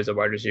Cobb as a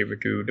wide receiver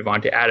 2,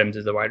 Devontae Adams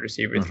as a wide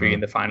receiver 3 in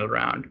the final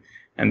round.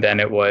 And then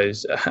it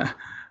was,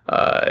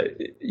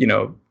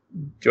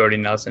 Jordy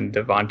Nelson,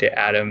 Devontae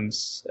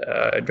Adams,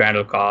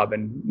 Randall Cobb,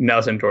 and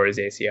Nelson tore his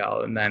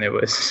ACL. And then it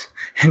was,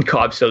 and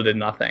Cobb still did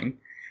nothing.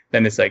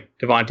 Then it's like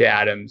Devontae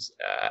Adams.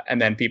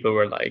 And then people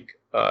were like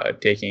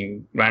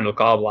taking Randall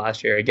Cobb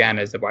last year again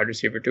as the wide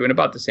receiver 2 in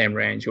about the same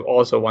range, who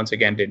also once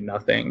again did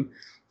nothing.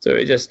 So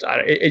it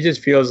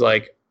just feels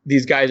like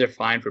these guys are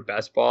fine for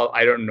best ball.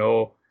 I don't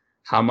know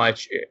how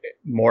much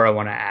more I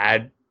want to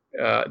add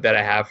that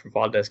I have for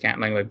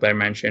Valdes-Scantling. Like Blair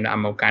mentioned,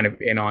 I'm kind of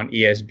in on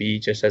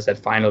ESB just as that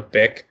final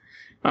pick.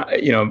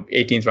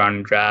 18th round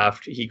in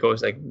draft. He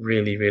goes like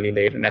really, really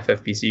late in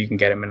FFPC. You can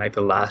get him in like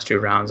the last 2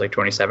 rounds, like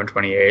 27,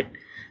 28.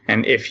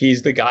 And if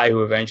he's the guy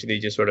who eventually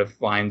just sort of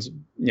finds,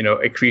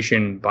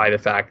 accretion by the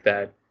fact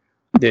that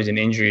there's an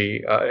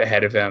injury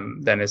ahead of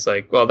him, then it's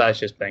like, well, that's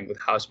just playing with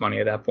house money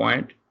at that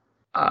point.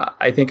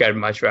 I think I'd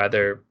much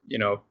rather,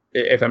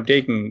 if I'm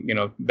taking,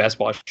 best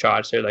ball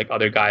shots, there are like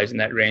other guys in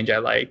that range I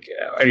like,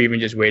 or even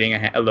just waiting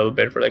a little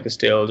bit for like a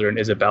Stills or an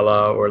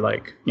Isabella or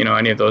like,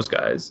 any of those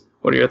guys.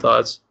 What are your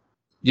thoughts?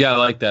 Yeah, I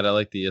like that. I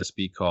like the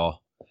ESB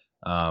call.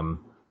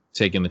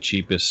 Taking the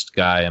cheapest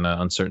guy in an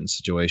uncertain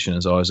situation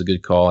is always a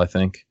good call, I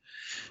think.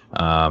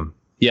 And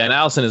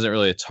Allison isn't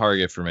really a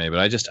target for me,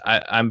 but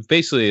I'm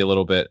basically a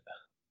little bit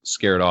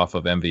scared off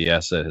of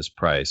MVS at his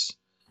price.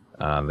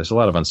 There's a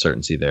lot of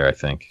uncertainty there, I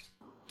think.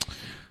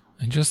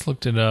 I just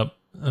looked it up.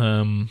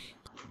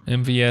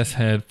 MVS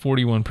had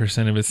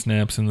 41% of his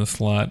snaps in the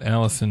slot.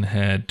 Allison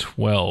had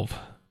 12,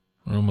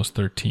 or almost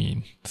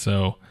 13.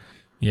 So,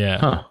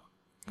 yeah,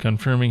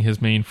 confirming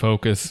his main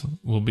focus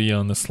will be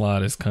on the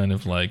slot is kind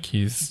of like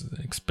he's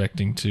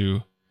expecting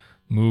to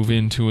move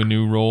into a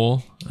new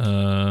role.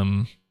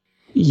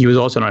 He was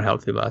also not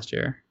healthy last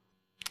year.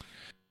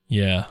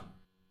 Yeah,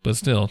 but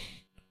still,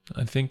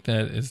 I think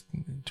that is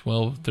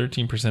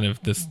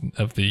 13%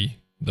 of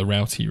the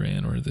routes he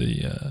ran, or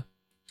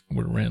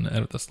were ran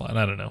out of the slot.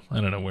 I don't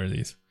know where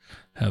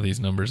how these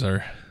numbers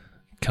are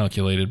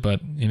calculated,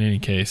 but in any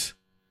case,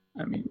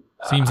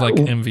 seems like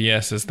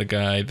MVS is the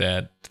guy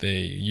that they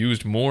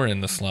used more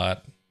in the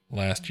slot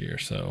last year.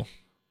 So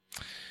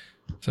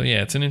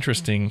yeah, it's an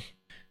interesting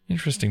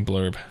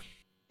blurb.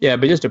 Yeah,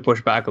 but just to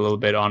push back a little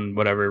bit on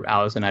whatever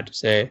Allison had to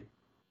say,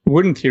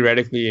 wouldn't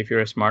theoretically, if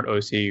you're a smart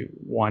OC,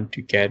 want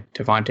to get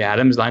Devontae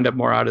Adams lined up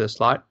more out of the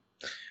slot?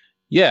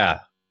 Yeah,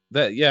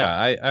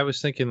 I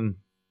was thinking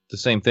the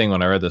same thing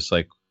when I read this.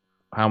 Like,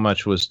 how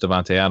much was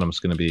Devontae Adams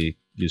going to be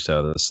used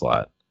out of the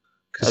slot?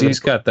 Because he's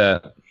got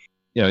that,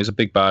 he's a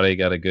big body,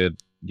 got a good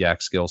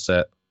yak skill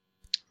set.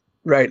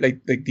 Right,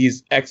 like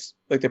these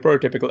the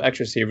prototypical X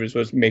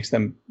receivers makes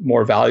them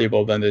more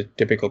valuable than the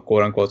typical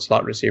quote unquote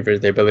slot receivers.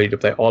 The ability to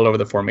play all over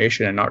the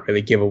formation and not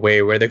really give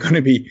away where they're going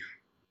to be.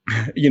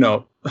 They're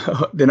not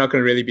going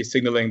to really be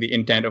signaling the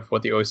intent of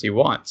what the OC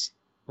wants.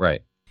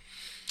 Right.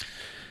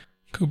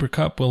 Cooper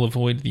Kupp will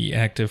avoid the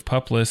active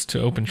PUP list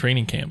to open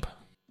training camp.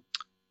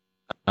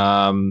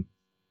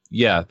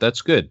 Yeah,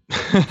 that's good.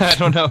 I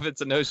don't know if it's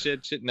a no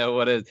shit no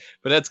what is,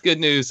 but that's good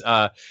news.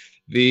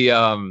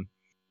 When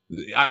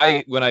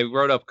I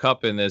wrote up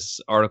Kupp in this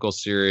article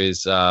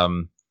series,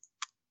 the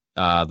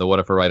What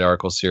If I Write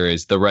article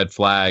series, the red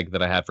flag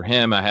that I had for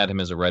him, I had him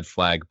as a red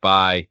flag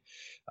buy.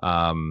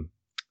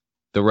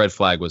 The red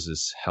flag was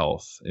his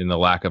health and the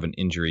lack of an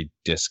injury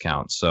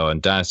discount. So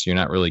in Dynasty, you're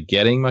not really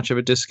getting much of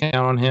a discount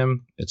on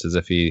him. It's as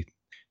if he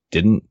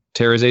didn't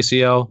tear his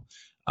ACL.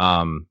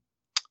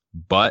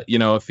 But,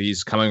 if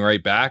he's coming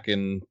right back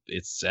and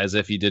it's as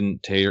if he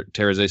didn't tear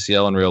his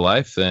ACL in real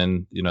life,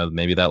 then,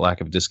 maybe that lack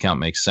of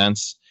discount makes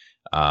sense.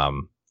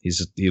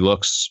 He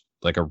looks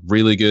like a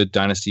really good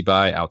dynasty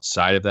buy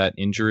outside of that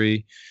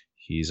injury.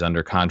 He's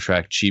under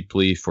contract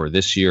cheaply for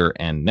this year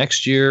and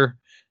next year.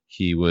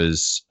 He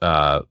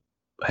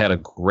had a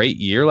great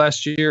year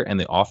last year, and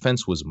the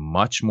offense was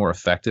much more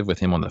effective with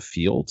him on the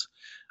field,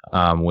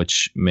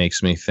 which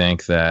makes me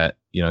think that,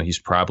 he's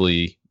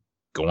probably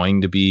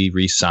going to be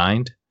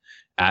re-signed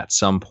at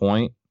some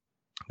point.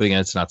 But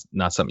again, it's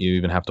not something you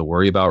even have to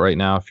worry about right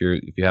now if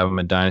you have him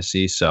in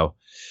Dynasty. So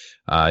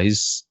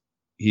he's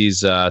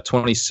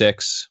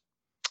 26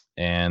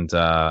 and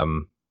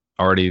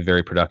already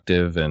very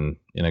productive and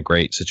in a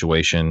great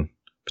situation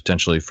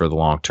potentially for the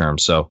long term.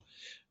 So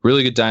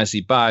really good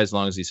Dynasty buy as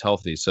long as he's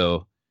healthy.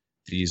 So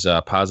these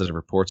positive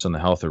reports on the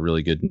health are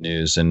really good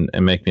news and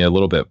make me a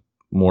little bit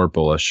more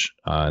bullish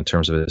in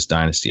terms of his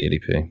Dynasty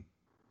ADP.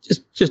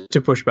 Just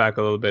to push back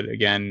a little bit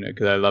again,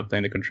 because I love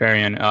playing the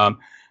contrarian.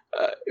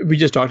 We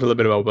just talked a little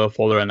bit about Will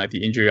Fuller and like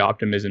the injury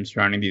optimism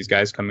surrounding these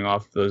guys coming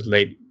off those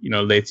late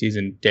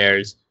season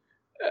tears.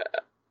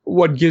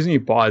 What gives me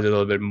pause a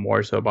little bit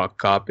more so about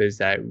Kupp is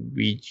that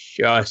we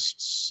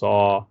just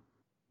saw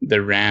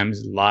the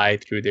Rams lie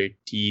through their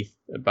teeth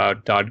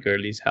about Todd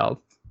Gurley's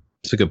health.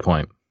 That's a good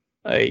point.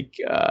 Like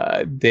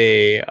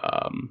they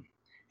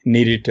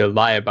needed to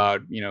lie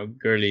about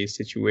Gurley's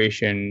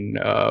situation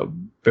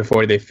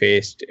before they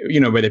faced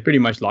where they pretty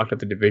much locked up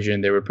the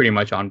division. They were pretty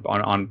much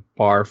on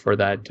par for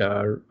that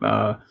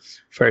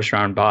first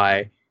round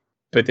bye,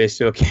 but they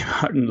still came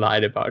out and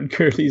lied about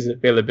Gurley's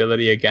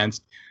availability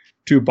against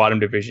two bottom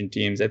division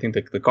teams. I think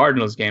the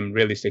Cardinals game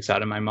really sticks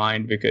out in my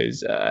mind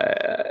because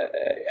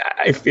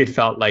it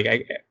felt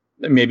like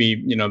maybe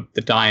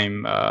the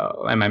time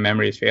and my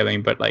memory is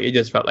failing, but like it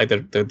just felt like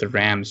the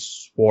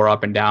Rams swore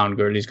up and down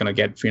Gurley's gonna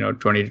get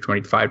 20 to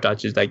 25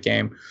 touches that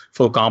game,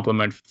 full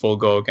complement, full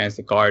go against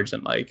the Cards,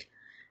 and like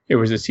it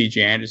was a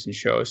C.J. Anderson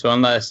show. So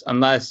unless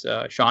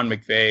Sean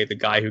McVay, the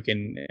guy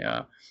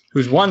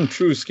whose one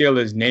true skill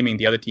is naming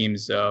the other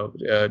team's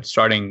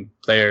starting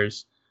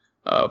players,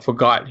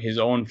 forgot his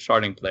own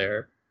starting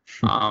player,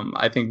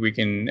 I think we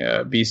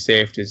can be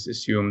safe to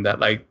assume that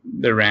like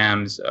the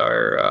Rams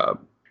are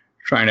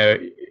trying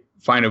to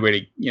find a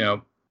way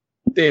to,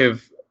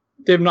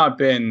 they've not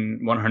been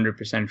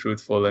 100%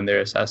 truthful in their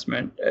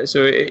assessment.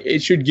 So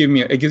it gives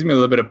me a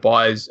little bit of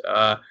pause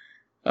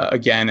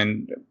again.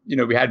 And,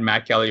 we had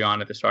Matt Kelly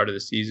on at the start of the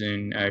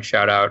season,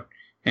 shout out.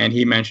 And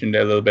he mentioned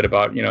a little bit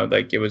about,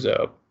 like it was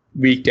a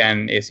week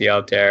 10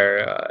 ACL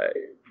tear.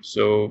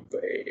 So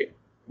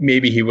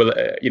maybe he will,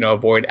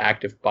 avoid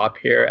active pop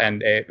here.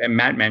 And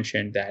Matt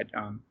mentioned that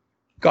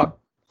Kupp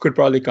could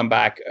probably come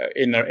back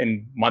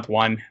in month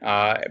one,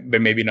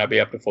 but maybe not be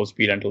up to full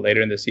speed until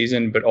later in the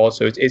season. But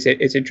also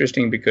it's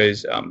interesting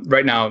because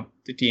right now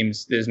the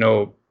teams, there's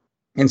no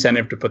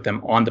incentive to put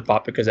them on the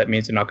pop because that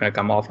means they're not going to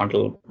come off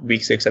until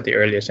week 6 at the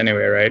earliest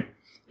anyway, right?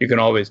 You can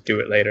always do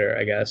it later,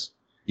 I guess.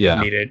 Yeah.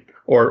 If needed,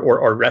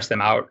 or rest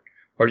them out,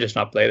 or just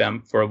not play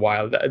them for a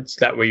while.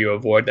 That way you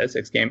avoid that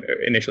 6-game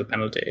initial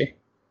penalty.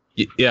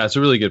 Yeah, it's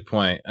a really good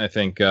point. I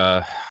think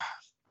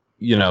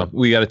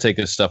we got to take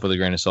this stuff with a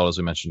grain of salt, as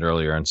we mentioned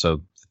earlier. And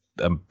so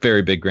a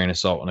very big grain of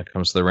salt when it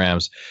comes to the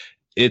Rams.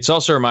 It's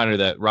also a reminder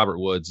that Robert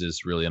Woods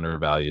is really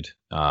undervalued,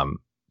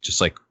 just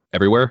like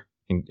everywhere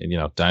in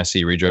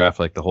Dynasty, redraft,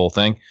 like the whole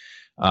thing.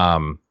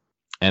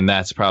 And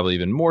that's probably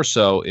even more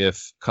so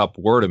if Kupp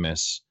were to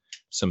miss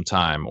some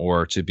time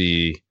or to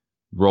be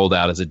rolled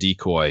out as a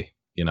decoy,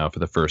 for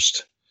the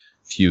first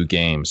few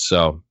games.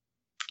 So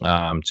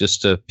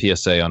just a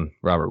PSA on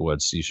Robert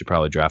Woods. You should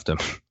probably draft him.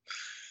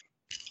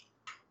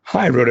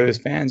 Hi, RotoViz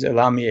fans.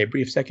 Allow me a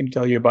brief second to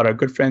tell you about our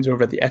good friends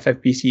over at the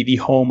FFPC, the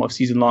home of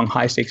season-long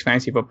high-stakes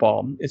fantasy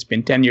football. It's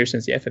been 10 years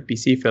since the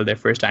FFPC filled their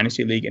first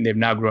Dynasty League, and they've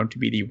now grown to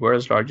be the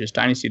world's largest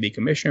Dynasty League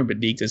commissioner,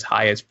 with leagues as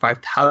high as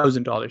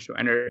 $5,000 to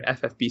enter.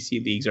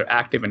 FFPC leagues are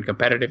active and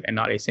competitive, and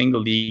not a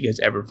single league has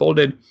ever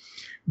folded.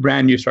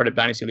 Brand new startup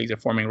Dynasty Leagues are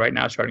forming right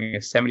now, starting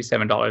at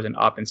 $77 and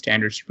up in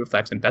standard,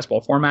 Superflex, and best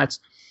ball formats.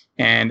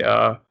 And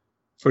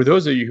for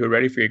those of you who are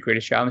ready for your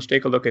greatest challenge,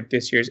 take a look at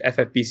this year's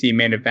FFPC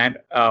main event.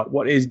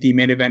 What is the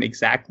main event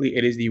exactly?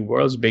 It is the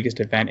world's biggest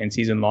event in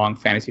season-long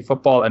fantasy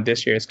football, and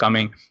this year is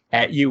coming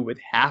at you with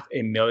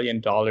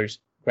 $500,000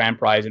 grand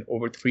prize and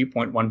over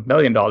 $3.1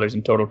 million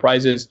in total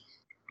prizes.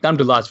 Come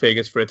to Las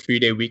Vegas for a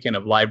 3-day weekend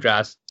of live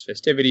drafts,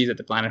 festivities at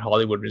the Planet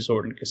Hollywood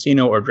Resort and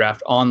Casino, or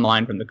draft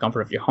online from the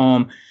comfort of your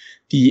home.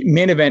 The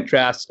main event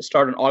drafts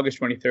start on August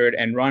 23rd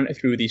and run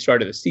through the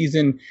start of the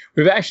season.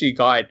 We've actually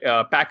got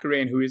Pat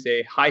Kerrane, who is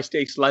a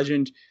high-stakes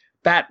legend.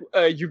 Pat,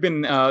 you've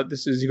been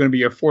this is going to be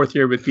your fourth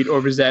year with Pete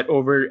Overzet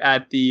over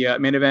at the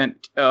main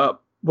event. What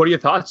are your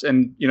thoughts?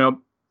 And,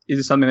 is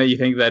it something that you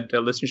think that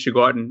listeners should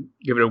go out and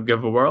give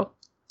a whirl?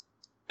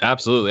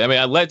 Absolutely. I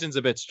mean, legend's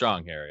a bit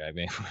strong here. I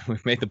mean, we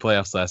made the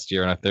playoffs last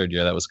year in our third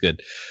year. That was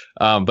good.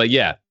 But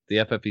yeah, the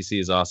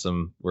FFPC is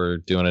awesome. We're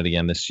doing it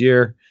again this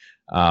year.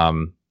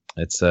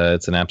 It's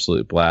an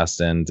absolute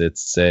blast, and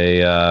it's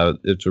a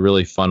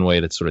really fun way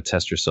to sort of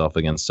test yourself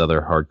against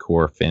other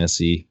hardcore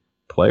fantasy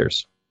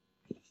players.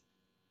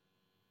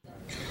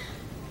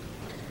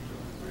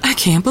 I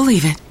can't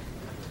believe it.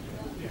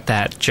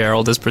 That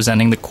Gerald is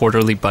presenting the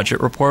quarterly budget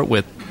report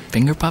with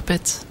finger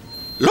puppets?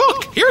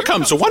 Look, here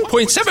comes a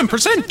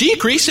 1.7%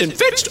 decrease in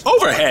fixed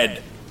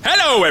overhead.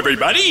 Hello,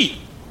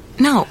 everybody.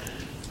 No,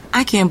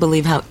 I can't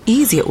believe how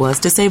easy it was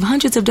to save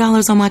hundreds of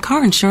dollars on my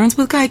car insurance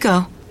with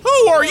Geico.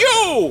 Who are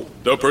you?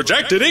 The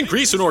projected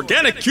increase in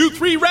organic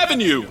Q3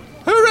 revenue.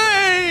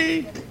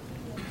 Hooray!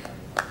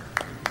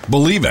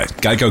 Believe it,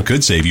 Geico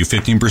could save you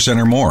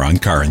 15% or more on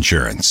car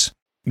insurance.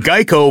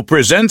 Geico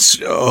presents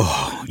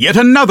yet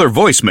another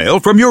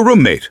voicemail from your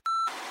roommate.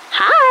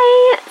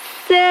 Hi.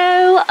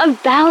 So,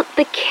 about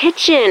the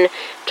kitchen.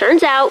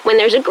 Turns out when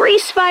there's a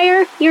grease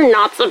fire, you're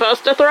not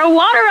supposed to throw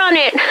water on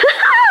it.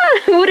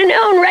 Who would have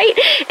known, right?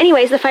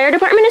 Anyways, the fire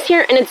department is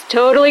here and it's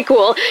totally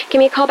cool. Give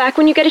me a call back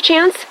when you get a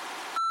chance.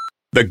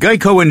 The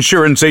Geico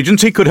Insurance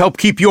Agency could help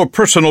keep your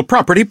personal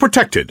property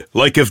protected,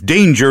 like if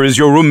danger is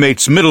your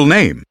roommate's middle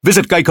name.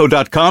 Visit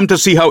geico.com to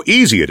see how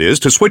easy it is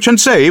to switch and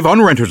save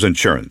on renter's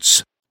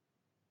insurance.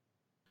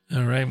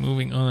 All right,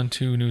 moving on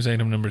to news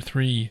item number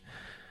 3.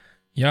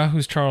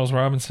 Yahoo's Charles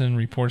Robinson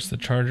reports the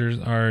Chargers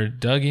are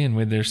dug in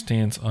with their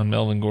stance on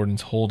Melvin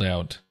Gordon's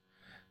holdout.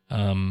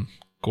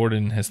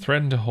 Gordon has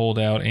threatened to hold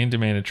out and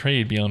demand a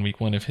trade beyond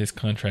week 1 if his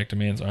contract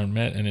demands aren't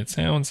met, and it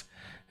sounds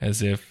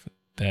as if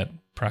that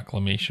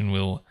proclamation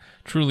will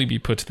truly be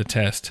put to the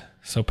test.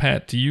 So,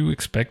 Pat, do you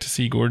expect to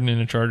see Gordon in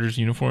a Chargers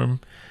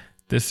uniform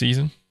this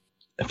season?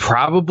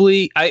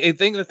 Probably. I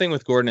think the thing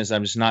with Gordon is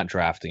I'm just not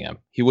drafting him.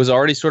 He was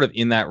already sort of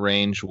in that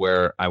range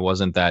where I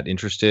wasn't that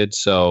interested.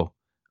 So,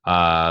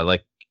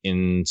 like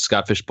in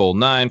Scott Fish Bowl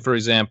 9, for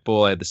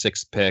example, I had the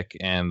 6th pick,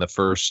 and the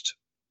first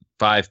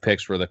 5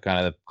 picks were the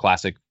kind of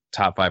classic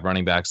top 5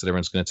 running backs that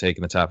everyone's going to take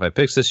in the top 5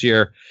 picks this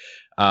year.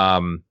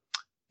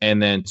 And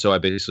then, so I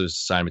basically was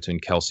deciding between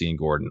Kelsey and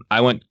Gordon.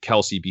 I went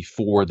Kelsey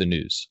before the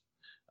news.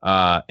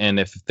 And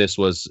if this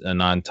was a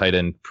non-tight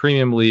end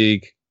premium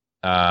league,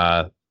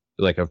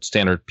 like a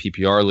standard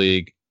PPR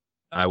league,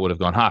 I would have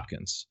gone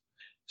Hopkins.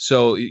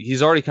 So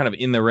he's already kind of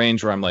in the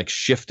range where I'm like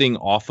shifting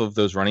off of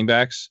those running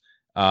backs.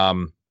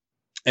 And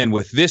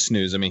with this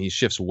news, I mean, he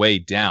shifts way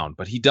down,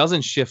 but he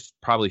doesn't shift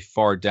probably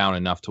far down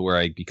enough to where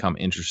I become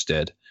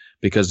interested,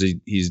 because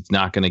he's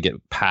not going to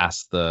get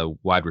past the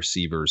wide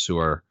receivers who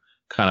are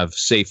kind of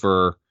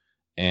safer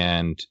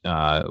and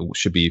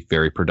should be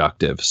very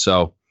productive.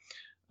 So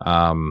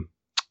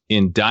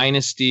in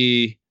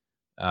Dynasty,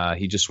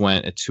 he just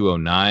went at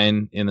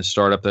 209 in the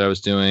startup that I was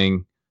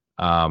doing.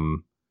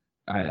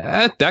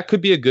 That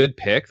could be a good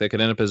pick. That could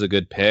end up as a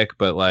good pick,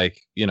 but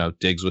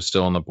Diggs was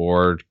still on the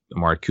board.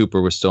 Amari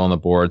Cooper was still on the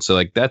board.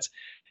 So that's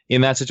in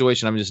that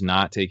situation, I'm just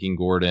not taking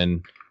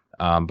Gordon.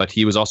 But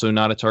he was also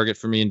not a target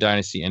for me in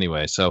Dynasty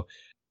anyway. So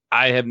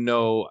I have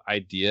no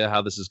idea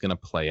how this is going to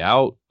play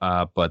out.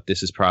 But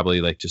this is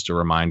probably just a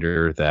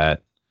reminder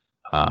that,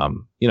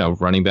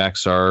 running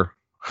backs are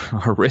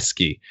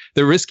risky.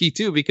 They're risky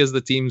too, because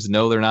the teams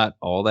know they're not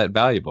all that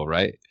valuable,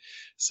 right?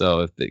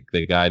 So if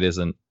the guy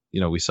doesn't,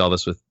 we saw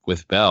this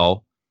with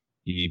Bell,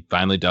 he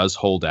finally does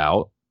hold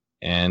out,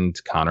 and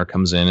Connor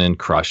comes in and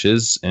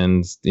crushes,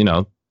 and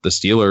the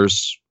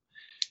Steelers,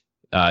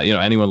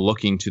 anyone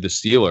looking to the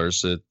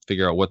Steelers to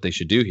figure out what they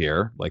should do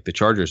here, like the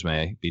Chargers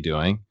may be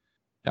doing,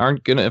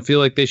 aren't gonna feel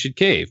like they should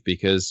cave,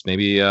 because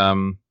maybe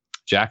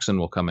Jackson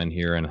will come in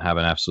here and have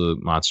an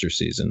absolute monster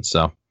season.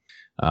 So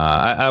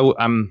I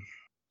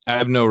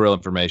have no real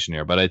information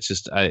here, but it's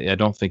just I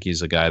don't think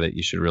he's a guy that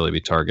you should really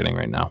be targeting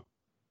right now.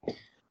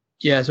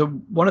 Yeah, so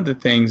one of the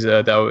things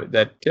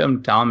that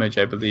Tim Talmadge,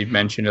 I believe,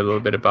 mentioned a little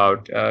bit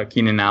about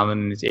Keenan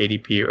Allen and his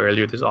ADP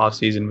earlier this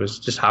offseason was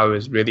just how it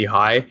was really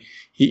high.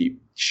 He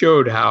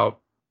showed how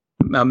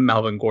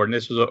Melvin Gordon,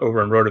 this was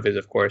over on RotoViz,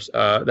 of course,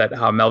 that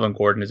how Melvin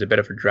Gordon is a bit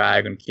of a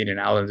drag on Keenan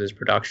Allen's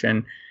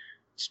production.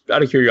 Just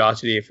out of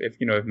curiosity, if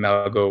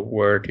Melgo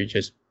were to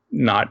just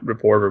not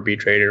report or be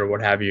traded or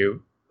what have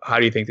you, how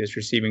do you think this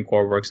receiving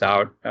core works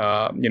out?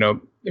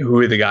 Who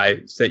are the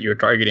guys that you're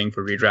targeting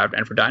for redraft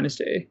and for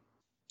Dynasty?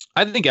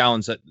 I think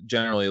Allen's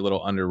generally a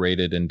little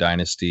underrated in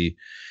Dynasty.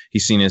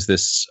 He's seen as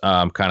this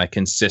kind of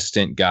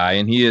consistent guy,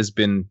 and he has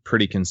been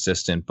pretty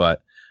consistent,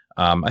 but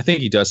I think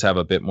he does have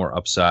a bit more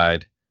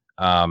upside.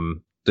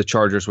 The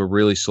Chargers were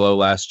really slow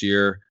last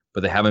year,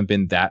 but they haven't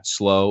been that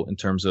slow in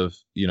terms of,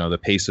 the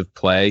pace of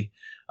play.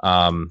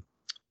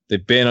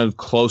 They've been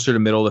closer to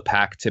middle of the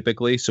pack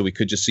typically, so we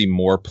could just see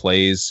more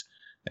plays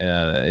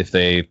if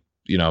they,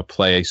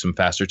 play some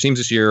faster teams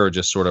this year or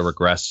just sort of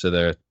regress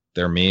to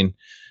their mean.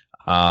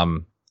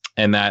 And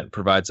that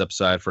provides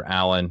upside for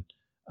Allen.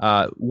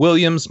 Mike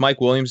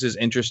Williams is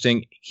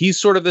interesting. He's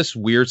sort of this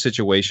weird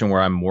situation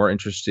where I'm more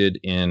interested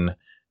in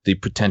the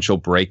potential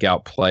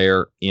breakout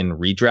player in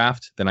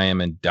redraft than I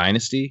am in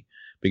dynasty,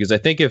 because I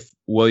think if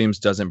Williams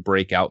doesn't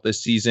break out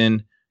this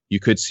season, you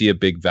could see a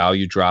big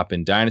value drop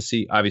in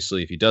dynasty.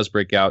 Obviously, if he does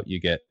break out, you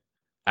get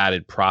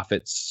added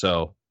profits.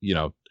 So,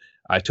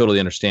 I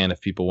totally understand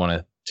if people want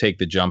to take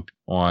the jump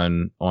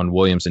on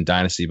Williams in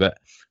dynasty, but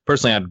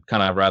personally, I'd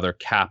kind of rather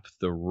cap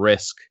the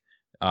risk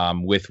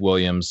with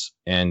Williams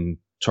and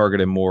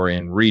target him more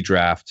in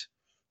redraft,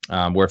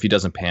 where if he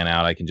doesn't pan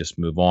out, I can just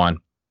move on.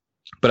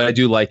 But I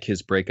do like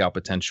his breakout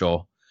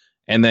potential.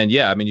 And then, you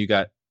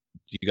got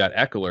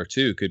Eckler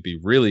too, could be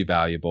really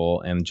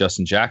valuable, and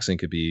Justin Jackson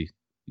could be,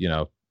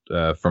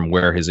 from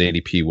where his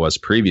ADP was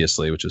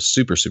previously, which was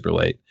super, super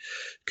late,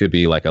 could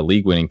be like a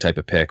league winning type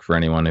of pick for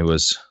anyone who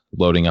was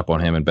loading up on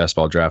him in best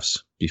ball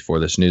drafts before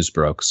this news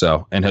broke.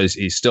 So, and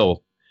he's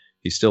still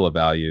a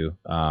value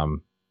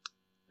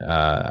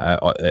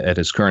at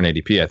his current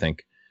ADP, I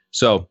think.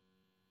 So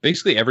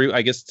basically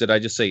did I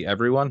just say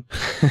everyone?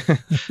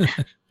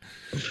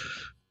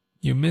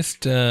 You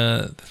missed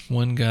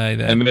one guy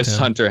that... I missed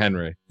Hunter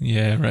Henry.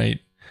 Yeah, right.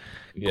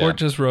 Yeah. Court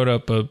just wrote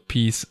up a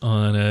piece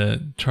on a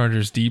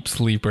Chargers deep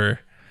sleeper,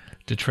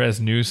 Detrez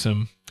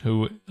Newsome,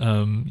 who,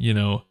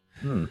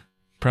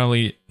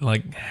 probably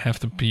like half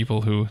the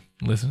people who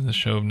listen to the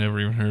show have never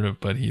even heard of,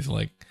 but he's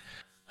like,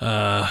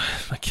 I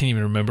can't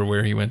even remember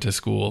where he went to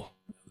school,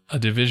 a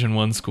Division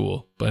I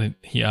school, but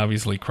he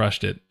obviously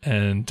crushed it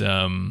and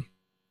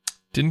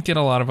didn't get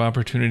a lot of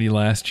opportunity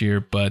last year,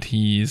 but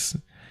he's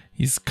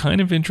kind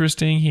of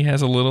interesting. He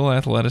has a little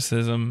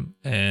athleticism,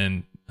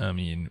 and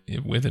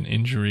with an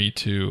injury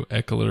to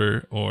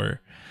Eckler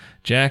or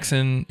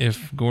Jackson,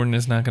 if Gordon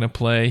is not going to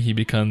play, he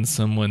becomes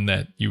someone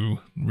that you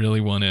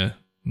really want to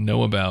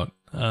know about.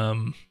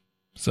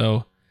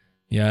 So,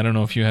 yeah, I don't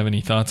know if you have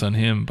any thoughts on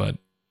him, but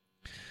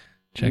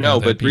check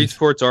out that piece. Read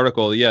Court's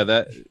article. Yeah,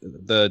 that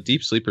the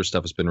deep sleeper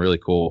stuff has been really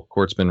cool.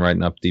 Court's been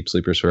writing up deep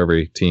sleepers for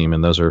every team,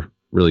 and those are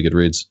really good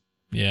reads.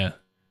 Yeah.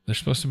 They're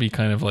supposed to be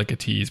kind of like a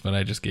tease, but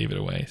I just gave it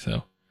away.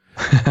 So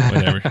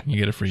whatever, you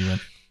get a free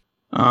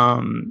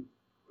one.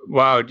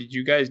 Wow. Did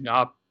you guys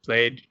not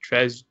play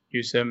Detrez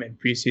Newsome in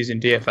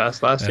preseason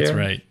DFS last year? That's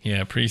right.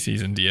 Yeah.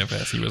 Preseason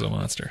DFS. He was a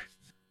monster.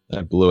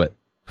 I blew it.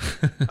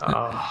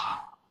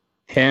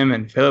 Him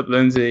and Philip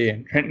Lindsay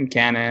and Trenton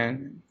Cannon,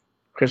 and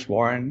Chris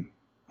Warren.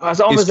 Oh, it's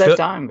almost that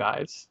time,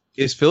 guys.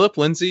 Is Philip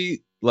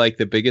Lindsay like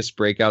the biggest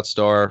breakout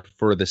star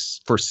for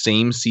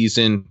same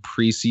season,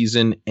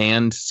 preseason,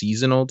 and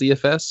seasonal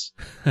DFS?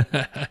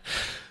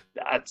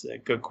 That's a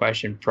good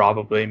question.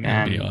 Probably,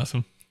 man. That'd be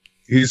awesome.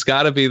 He's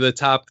got to be the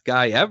top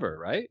guy ever,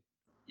 right?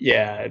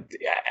 Yeah,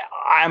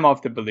 I'm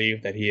of the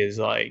belief that he is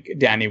like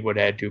Danny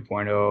Woodhead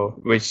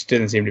 2.0, which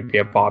doesn't seem to be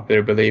a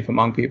popular belief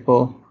among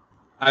people.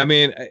 I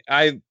mean,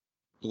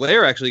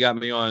 Blair actually got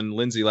me on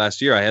Lindsay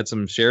last year. I had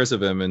some shares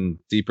of him in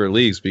deeper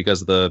leagues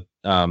because of the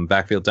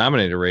backfield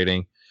dominator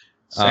rating.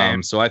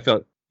 So I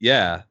felt,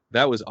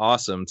 that was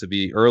awesome to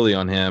be early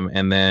on him.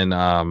 And then,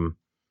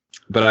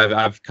 but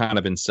I've kind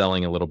of been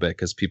selling a little bit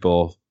because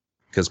people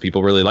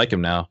really like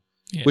him now,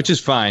 which is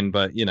fine.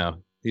 But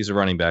he's a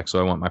running back, so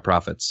I want my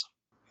profits.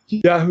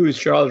 Yahoo's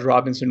Charles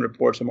Robinson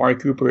reports Amari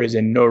Cooper is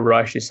in no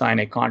rush to sign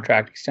a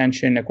contract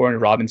extension. According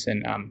to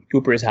Robinson,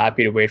 Cooper is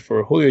happy to wait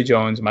for Julio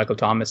Jones, Michael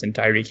Thomas, and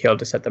Tyreek Hill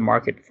to set the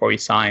market before he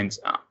signs.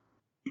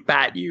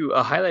 Pat, you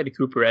highlighted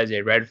Cooper as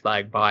a red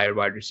flag buy or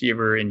wide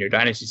receiver in your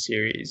Dynasty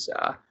series.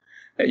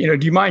 Do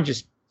you mind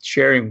just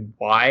sharing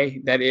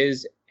why that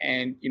is?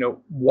 And,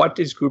 what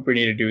does Cooper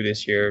need to do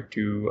this year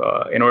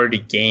in order to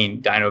gain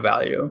Dino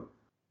value?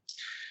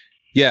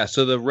 Yeah,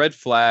 so the red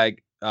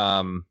flag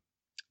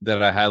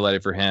that I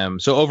highlighted for him.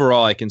 So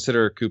overall, I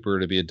consider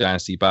Cooper to be a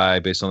dynasty buy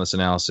based on this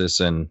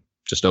analysis, and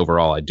just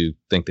overall, I do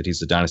think that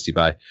he's a dynasty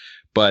buy.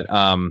 But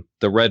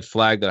the red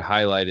flag that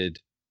I highlighted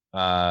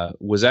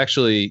was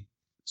actually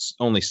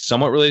only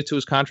somewhat related to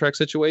his contract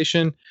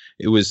situation.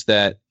 It was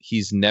that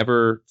he's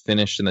never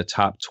finished in the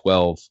top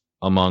 12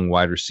 among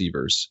wide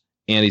receivers,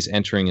 and he's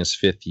entering his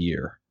 5th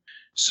year.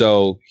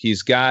 So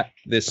he's got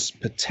this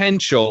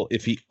potential,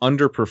 if he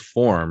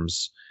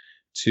underperforms,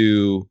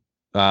 to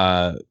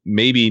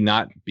maybe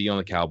not be on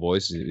the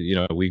Cowboys.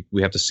 We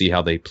have to see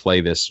how they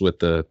play this with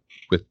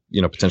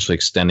potentially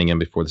extending him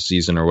before the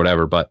season or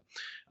whatever. But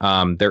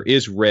there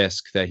is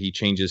risk that he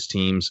changes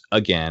teams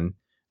again.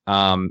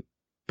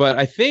 But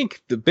I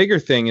think the bigger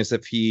thing is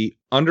if he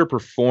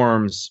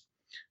underperforms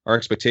our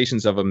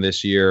expectations of him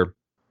this year,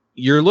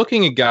 you're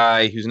looking at a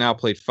guy who's now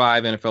played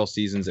 5 NFL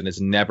seasons and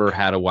has never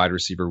had a wide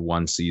receiver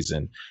 1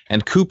 season.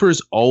 And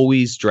Cooper's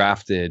always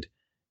drafted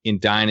in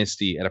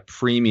Dynasty at a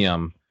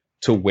premium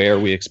to where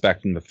we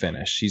expect him to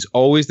finish. He's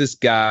always this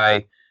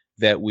guy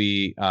that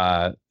we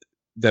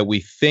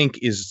think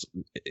is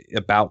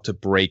about to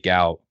break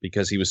out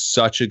because he was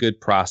such a good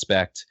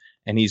prospect,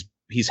 and he's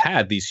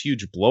had these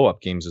huge blow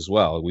up games as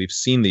well. We've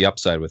seen the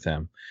upside with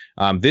him.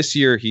 This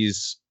year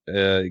he's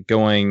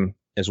going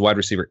as wide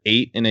receiver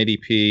 8 in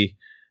ADP,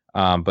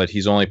 but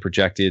he's only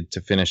projected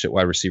to finish at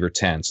wide receiver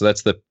 10. So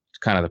that's the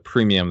kind of the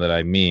premium that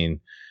I mean,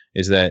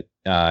 is that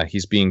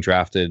he's being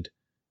drafted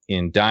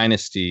in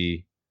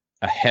Dynasty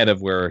ahead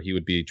of where he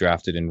would be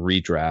drafted in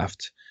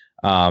redraft.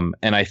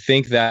 And I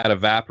think that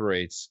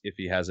evaporates if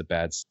he has a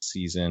bad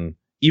season,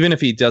 even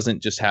if he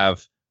doesn't just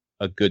have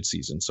a good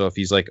season. So if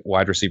he's like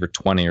wide receiver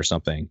 20 or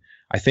something,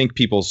 I think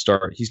he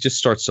just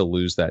starts to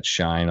lose that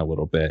shine a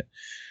little bit.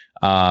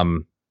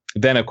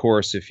 Then of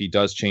course, if he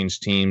does change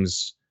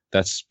teams,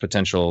 that's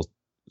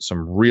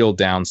some real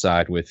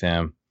downside with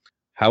him.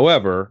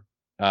 However,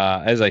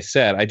 as I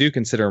said, I do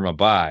consider him a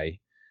buy.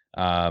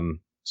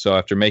 So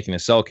after making a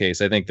sell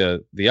case, I think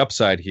the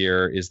upside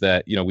here is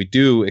that, we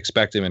do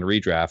expect him in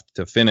redraft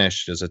to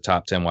finish as a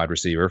top 10 wide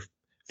receiver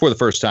for the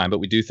first time, but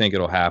we do think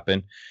it'll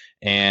happen.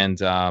 And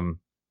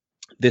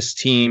this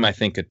team, I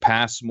think, could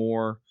pass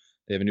more.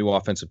 They have a new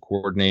offensive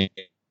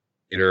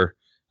coordinator,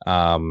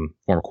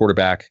 former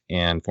quarterback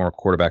and former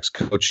quarterback's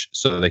coach.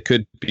 So they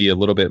could be a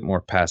little bit more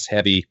pass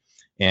heavy,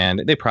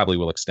 and they probably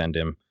will extend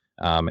him.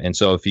 And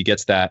so if he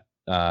gets that,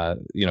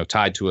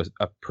 tied to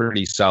a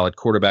pretty solid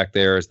quarterback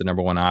there as the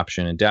number one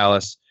option in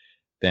Dallas,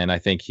 then I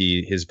think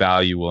his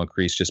value will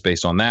increase just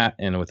based on that.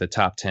 And with a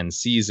top 10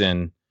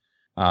 season,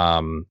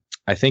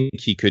 I think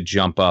he could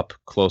jump up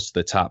close to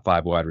the top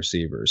 5 wide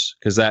receivers,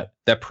 because that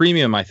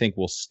premium, I think,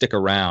 will stick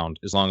around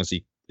as long as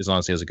he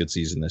has a good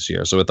season this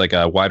year. So with like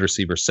a wide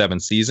receiver 7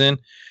 season,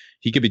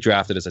 he could be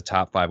drafted as a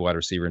top 5 wide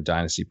receiver in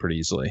Dynasty pretty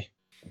easily.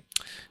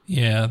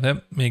 Yeah,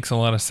 that makes a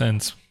lot of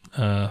sense.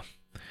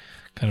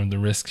 Kind of the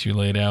risks you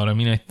laid out. I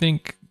mean, I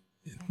think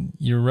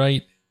you're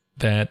right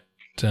that,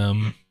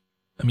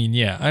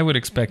 I would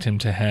expect him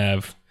to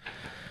have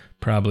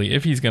probably,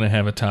 if he's going to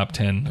have a top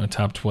 10, a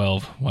top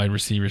 12 wide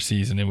receiver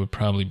season, it would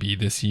probably be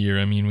this year.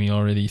 I mean, we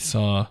already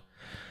saw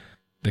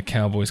the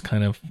Cowboys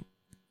kind of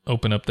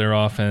open up their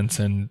offense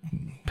and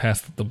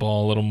pass the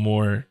ball a little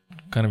more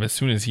kind of as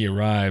soon as he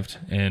arrived.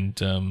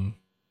 And,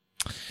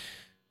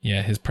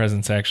 his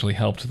presence actually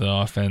helped the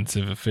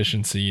offensive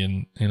efficiency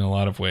in a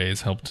lot of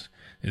ways, helped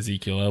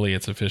Ezekiel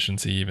Elliott's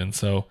efficiency even.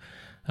 So,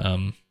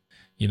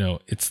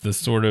 it's the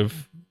sort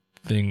of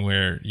thing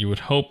where you would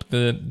hope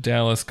that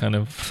Dallas kind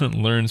of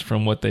learns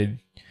from what they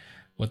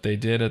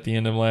did at the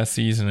end of last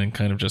season and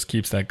kind of just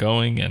keeps that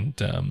going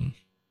and,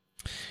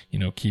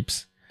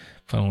 keeps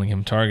funneling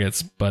him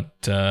targets.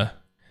 But,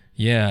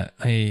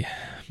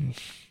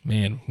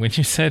 when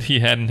you said he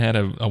hadn't had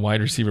a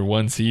wide receiver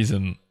 1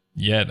 season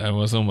yet, I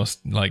was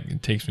almost like,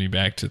 it takes me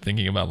back to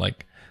thinking about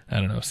like, I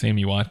don't know,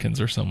 Sammy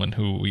Watkins or someone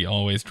who we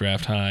always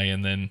draft high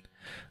and then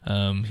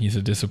he's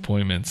a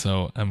disappointment.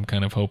 So I'm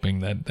kind of hoping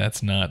that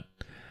that's not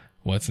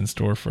what's in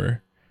store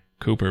for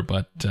Cooper.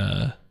 But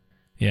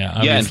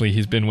obviously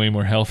he's been way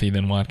more healthy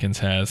than Watkins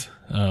has.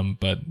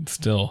 But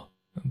still.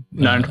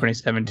 Not in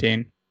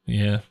 2017.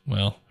 Yeah,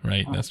 well,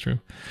 right, that's true.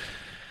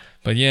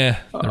 But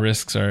the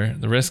risks are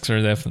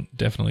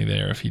definitely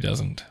there if he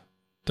doesn't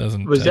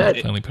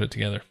finally put it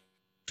together.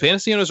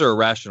 Fantasy owners are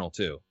irrational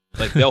too.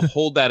 Like they'll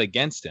hold that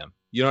against him.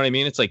 You know what I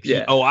mean? It's like,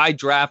 I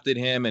drafted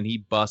him and he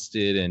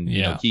busted and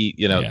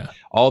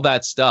all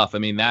that stuff. I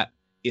mean, that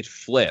it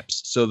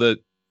flips. So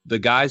the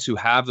guys who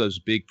have those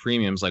big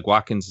premiums, like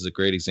Watkins is a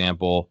great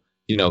example.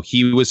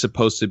 He was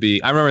supposed to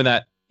be, I remember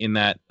that in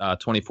that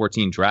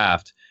 2014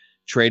 draft,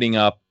 trading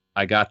up,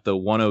 I got the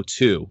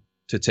 102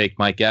 to take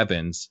Mike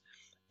Evans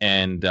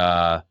and,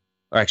 or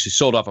actually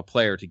sold off a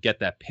player to get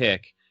that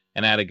pick.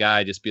 And I had a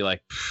guy just be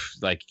like,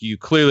 you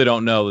clearly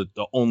don't know that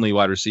the only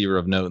wide receiver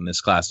of note in this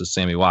class is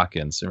Sammy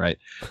Watkins, right?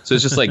 So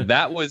it's just like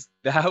that was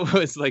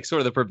like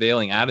sort of the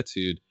prevailing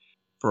attitude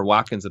for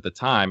Watkins at the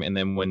time. And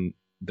then when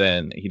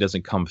he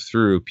doesn't come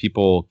through,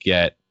 people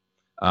get,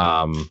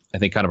 I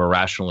think, kind of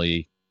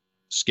irrationally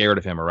scared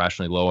of him,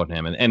 irrationally low on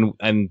him,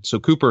 and so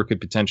Cooper could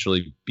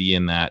potentially be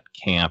in that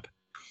camp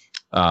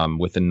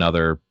with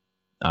another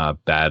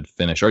bad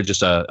finish or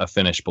just a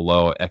finish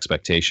below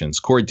expectations.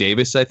 Corey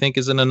Davis, I think,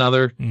 is in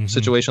another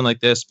situation like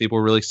this. People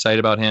are really excited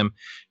about him.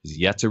 He's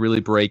yet to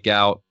really break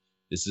out.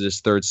 This is his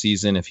 3rd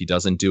season. If he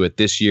doesn't do it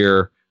this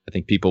year, I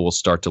think people will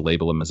start to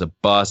label him as a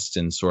bust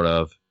and sort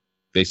of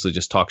basically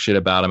just talk shit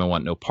about him and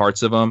want no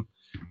parts of him.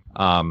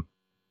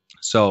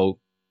 So,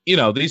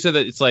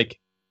 it's like,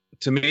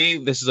 to me,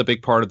 this is a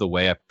big part of the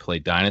way I play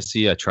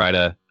Dynasty. I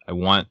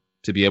want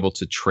to be able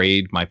to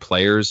trade my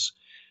players.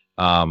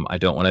 I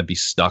don't want to be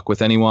stuck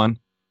with anyone.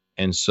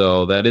 And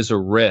so that is a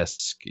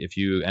risk if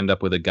you end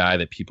up with a guy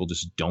that people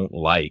just don't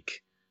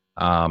like.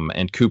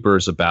 And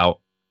Cooper's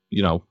about,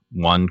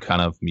 one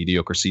kind of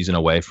mediocre season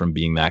away from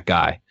being that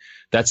guy.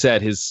 That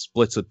said, his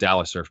splits with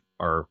Dallas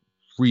are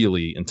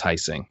really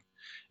enticing.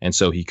 And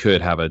so he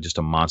could have just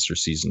a monster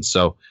season.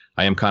 So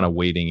I am kind of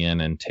wading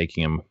in and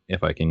taking him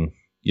if I can,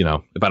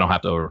 if I don't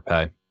have to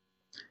overpay.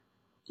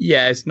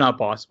 Yeah, it's not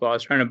possible. I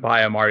was trying to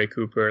buy Amari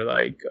Cooper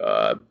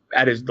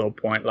at his low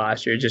point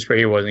last year, just where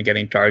he wasn't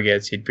getting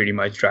targets. He'd pretty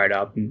much dried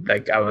up. And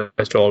I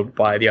was told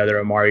by the other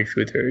Amari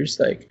truthers,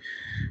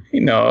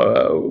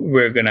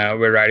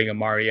 we're riding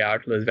Amari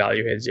out till his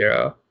value hits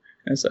 0.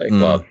 And it's like,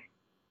 well,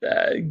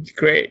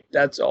 great.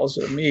 That's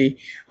also me.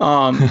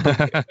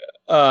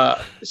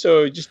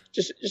 So just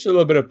a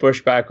little bit of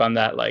pushback on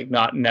that. Like,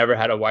 never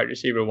had a wide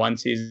receiver one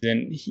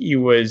season. He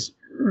was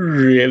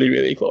really,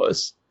 really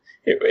close.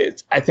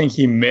 I think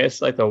he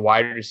missed like the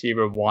wide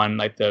receiver one,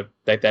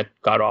 that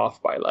got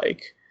off by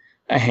like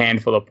a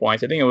handful of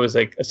points. I think it was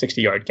like a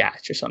 60-yard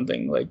catch or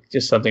something, like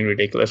just something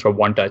ridiculous for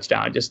one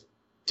touchdown.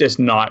 Just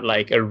not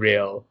like a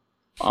real.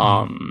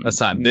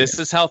 Hassan, this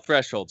is how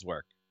thresholds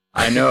work.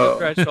 I know.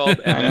 Threshold,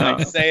 and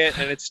I say it,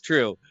 and it's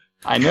true.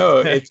 I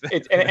know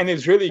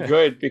it's really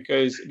good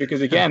because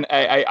again,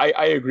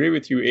 I agree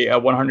with you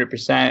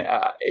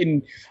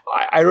 100%.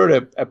 I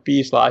wrote a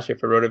piece last year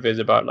for RotoViz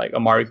about like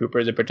Amari Cooper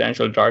as a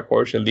potential dark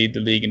horse to lead the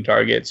league in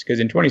targets, because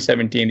in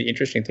 2017 the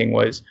interesting thing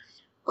was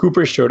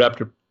Cooper showed up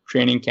to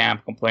training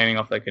camp complaining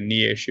of like a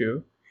knee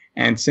issue,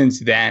 and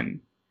since then,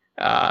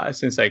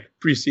 since like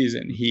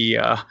preseason, he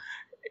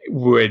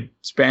would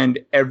spend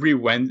every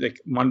Wednesday, like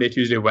Monday,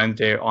 Tuesday,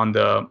 Wednesday on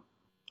the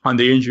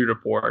injury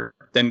report,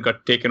 then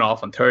got taken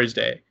off on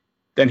Thursday.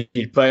 Then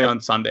he'd play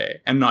on Sunday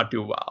and not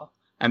do well,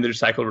 and the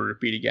cycle would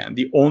repeat again.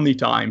 The only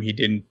time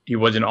he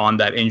wasn't on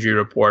that injury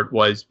report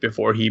was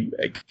before he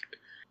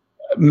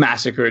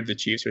massacred the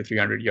Chiefs for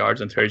 300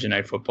 yards on Thursday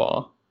Night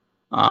Football.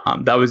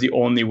 That was the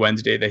only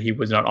Wednesday that he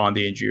was not on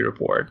the injury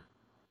report.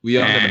 We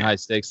owned him in high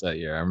stakes that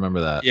year. I remember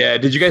that. Yeah.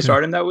 Did you guys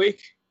start him that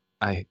week?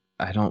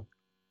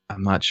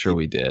 I'm not sure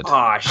we did.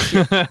 Oh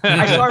shit!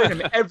 I started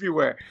him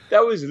everywhere.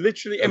 That was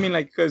literally, I mean,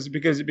 like, because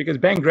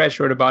Ben Gretsch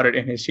wrote about it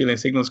in his Stealing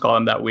Signals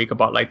column that week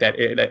about like that.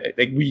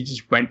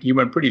 He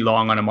went pretty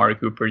long on Amari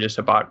Cooper just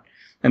about.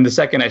 And the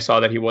second I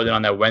saw that he wasn't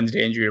on that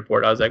Wednesday injury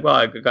report, I was like, well,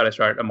 I got to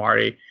start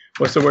Amari.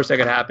 What's the worst that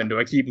could happen? Do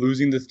I keep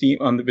losing this team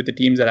with the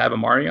teams that have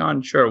Amari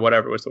on? Sure,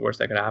 whatever. What's the worst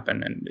that could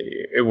happen? And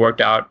it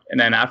worked out. And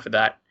then after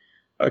that,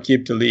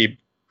 Aqib Talib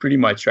pretty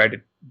much tried to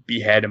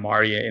behead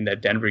Amari in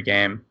that Denver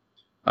game.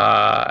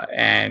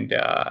 And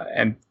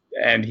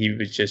he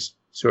was just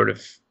sort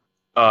of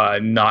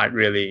not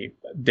really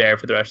there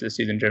for the rest of the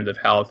season in terms of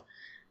health.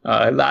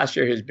 Last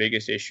year, his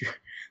biggest issue,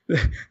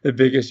 the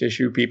biggest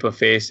issue people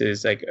face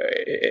is like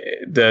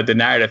the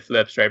narrative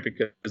flips, right?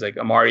 Because like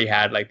Amari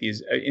had like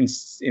these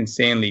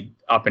insanely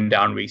up and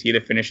down weeks. He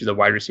either finishes a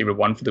wide receiver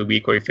one for the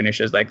week, or he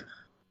finishes like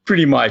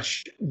pretty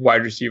much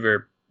wide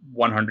receiver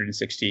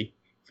 160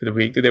 for the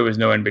week. There was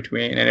no in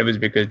between, and it was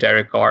because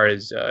Derek Carr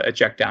is a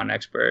check down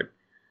expert.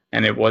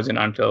 And it wasn't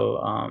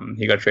until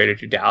he got traded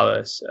to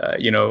Dallas,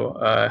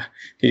 did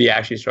he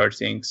actually start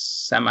seeing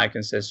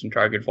semi-consistent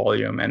target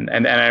volume. And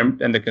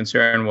the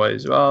concern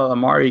was, well,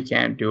 Amari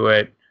can't do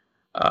it.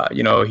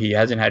 He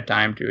hasn't had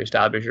time to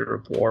establish a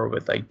rapport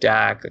with like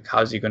Dak. Like,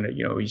 how's he gonna?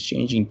 He's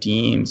changing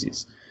teams.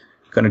 He's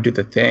gonna do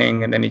the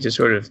thing, and then he just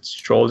sort of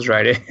strolls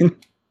right in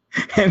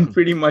and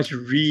pretty much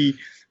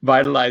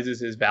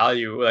revitalizes his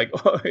value like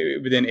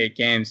within 8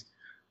 games.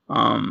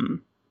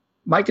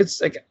 Mike, it's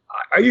like,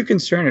 are you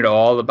concerned at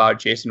all about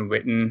Jason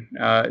Witten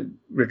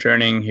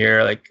returning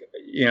here? Like,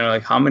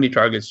 how many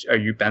targets are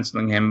you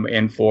penciling him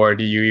in for?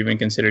 Do you even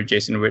consider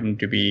Jason Witten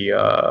to be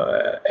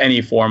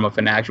any form of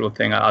an actual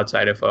thing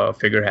outside of a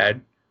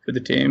figurehead for the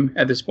team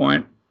at this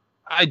point?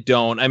 I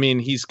don't. I mean,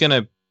 he's going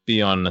to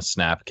be on the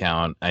snap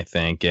count, I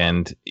think.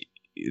 And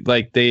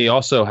like, they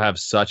also have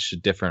such a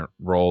different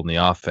role in the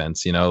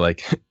offense.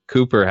 Like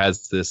Cooper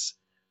has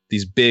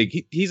these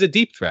big, he's a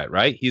deep threat,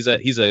 right? He's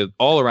a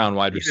all around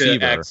wide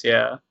receiver. X,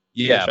 yeah.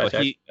 Yeah,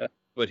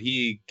 but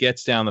he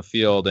gets down the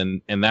field,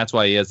 and that's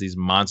why he has these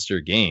monster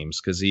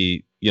games, because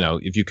he,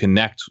 if you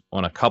connect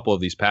on a couple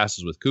of these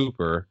passes with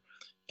Cooper,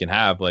 you can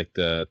have like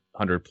the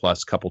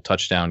 100+ couple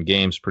touchdown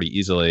games pretty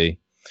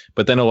easily.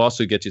 But then he'll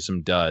also get you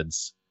some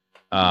duds.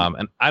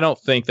 And I don't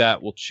think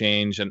that will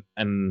change, and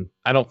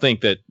I don't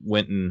think that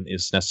Witten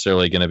is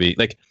necessarily going to be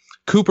like,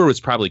 Cooper was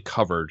probably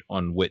covered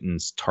on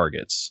Witten's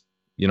targets.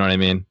 You know what I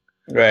mean?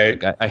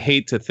 Right. I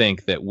hate to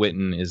think that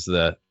Witten is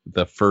the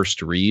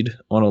first read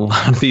on a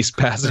lot of these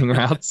passing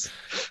routes,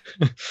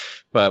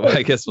 but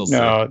I guess we'll see.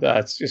 No,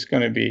 that's just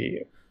going to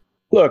be.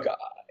 Look,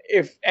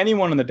 if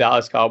anyone in the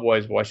Dallas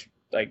Cowboys watched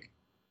like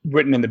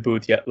Witten in the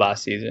booth yet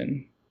last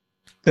season,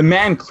 the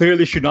man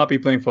clearly should not be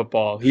playing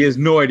football. He has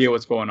no idea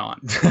what's going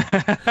on.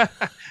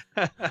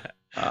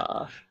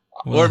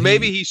 Or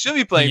maybe he should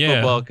be playing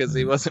football because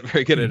he wasn't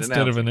very good at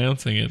instead of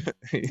announcing it.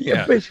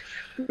 Yeah, but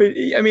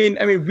I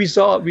mean, we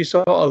saw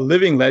a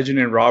living legend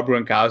in Rob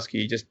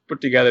Gronkowski just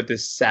put together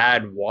this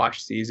sad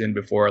wash season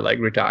before like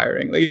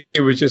retiring. Like,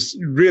 it was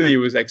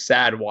like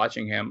sad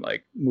watching him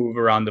like move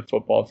around the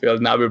football field.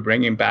 Now we're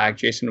bringing back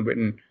Jason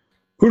Witten,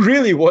 who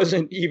really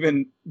wasn't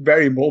even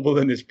very mobile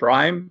in his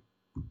prime.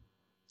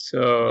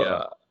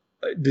 So,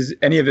 does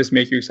any of this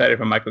make you excited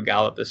for Michael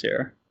Gallup this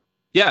year?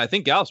 Yeah, I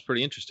think Gallup's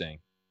pretty interesting.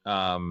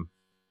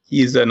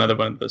 He's another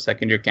one of the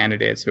second-year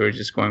candidates who are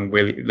just going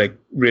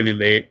really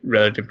late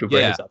relative to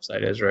where his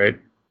upside is, right?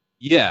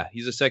 Yeah,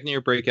 he's a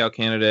second-year breakout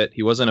candidate.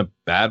 He wasn't a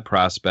bad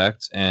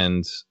prospect,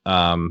 and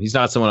he's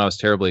not someone I was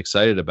terribly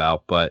excited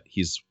about, but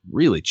he's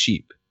really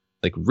cheap,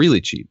 like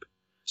really cheap.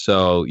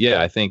 So,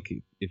 yeah, I think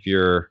if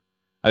you're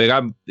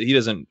he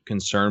doesn't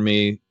concern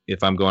me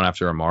if I'm going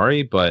after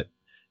Amari, but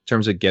in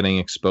terms of getting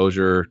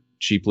exposure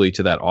cheaply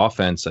to that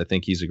offense, I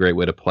think he's a great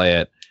way to play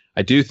it.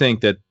 I do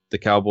think that the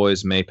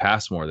Cowboys may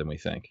pass more than we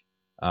think.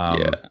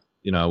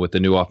 With the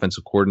new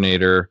offensive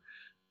coordinator,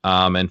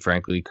 and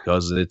frankly,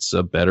 because it's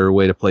a better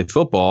way to play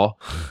football,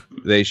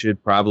 they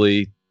should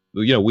probably,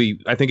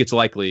 I think it's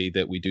likely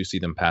that we do see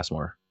them pass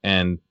more.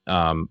 And,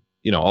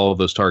 all of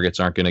those targets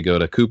aren't going to go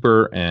to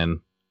Cooper. And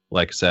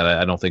like I said,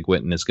 I don't think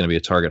Witten is going to be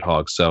a target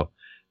hog. So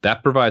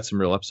that provides some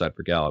real upside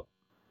for Gallup.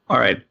 All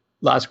right.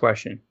 Last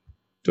question.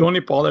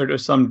 Tony Pollard or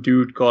some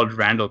dude called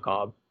Randall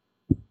Cobb?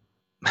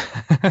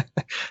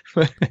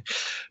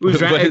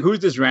 Who's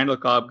this Randall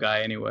Cobb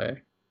guy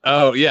anyway?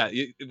 Oh yeah,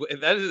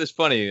 that is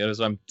funny. As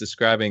I'm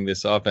describing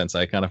this offense,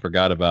 I kind of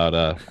forgot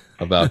about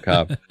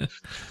Cobb.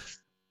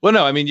 Well,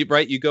 no, I mean,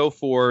 you go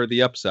for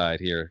the upside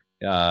here.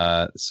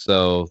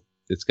 So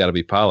it's got to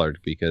be Pollard,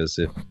 because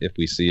if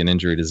we see an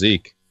injury to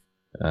Zeke,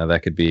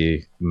 that could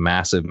be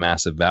massive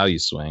value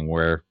swing.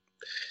 Where,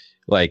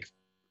 like,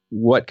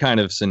 what kind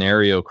of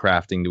scenario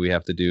crafting do we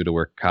have to do to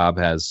where Cobb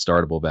has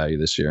startable value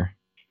this year?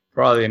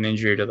 Probably an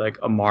injury to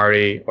like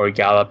Amari or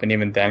Gallup, and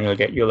even then he'll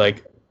get you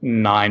like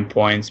 9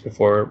 points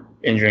before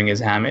injuring his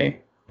hammy.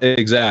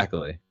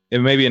 Exactly. It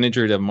may be an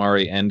injury to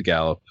Amari and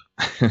Gallup.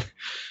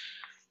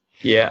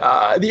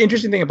 Yeah. The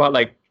interesting thing about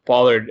like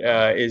Pollard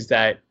is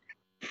that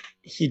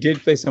he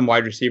did play some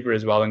wide receiver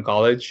as well in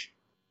college,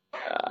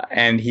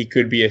 and he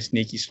could be a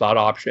sneaky slot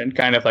option,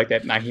 kind of like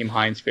that Nyheim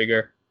Hines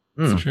figure.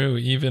 It's true.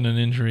 Even an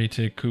injury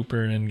to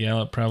Cooper and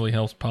Gallup probably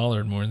helps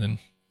Pollard more than.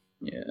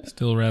 Yeah.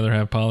 Still rather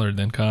have Pollard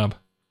than Cobb.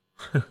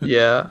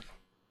 Yeah.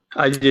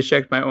 I just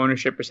checked my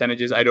ownership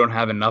percentages. I don't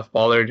have enough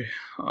Pollard.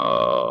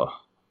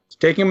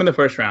 Take him in the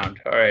first round.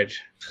 All right.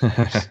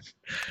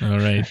 All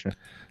right.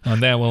 On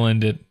that, we'll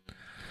end it.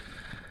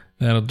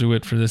 That'll do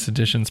it for this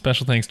edition.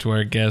 Special thanks to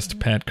our guest,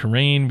 Pat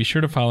Kerrane. Be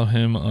sure to follow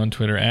him on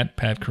Twitter at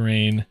Pat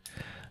Kerrane.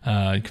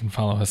 You can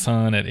follow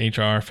Hassan at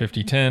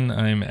HR5010.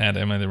 I'm at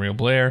Am I the Real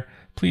Blair.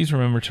 Please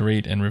remember to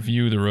rate and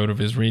review the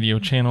RotoViz radio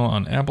channel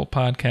on Apple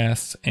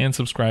Podcasts and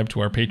subscribe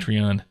to our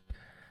Patreon.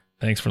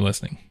 Thanks for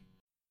listening.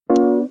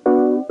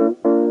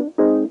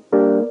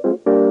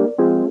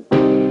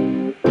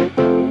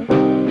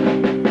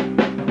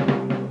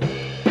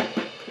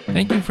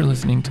 Thank you for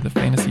listening to the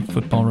Fantasy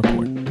Football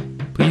Report.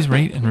 Please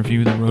rate and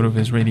review the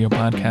RotoViz Radio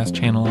podcast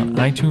channel on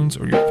iTunes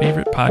or your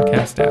favorite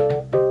podcast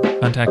app.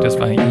 Contact us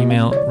via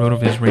email,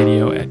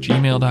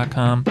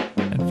 rotovizradio@gmail.com,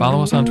 and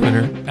follow us on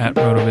Twitter at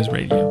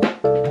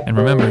RotoVizRadio. And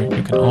remember,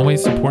 you can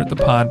always support the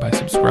pod by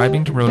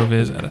subscribing to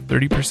RotoViz at a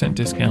 30%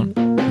 discount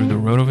through the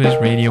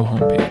RotoViz Radio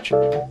homepage,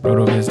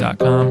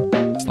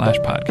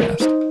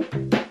 rotoviz.com/podcast.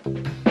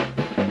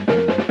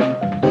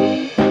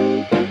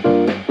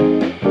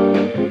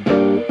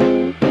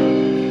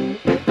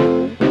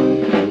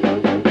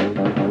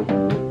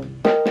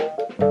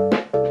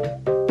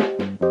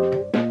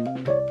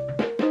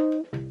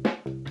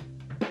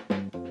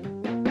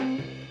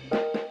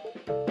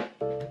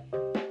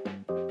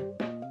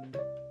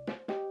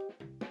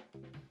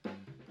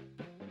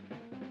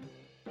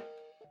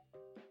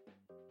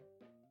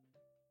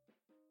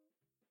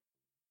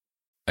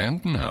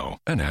 And now,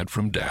 an ad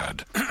from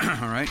Dad.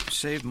 All right,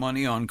 save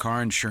money on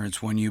car insurance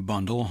when you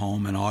bundle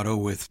home and auto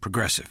with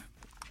Progressive.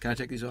 Can I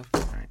take these off? All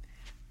right.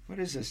 What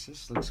is this?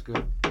 This looks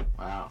good.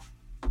 Wow,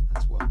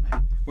 that's well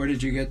made. Where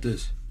did you get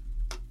this?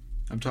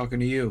 I'm talking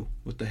to you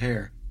with the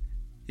hair.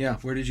 Yeah,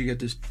 where did you get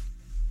this?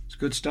 It's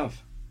good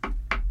stuff.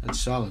 That's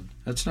solid.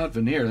 That's not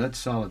veneer, that's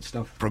solid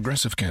stuff.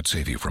 Progressive can't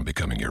save you from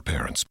becoming your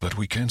parents, but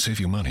we can save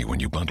you money when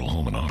you bundle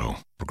home and auto.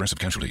 Progressive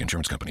Casualty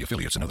Insurance Company,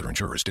 affiliates, and other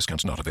insurers.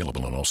 Discounts not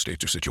available in all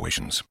states or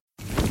situations.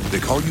 They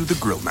call you the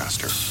Grill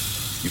Master.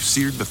 You've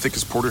seared the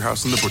thickest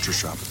porterhouse in the butcher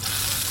shop.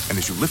 And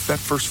as you lift that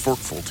first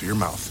forkful to your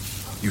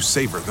mouth, you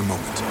savor the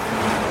moment.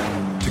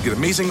 To get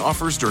amazing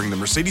offers during the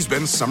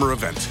Mercedes-Benz summer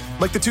event,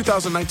 like the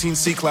 2019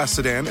 C-Class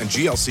sedan and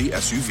GLC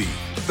SUV,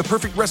 the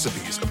perfect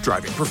recipes of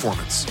driving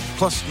performance.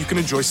 Plus, you can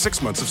enjoy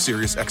 6 months of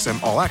Sirius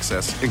XM All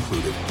Access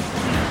included.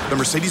 The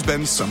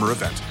Mercedes-Benz summer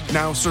event,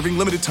 now serving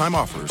limited time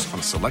offers on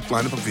a select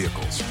lineup of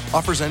vehicles.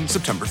 Offers end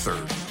September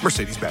 3rd.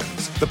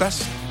 Mercedes-Benz, the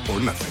best or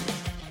nothing.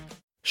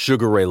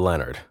 Sugar Ray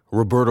Leonard,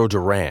 Roberto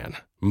Duran,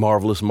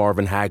 Marvelous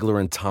Marvin Hagler,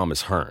 and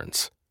Thomas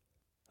Hearns.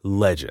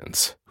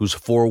 Legends, whose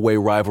four-way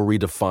rivalry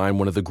defined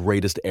one of the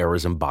greatest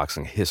eras in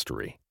boxing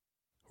history.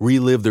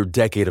 Relive their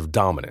decade of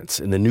dominance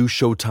in the new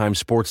Showtime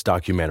sports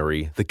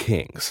documentary, The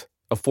Kings,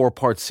 a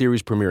 4-part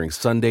series premiering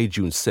Sunday,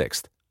 June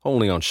 6th,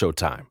 only on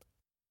Showtime.